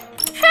help.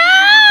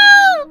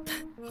 Help!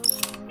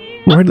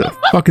 Where the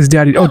fuck is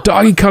Daddy? Oh,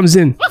 doggy comes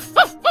in.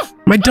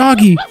 My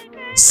doggy!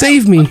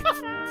 Save me!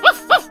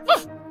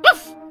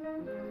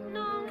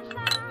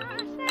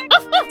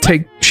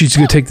 She's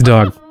gonna take the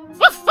dog.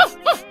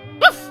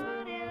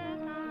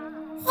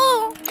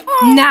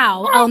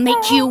 Now I'll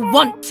make you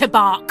want to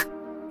bark.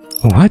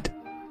 What?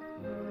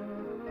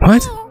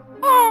 What?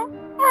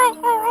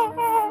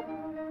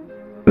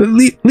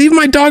 Leave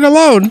my dog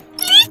alone!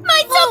 Leave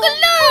my dog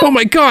alone! Oh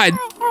my god!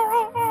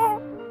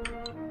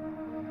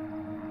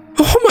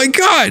 Oh my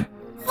god!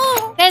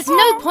 There's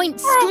no point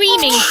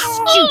screaming,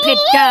 stupid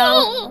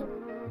girl.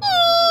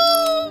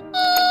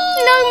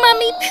 No,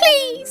 Mummy,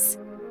 please.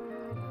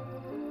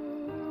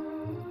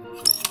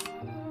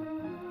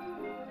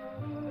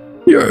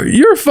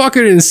 You're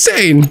fucking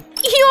insane!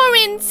 You're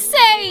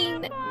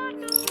insane!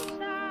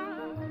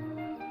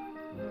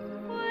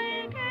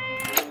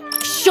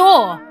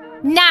 Sure,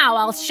 now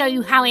I'll show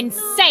you how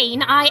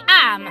insane I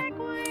am.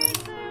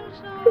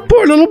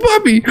 Poor little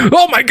puppy.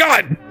 Oh my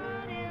god.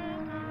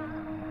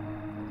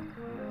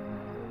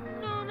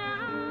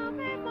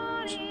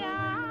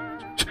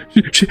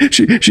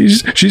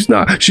 She's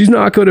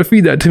not going to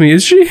feed that to me,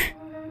 is she?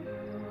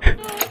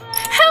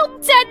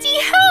 Help, Daddy,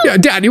 help! Yeah,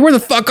 Daddy, where the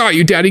fuck are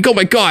you, Daddy? Oh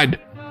my god.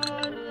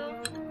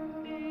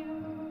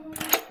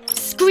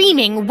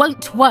 Screaming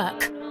won't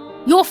work.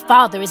 Your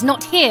father is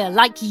not here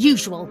like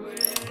usual.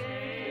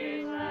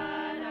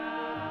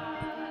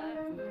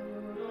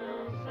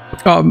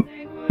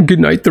 Good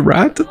night, the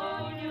rat.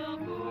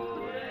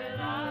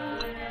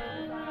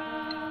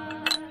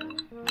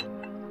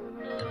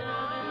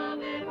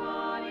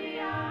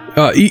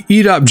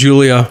 Eat up,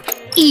 Julia.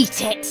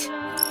 Eat it.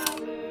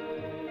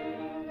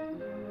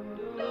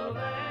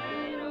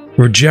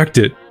 Reject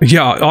it.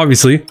 Yeah,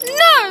 obviously.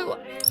 No!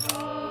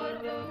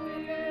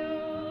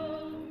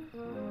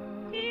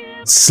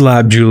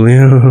 Slap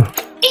Julia.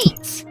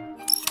 Eat!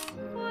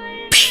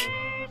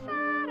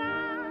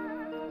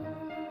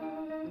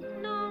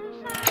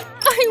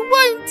 I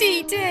won't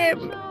eat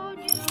him.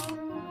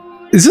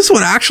 Is this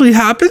what actually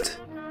happened?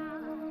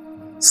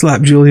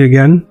 Slap Julia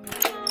again.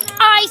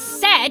 I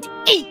said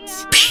eat!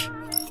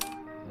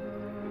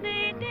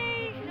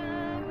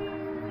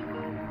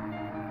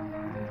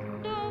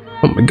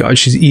 Oh my god,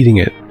 she's eating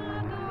it.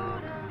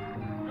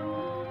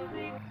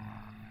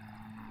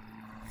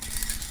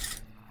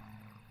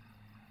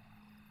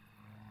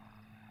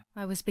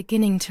 I was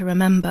beginning to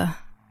remember,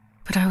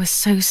 but I was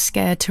so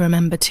scared to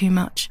remember too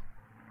much,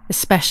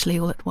 especially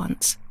all at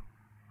once.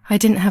 I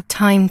didn't have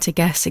time to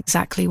guess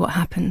exactly what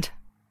happened.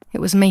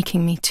 It was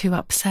making me too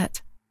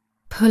upset.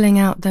 Pulling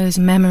out those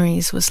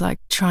memories was like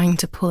trying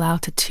to pull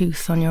out a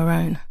tooth on your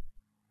own.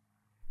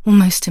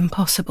 Almost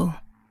impossible,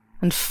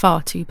 and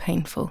far too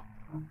painful.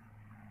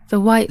 The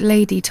White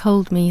Lady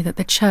told me that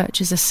the church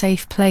is a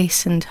safe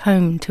place and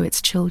home to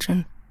its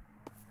children.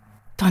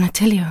 Don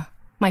Attilio,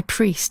 my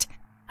priest,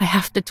 I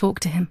have to talk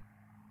to him.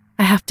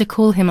 I have to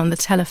call him on the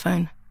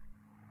telephone.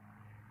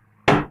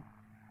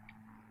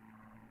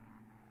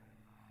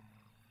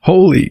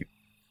 Holy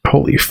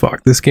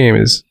fuck, this game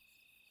is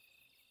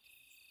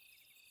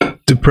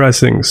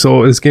depressing.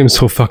 So this game's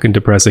so fucking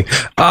depressing.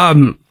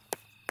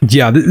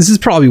 Yeah, this is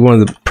probably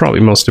one of the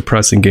most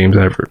depressing games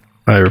I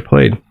ever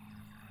played.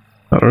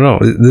 I don't know.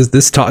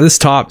 This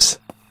tops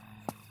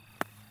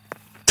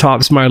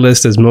my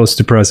list as most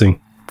depressing.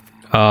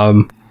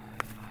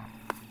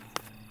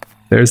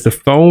 There's the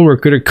phone. We're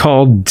gonna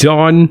call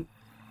Don.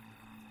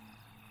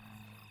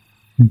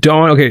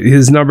 Okay,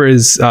 his number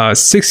is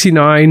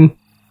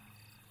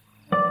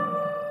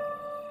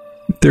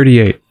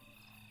 6938.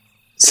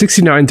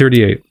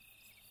 6938.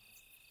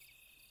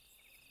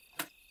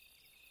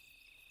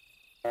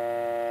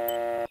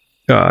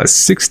 Uh,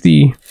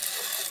 69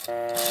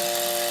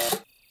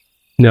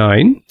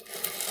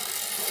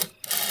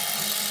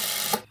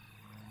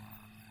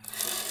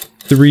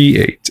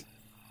 38.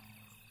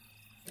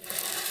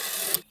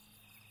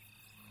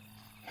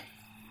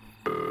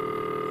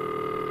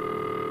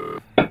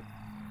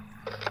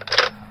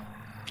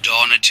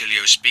 Don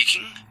Attilio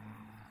speaking.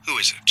 Who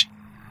is it?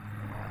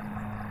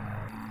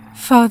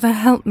 Father,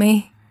 help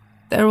me.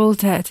 They're all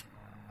dead.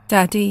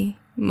 Daddy,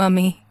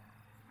 Mummy,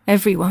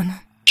 everyone.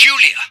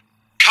 Julia,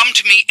 come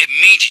to me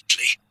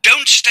immediately.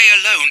 Don't stay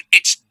alone.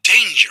 It's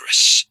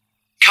dangerous.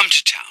 Come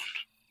to town.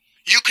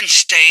 You can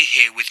stay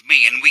here with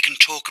me and we can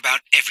talk about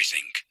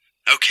everything.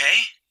 Okay?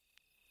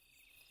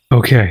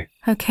 Okay.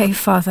 Okay,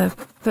 Father,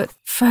 but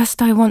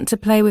first I want to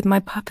play with my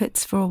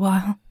puppets for a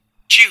while.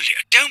 Julia,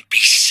 don't be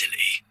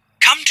silly.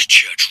 Come to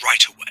church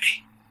right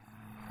away.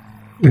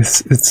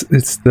 It's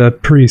the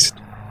priest.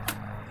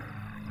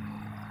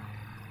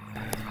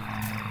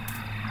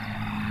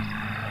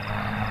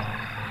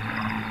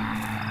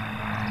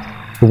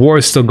 The war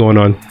is still going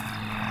on.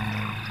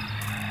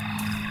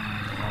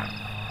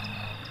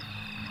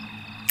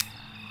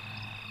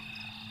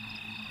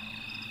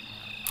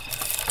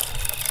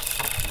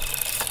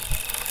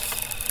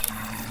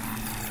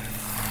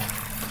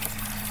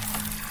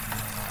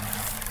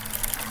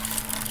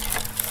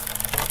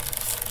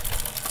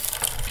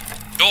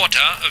 Daughter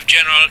of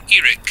General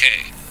Eric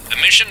K. A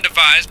mission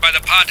devised by the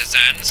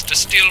partisans to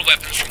steal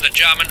weapons from the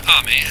German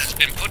army has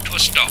been put to a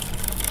stop.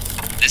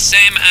 The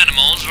same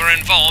animals were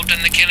involved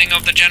in the killing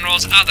of the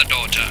General's other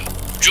daughter,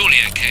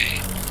 Julia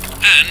K.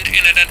 And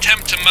in an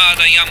attempt to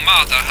murder young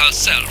Martha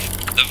herself,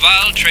 the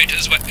vile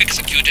traitors were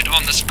executed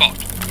on the spot.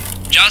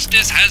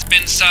 Justice has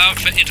been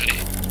served for Italy,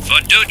 for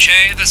Duce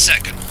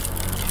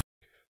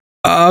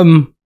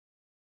II.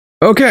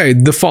 Okay,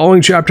 the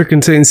following chapter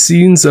contains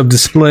scenes of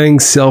displaying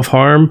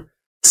self-harm.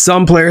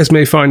 Some players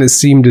may find it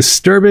seem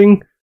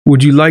disturbing.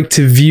 Would you like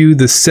to view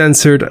the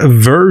censored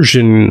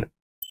version?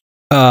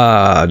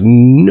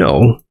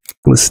 No.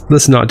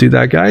 Let's not do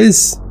that,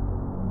 guys.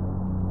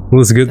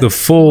 Let's get the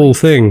full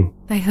thing.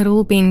 They had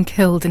all been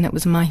killed and it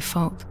was my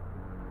fault.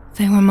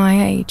 They were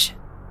my age,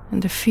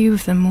 and a few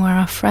of them were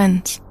our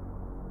friends.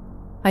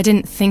 I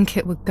didn't think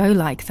it would go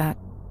like that,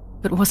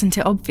 but wasn't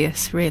it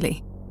obvious,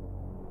 really?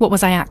 What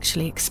was I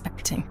actually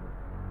expecting?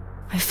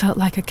 I felt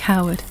like a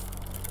coward.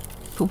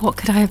 But what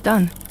could I have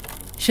done?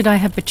 Should I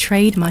have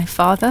betrayed my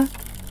father?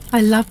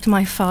 I loved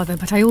my father,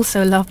 but I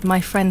also loved my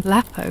friend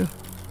Lapo.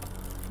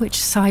 Which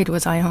side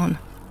was I on?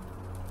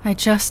 I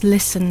just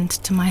listened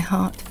to my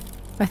heart.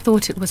 I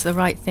thought it was the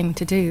right thing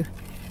to do.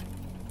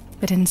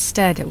 But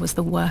instead, it was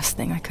the worst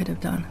thing I could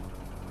have done.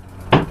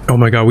 Oh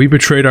my god, we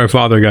betrayed our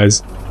father,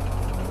 guys.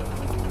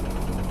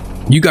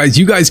 You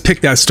guys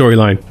picked that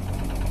storyline.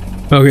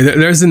 Okay,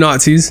 there's the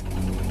Nazis.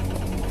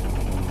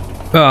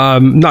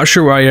 Not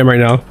sure where I am right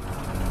now.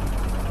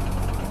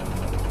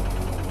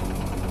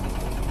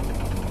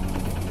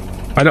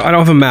 I don't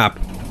have a map.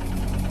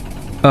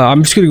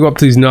 I'm just gonna go up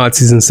to these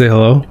Nazis and say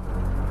hello.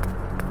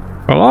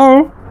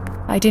 Hello?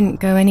 I didn't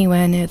go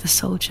anywhere near the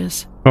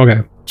soldiers.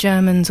 Okay.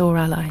 Germans or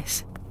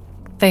allies.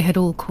 They had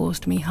all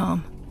caused me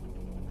harm.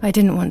 I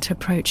didn't want to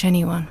approach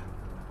anyone.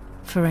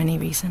 For any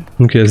reason.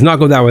 Okay, let's not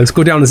go that way. Let's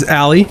go down this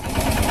alley.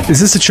 Is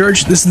this the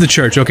church? This is the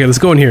church. Okay, let's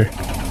go in here.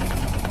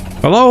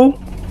 Hello?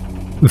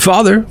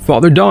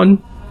 Father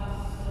Don.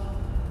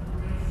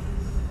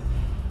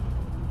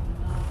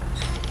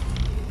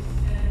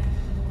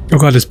 Oh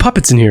god, there's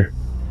puppets in here.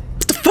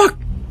 What the fuck?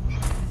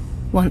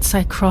 Once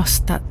I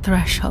crossed that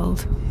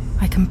threshold,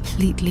 I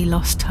completely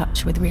lost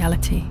touch with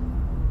reality.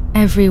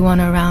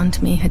 Everyone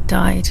around me had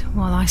died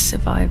while I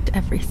survived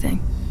everything.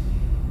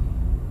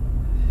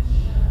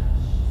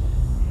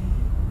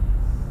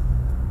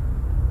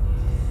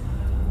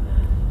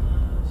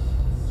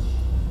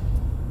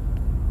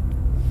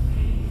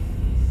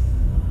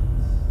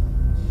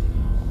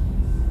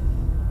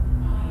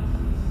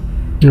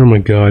 Oh my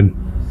god.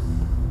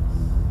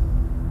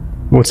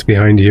 What's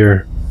behind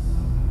here?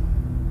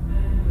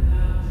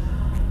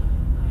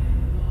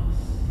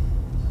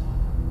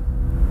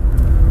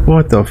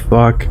 What the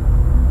fuck?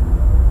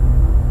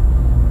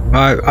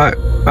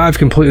 I've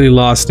completely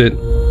lost it.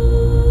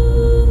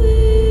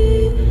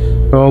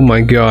 Oh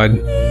my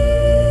god.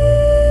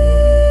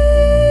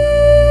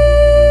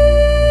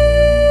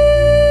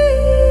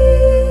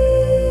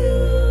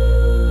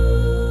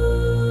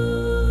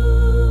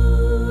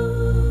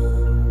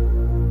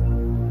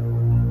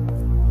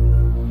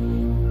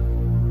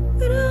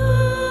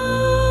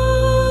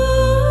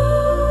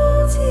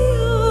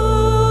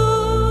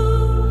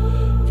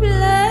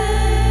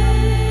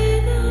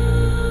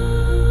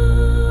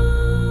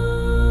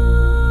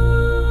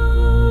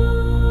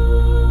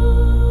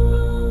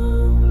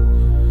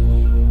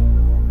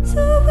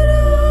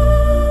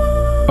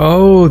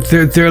 Oh,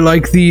 they're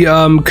like the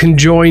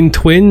conjoined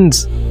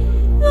twins.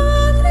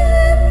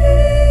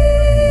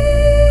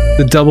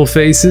 The double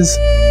faces.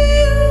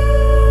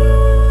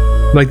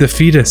 Like the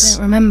fetus. I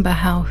don't remember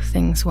how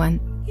things went.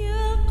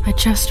 I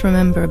just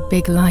remember a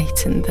big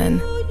light and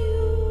then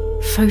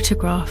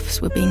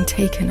photographs were being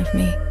taken of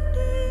me.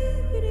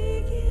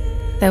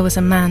 There was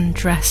a man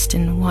dressed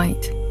in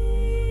white.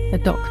 A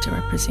doctor, I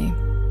presume.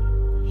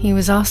 He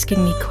was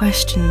asking me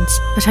questions,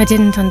 but I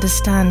didn't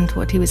understand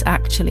what he was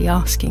actually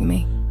asking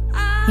me.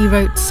 He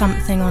wrote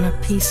something on a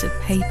piece of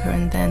paper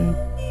and then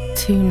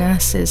 2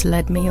 nurses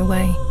led me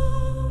away.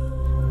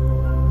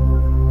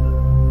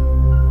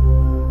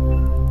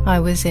 I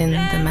was in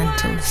the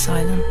mental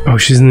asylum. Oh,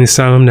 she's in the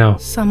asylum now.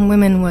 Some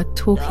women were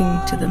talking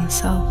to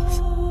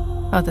themselves.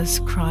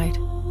 Others cried.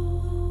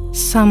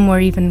 Some were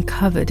even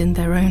covered in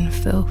their own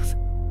filth.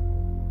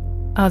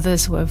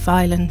 Others were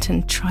violent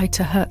and tried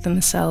to hurt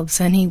themselves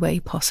any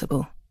way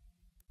possible.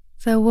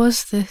 There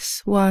was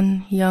this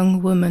one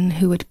young woman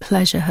who would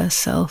pleasure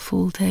herself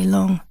all day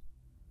long.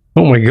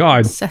 Oh my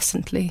god.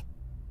 Incessantly.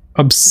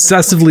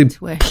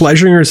 Obsessively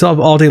pleasuring herself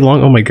all day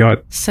long? Oh my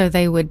god. So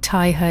they would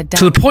tie her down.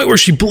 To the point where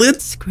she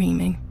blitzed?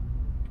 Screaming,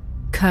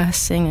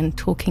 cursing and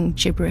talking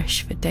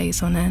gibberish for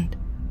days on end.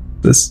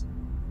 This...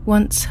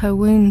 Once her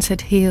wounds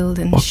had healed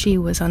and she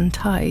was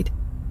untied,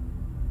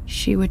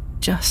 she would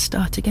just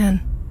start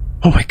again.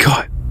 Oh my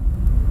god.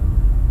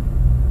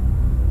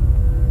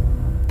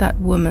 That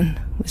woman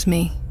was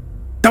me.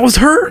 That was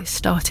her? They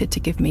started to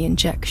give me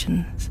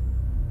injections.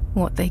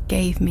 What they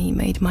gave me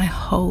made my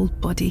whole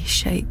body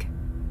shake.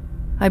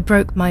 I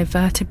broke my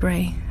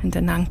vertebrae and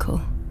an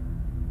ankle.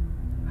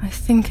 I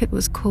think it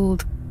was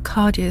called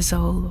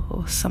cardiazole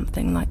or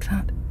something like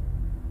that.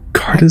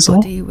 Cardiazole?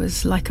 My body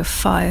was like a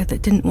fire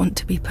that didn't want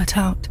to be put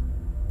out.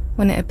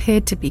 When it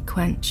appeared to be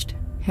quenched,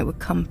 it would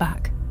come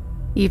back,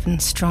 even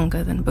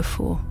stronger than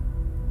before.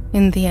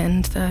 In the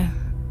end, though,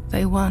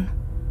 they won.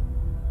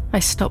 I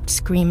stopped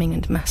screaming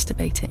and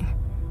masturbating.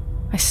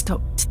 I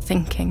stopped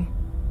thinking.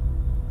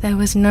 There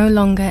was no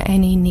longer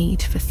any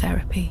need for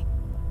therapy.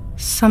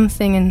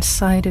 Something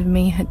inside of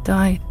me had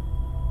died.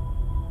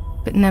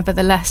 But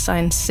nevertheless, I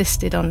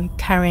insisted on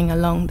carrying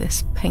along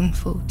this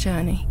painful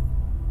journey.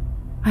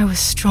 I was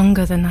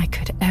stronger than I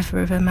could ever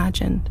have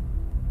imagined.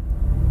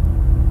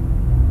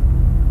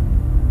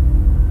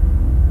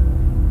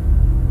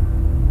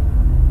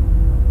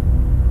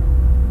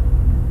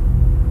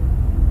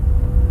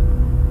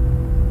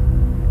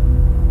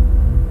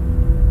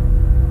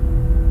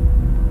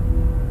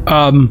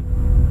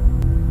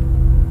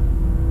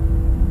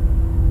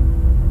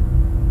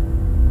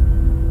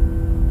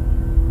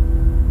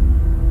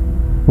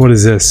 What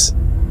is this?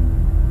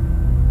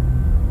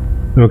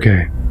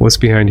 Okay, what's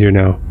behind here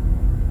now?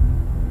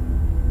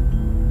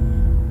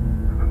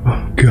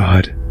 Oh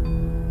God.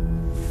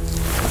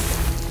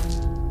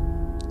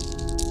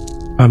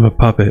 I'm a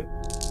puppet.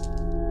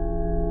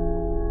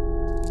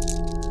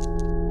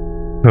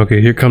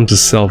 Okay, here comes the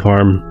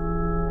self-harm.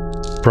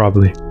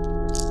 Probably.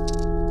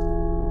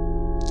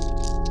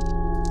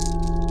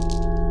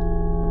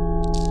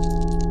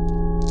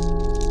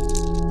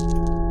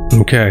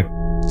 Okay.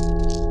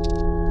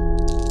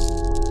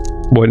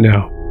 What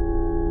now?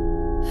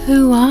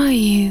 Who are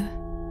you?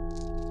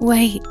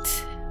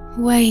 Wait,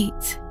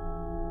 wait.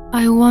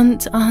 I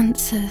want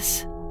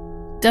answers.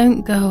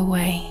 Don't go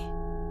away.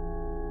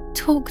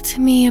 Talk to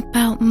me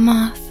about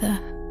Martha,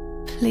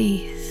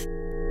 please.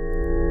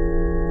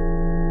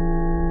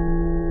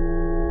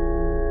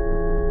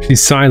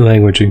 She's sign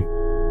languaging.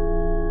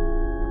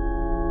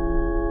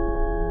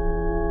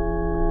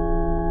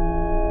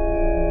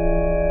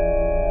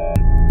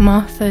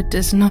 Martha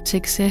does not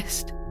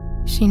exist.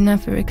 She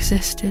never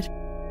existed.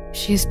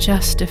 She's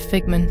just a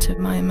figment of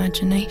my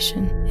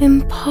imagination.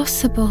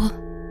 Impossible.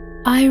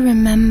 I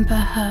remember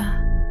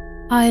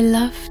her. I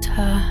loved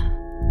her.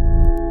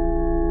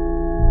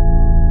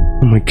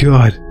 Oh my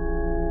God.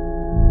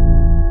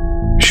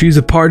 She's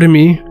a part of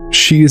me.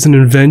 She is an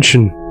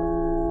invention.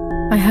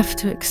 I have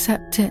to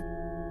accept it.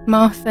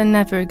 Martha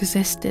never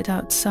existed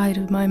outside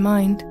of my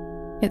mind.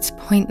 It's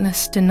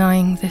pointless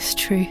denying this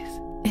truth.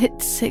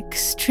 It's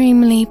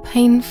extremely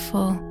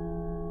painful.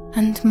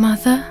 And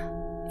Mother?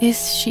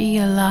 Is she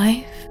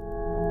alive?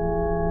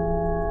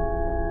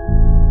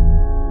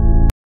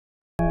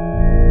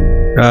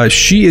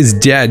 She is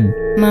dead.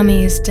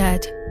 Mummy is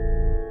dead.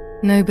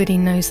 Nobody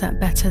knows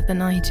that better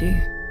than I do,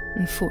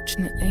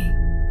 unfortunately.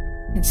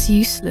 It's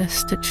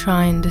useless to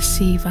try and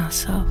deceive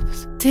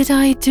ourselves. Did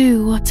I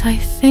do what I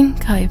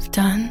think I've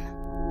done?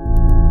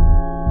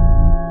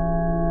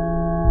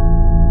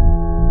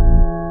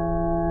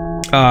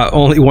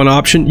 Only one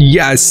option?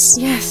 Yes!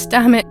 Yes,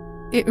 damn it.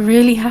 It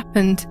really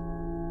happened.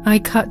 I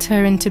cut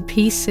her into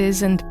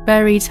pieces and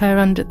buried her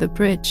under the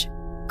bridge.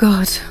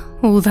 God,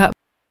 all that...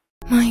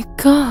 My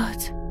God,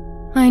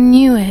 I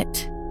knew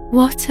it.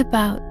 What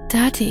about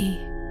Daddy?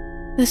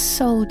 The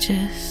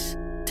soldiers?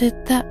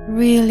 Did that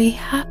really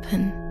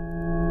happen?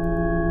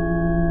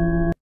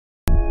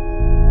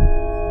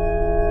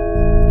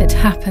 It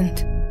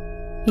happened.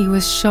 He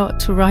was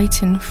shot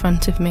right in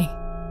front of me.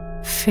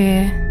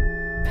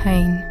 Fear,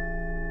 pain,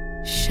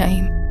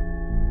 shame.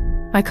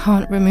 I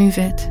can't remove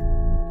it.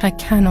 I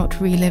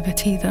cannot relive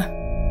it either.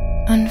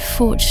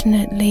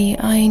 Unfortunately,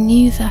 I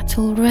knew that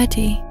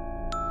already.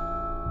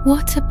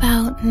 What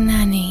about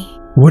Nanny?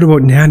 What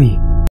about Nanny?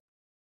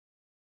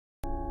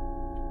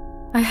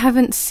 I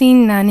haven't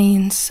seen Nanny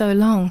in so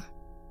long.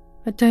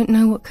 I don't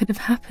know what could have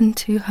happened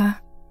to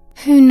her.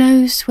 Who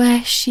knows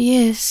where she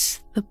is,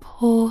 the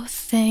poor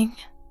thing.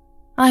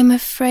 I'm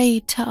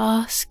afraid to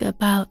ask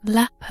about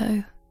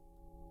Lapo.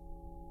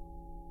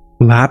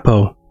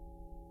 Lapo?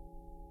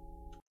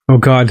 Oh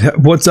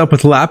God, what's up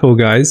with Lapo,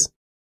 guys?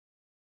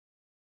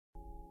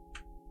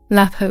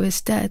 Lapo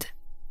is dead.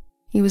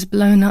 He was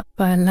blown up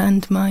by a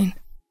landmine.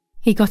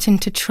 He got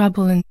into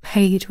trouble and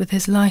paid with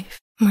his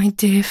life. My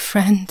dear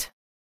friend.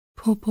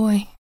 Poor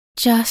boy.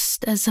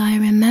 Just as I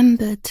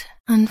remembered,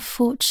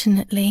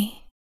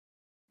 unfortunately.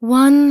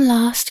 One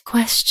last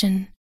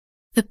question.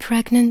 The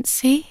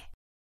pregnancy?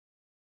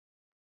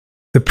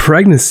 The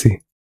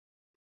pregnancy?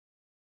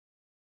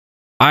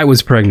 I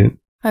was pregnant.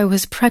 I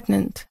was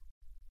pregnant.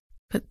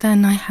 But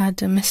then I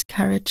had a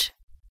miscarriage.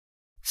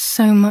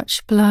 So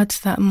much blood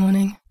that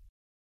morning.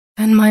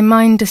 Then my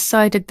mind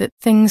decided that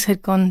things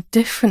had gone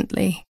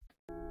differently.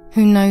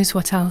 Who knows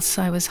what else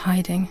I was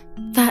hiding.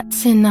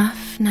 That's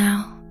enough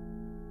now.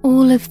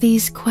 All of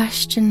these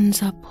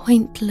questions are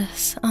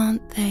pointless,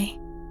 aren't they?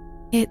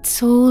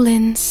 It's all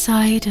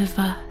inside of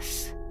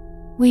us.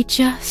 We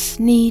just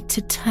need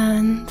to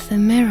turn the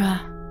mirror.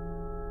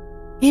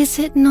 Is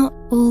it not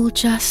all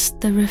just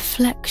the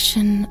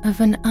reflection of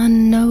an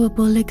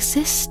unknowable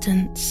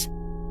existence?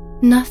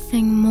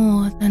 Nothing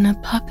more than a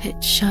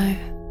puppet show.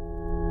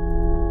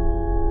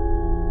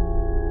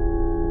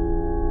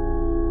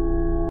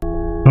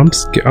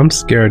 I'm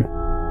scared.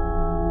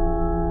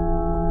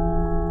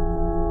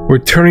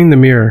 We're turning the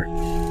mirror.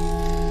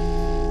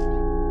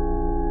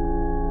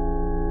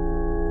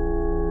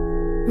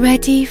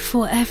 Ready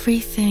for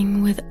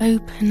everything with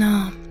open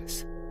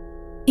arms.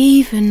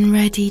 Even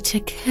ready to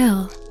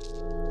kill.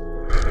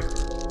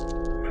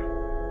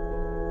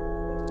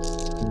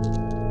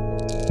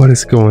 What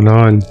is going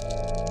on?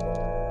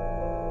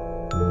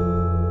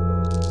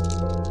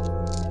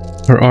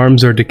 Her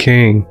arms are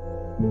decaying.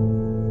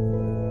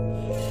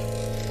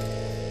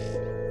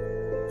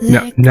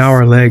 Now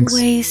our legs.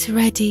 Always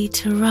ready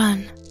to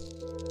run.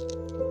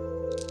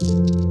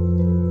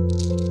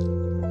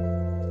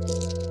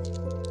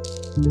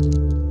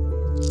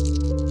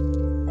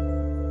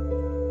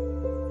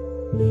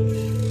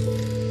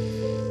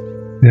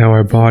 Now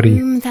our body. The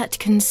womb that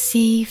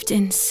conceived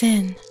in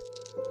sin.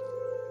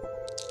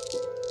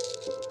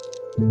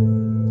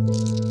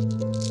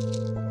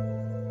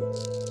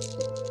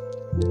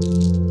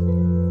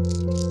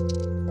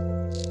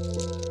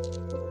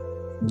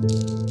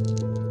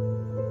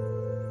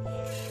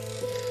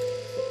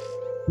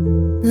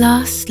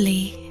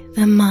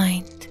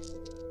 mind.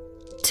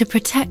 To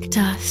protect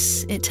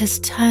us, it has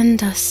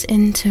turned us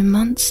into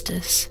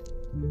monsters.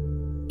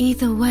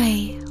 Either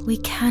way, we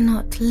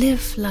cannot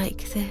live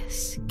like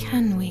this,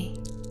 can we?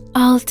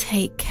 I'll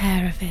take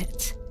care of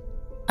it.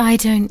 I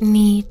don't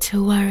need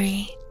to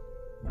worry.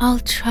 I'll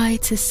try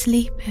to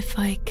sleep if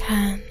I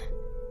can.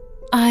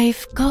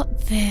 I've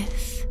got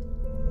this.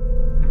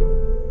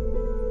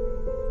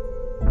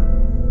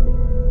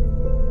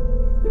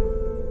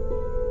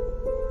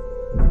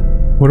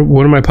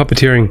 What am I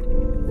puppeteering?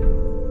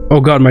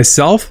 Oh god,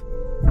 myself?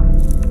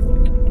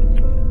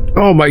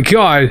 Oh my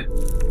god!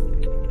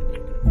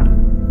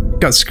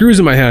 Got screws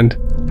in my hand.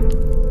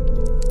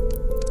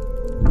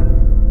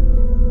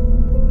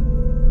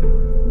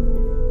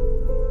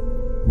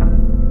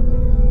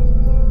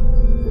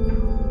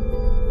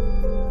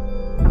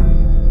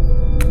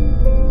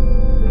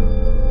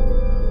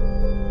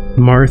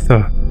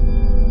 Martha.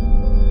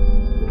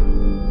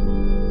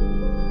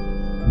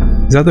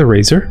 Is that the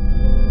razor?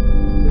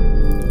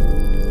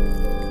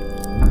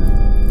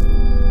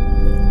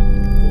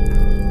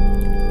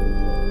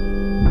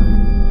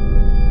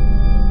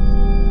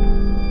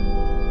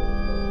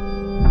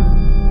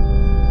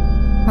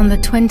 On the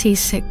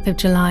 26th of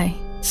July,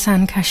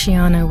 San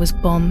Casciano was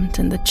bombed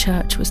and the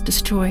church was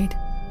destroyed.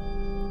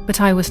 But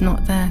I was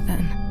not there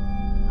then.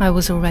 I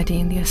was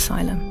already in the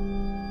asylum.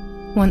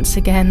 Once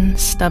again,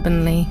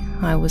 stubbornly,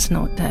 I was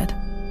not dead.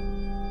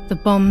 The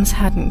bombs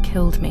hadn't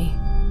killed me,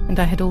 and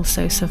I had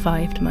also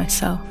survived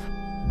myself.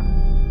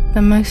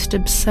 The most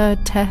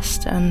absurd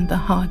test and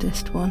the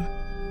hardest one.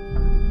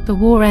 The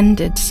war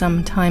ended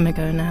some time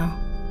ago now,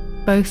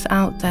 both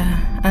out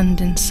there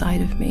and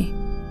inside of me.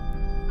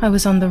 I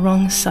was on the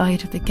wrong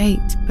side of the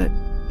gate, but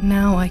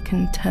now I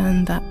can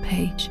turn that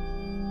page.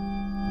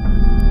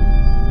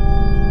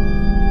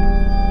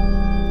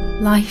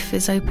 Life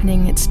is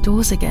opening its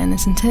doors again,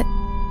 isn't it?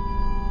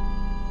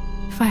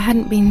 If I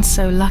hadn't been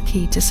so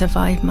lucky to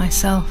survive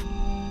myself,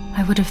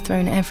 I would have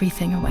thrown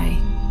everything away.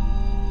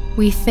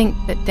 We think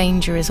that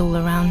danger is all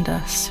around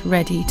us,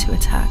 ready to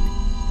attack.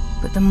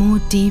 But the more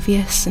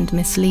devious and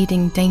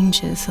misleading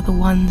dangers are the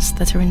ones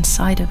that are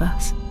inside of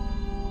us.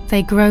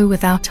 They grow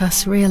without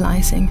us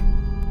realizing.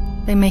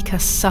 They make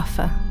us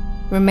suffer,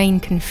 remain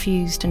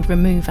confused, and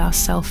remove our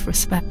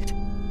self-respect.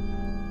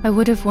 I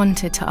would have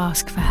wanted to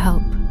ask for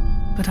help,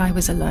 but I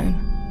was alone.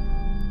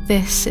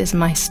 This is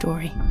my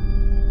story.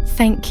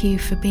 Thank you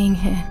for being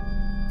here,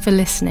 for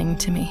listening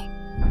to me.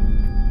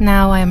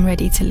 Now I am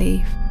ready to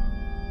leave.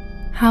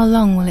 How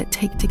long will it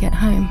take to get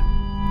home?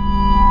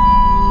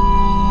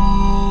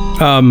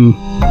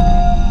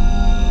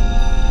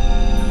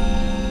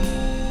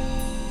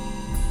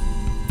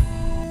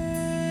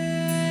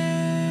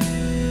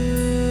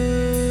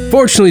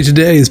 Fortunately,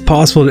 today it's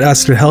possible to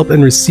ask for help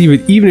and receive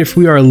it even if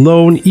we are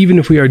alone, even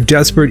if we are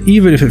desperate,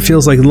 even if it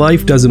feels like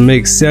life doesn't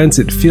make sense,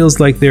 it feels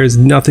like there is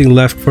nothing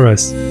left for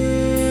us.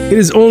 It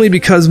is only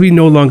because we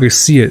no longer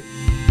see it.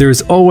 There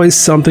is always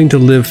something to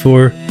live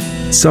for.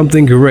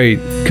 Something great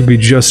could be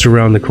just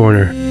around the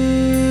corner.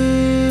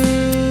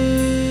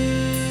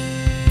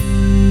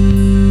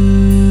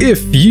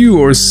 If you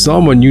or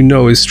someone you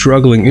know is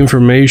struggling,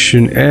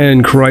 information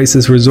and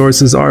crisis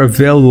resources are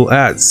available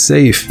at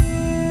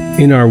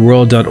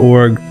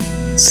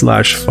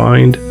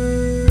safeinourworld.org/find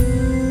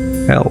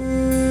help.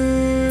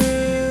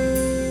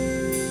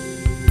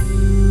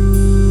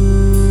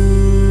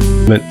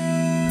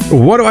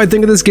 What do I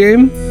think of this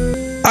game?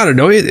 I don't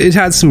know, it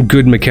had some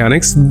good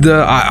mechanics.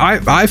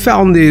 I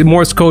found the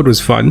Morse code was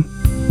fun.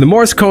 The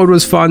Morse code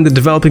was fun, the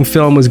developing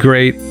film was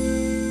great.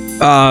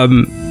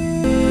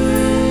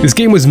 This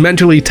game was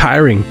mentally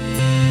tiring.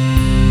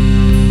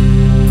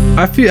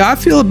 I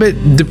feel a bit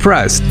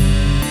depressed.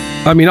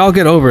 I mean, I'll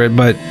get over it,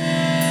 but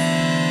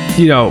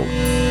you know,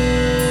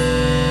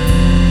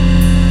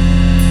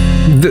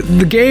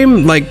 the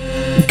game, like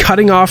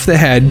cutting off the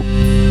head,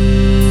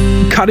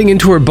 cutting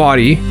into her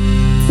body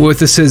with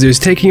the scissors,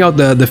 taking out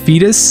the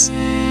fetus.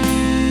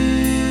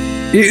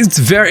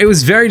 It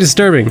was very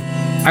disturbing.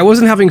 I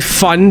wasn't having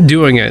fun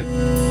doing it.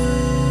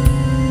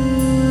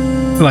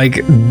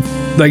 Like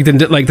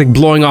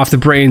blowing off the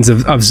brains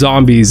of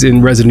zombies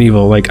in Resident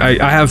Evil. Like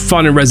I have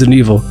fun in Resident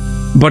Evil,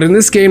 but in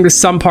this game there's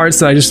some parts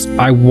that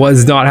I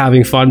was not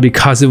having fun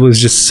because it was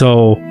just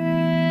so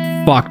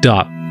fucked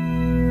up.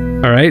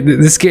 All right,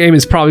 this game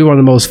is probably one of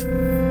the most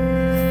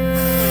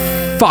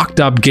fucked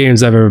up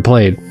games I've ever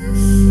played.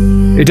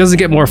 It doesn't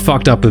get more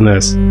fucked up than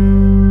this.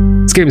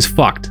 This game is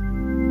fucked.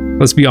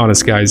 Let's be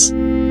honest, guys.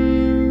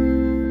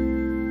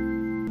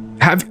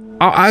 I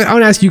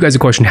want to ask you guys a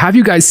question. Have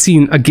you guys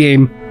seen a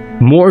game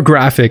more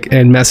graphic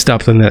and messed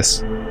up than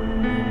this?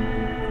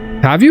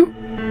 Have you?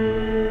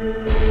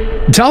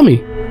 Tell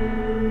me.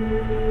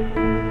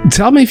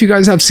 Tell me if you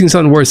guys have seen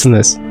something worse than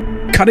this.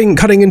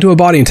 Cutting into a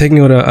body and taking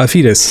out a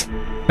fetus.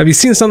 Have you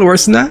seen something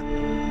worse than that?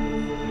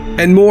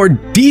 And more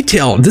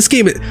detailed. This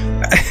game,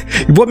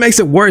 what makes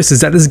it worse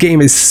is that this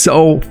game is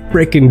so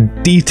freaking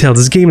detailed.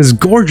 This game is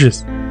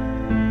gorgeous.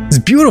 It's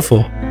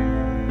beautiful.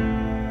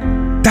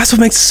 That's what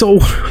makes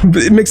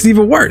it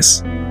even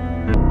worse.